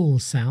full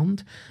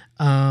sound,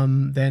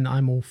 then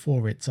I'm all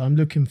for it. So I'm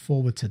looking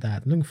forward to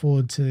that. I'm looking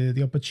forward to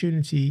the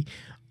opportunity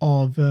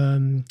of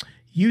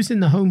using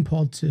the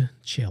HomePod to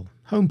chill.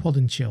 HomePod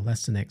and Chill,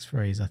 that's the next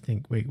phrase I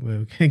think we're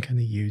going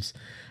to use.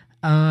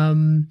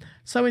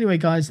 So anyway,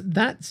 guys,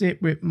 that's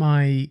it with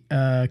my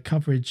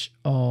coverage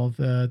of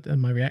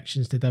my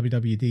reactions to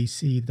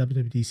WWDC, the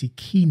WWDC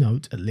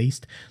Keynote at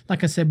least.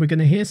 Like I said, we're going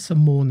to hear some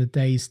more in the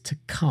days to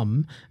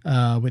come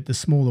with the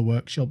smaller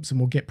workshops, and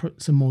we'll get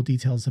some more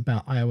details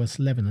about iOS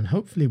 11, and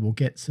hopefully we'll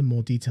get some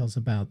more details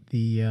about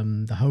the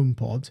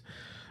HomePod.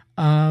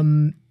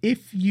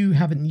 If you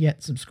haven't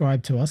yet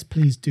subscribed to us,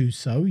 please do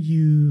so.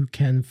 You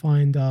can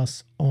find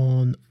us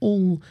on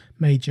all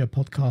major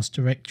podcast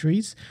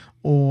directories,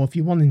 or if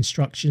you want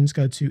instructions,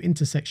 go to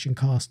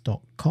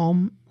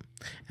intersectioncast.com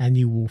and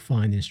you will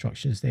find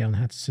instructions there on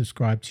how to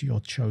subscribe to your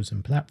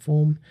chosen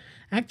platform.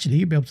 Actually,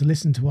 you'll be able to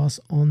listen to us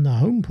on the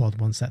HomePod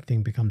once that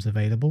thing becomes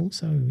available,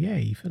 so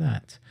yay for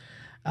that.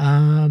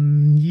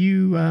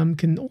 You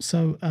can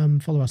also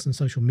follow us on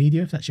social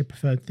media if that's your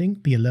preferred thing.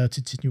 Be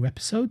alerted to new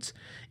episodes.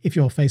 If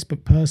you're a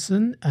Facebook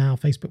person, our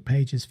Facebook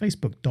page is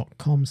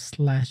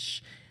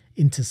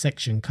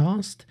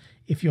facebook.com/intersectioncast.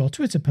 If you're a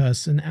Twitter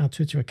person, our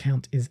Twitter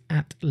account is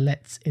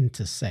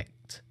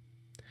 @let'sintersect.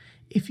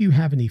 If you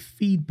have any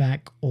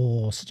feedback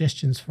or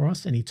suggestions for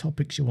us, any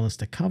topics you want us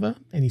to cover,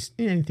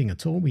 anything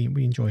at all, we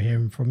enjoy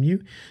hearing from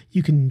you.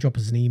 You can drop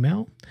us an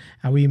email.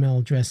 Our email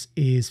address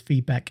is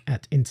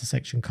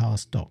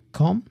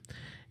feedback@intersectioncast.com.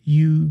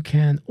 You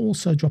can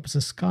also drop us a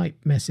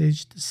Skype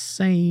message. The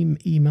same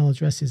email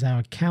address is our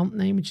account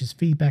name, which is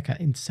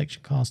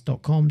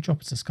feedback@intersectioncast.com. Drop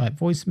us a Skype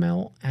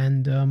voicemail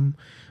and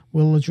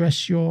we'll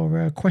address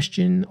your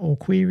question or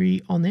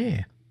query on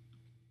air.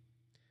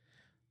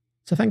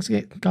 So thanks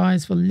again,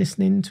 guys, for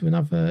listening to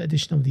another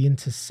edition of The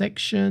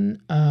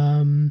Intersection.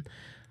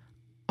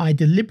 I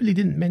deliberately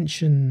didn't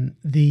mention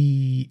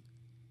the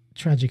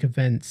tragic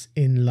events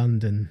in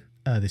London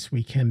this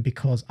weekend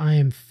because I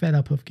am fed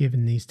up of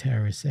giving these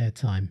terrorists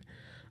airtime.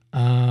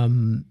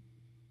 I'm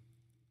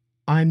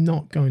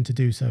not going to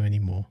do so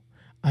anymore.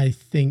 I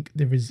think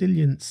the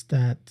resilience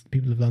that the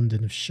people of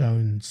London have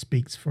shown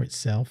speaks for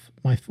itself.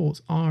 My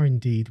thoughts are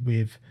indeed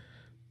with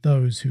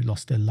those who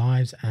lost their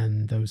lives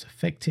and those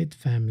affected,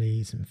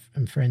 families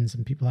and friends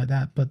and people like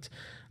that. But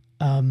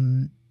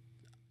I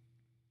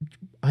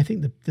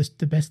think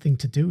the best thing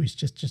to do is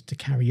just to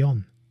carry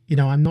on. You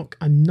know, I'm not.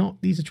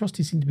 These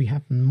atrocities seem to be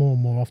happening more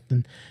and more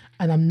often,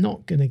 and I'm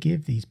not going to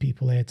give these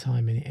people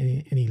airtime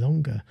any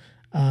longer.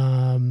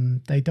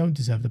 They don't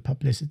deserve the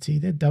publicity.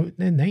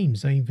 Their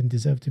names don't even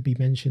deserve to be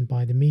mentioned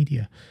by the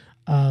media.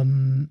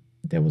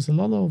 There was a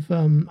lot of,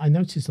 I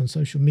noticed on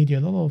social media,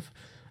 a lot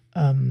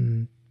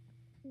of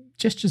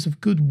gestures of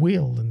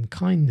goodwill and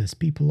kindness,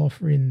 people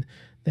offering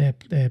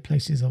their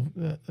places of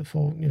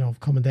for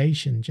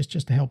accommodation just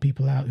to help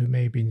people out who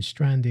may have been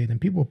stranded, and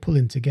people were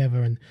pulling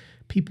together, and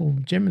people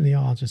generally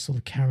are just sort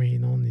of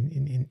carrying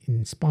on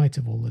in spite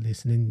of all of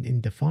this and in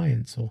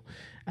defiance,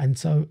 and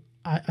so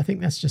I think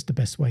that's just the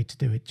best way to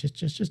do it,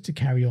 just to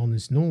carry on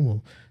as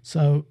normal.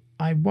 So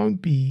I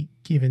won't be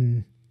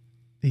giving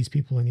these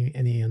people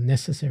any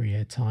unnecessary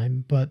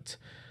airtime, but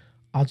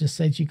I'll just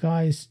say to you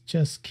guys,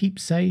 just keep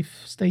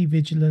safe, stay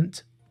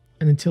vigilant,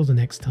 and until the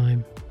next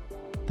time,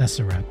 that's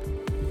a wrap.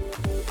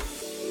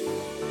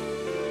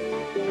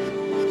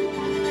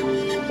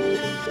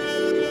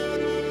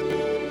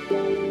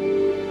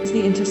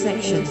 The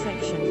intersection.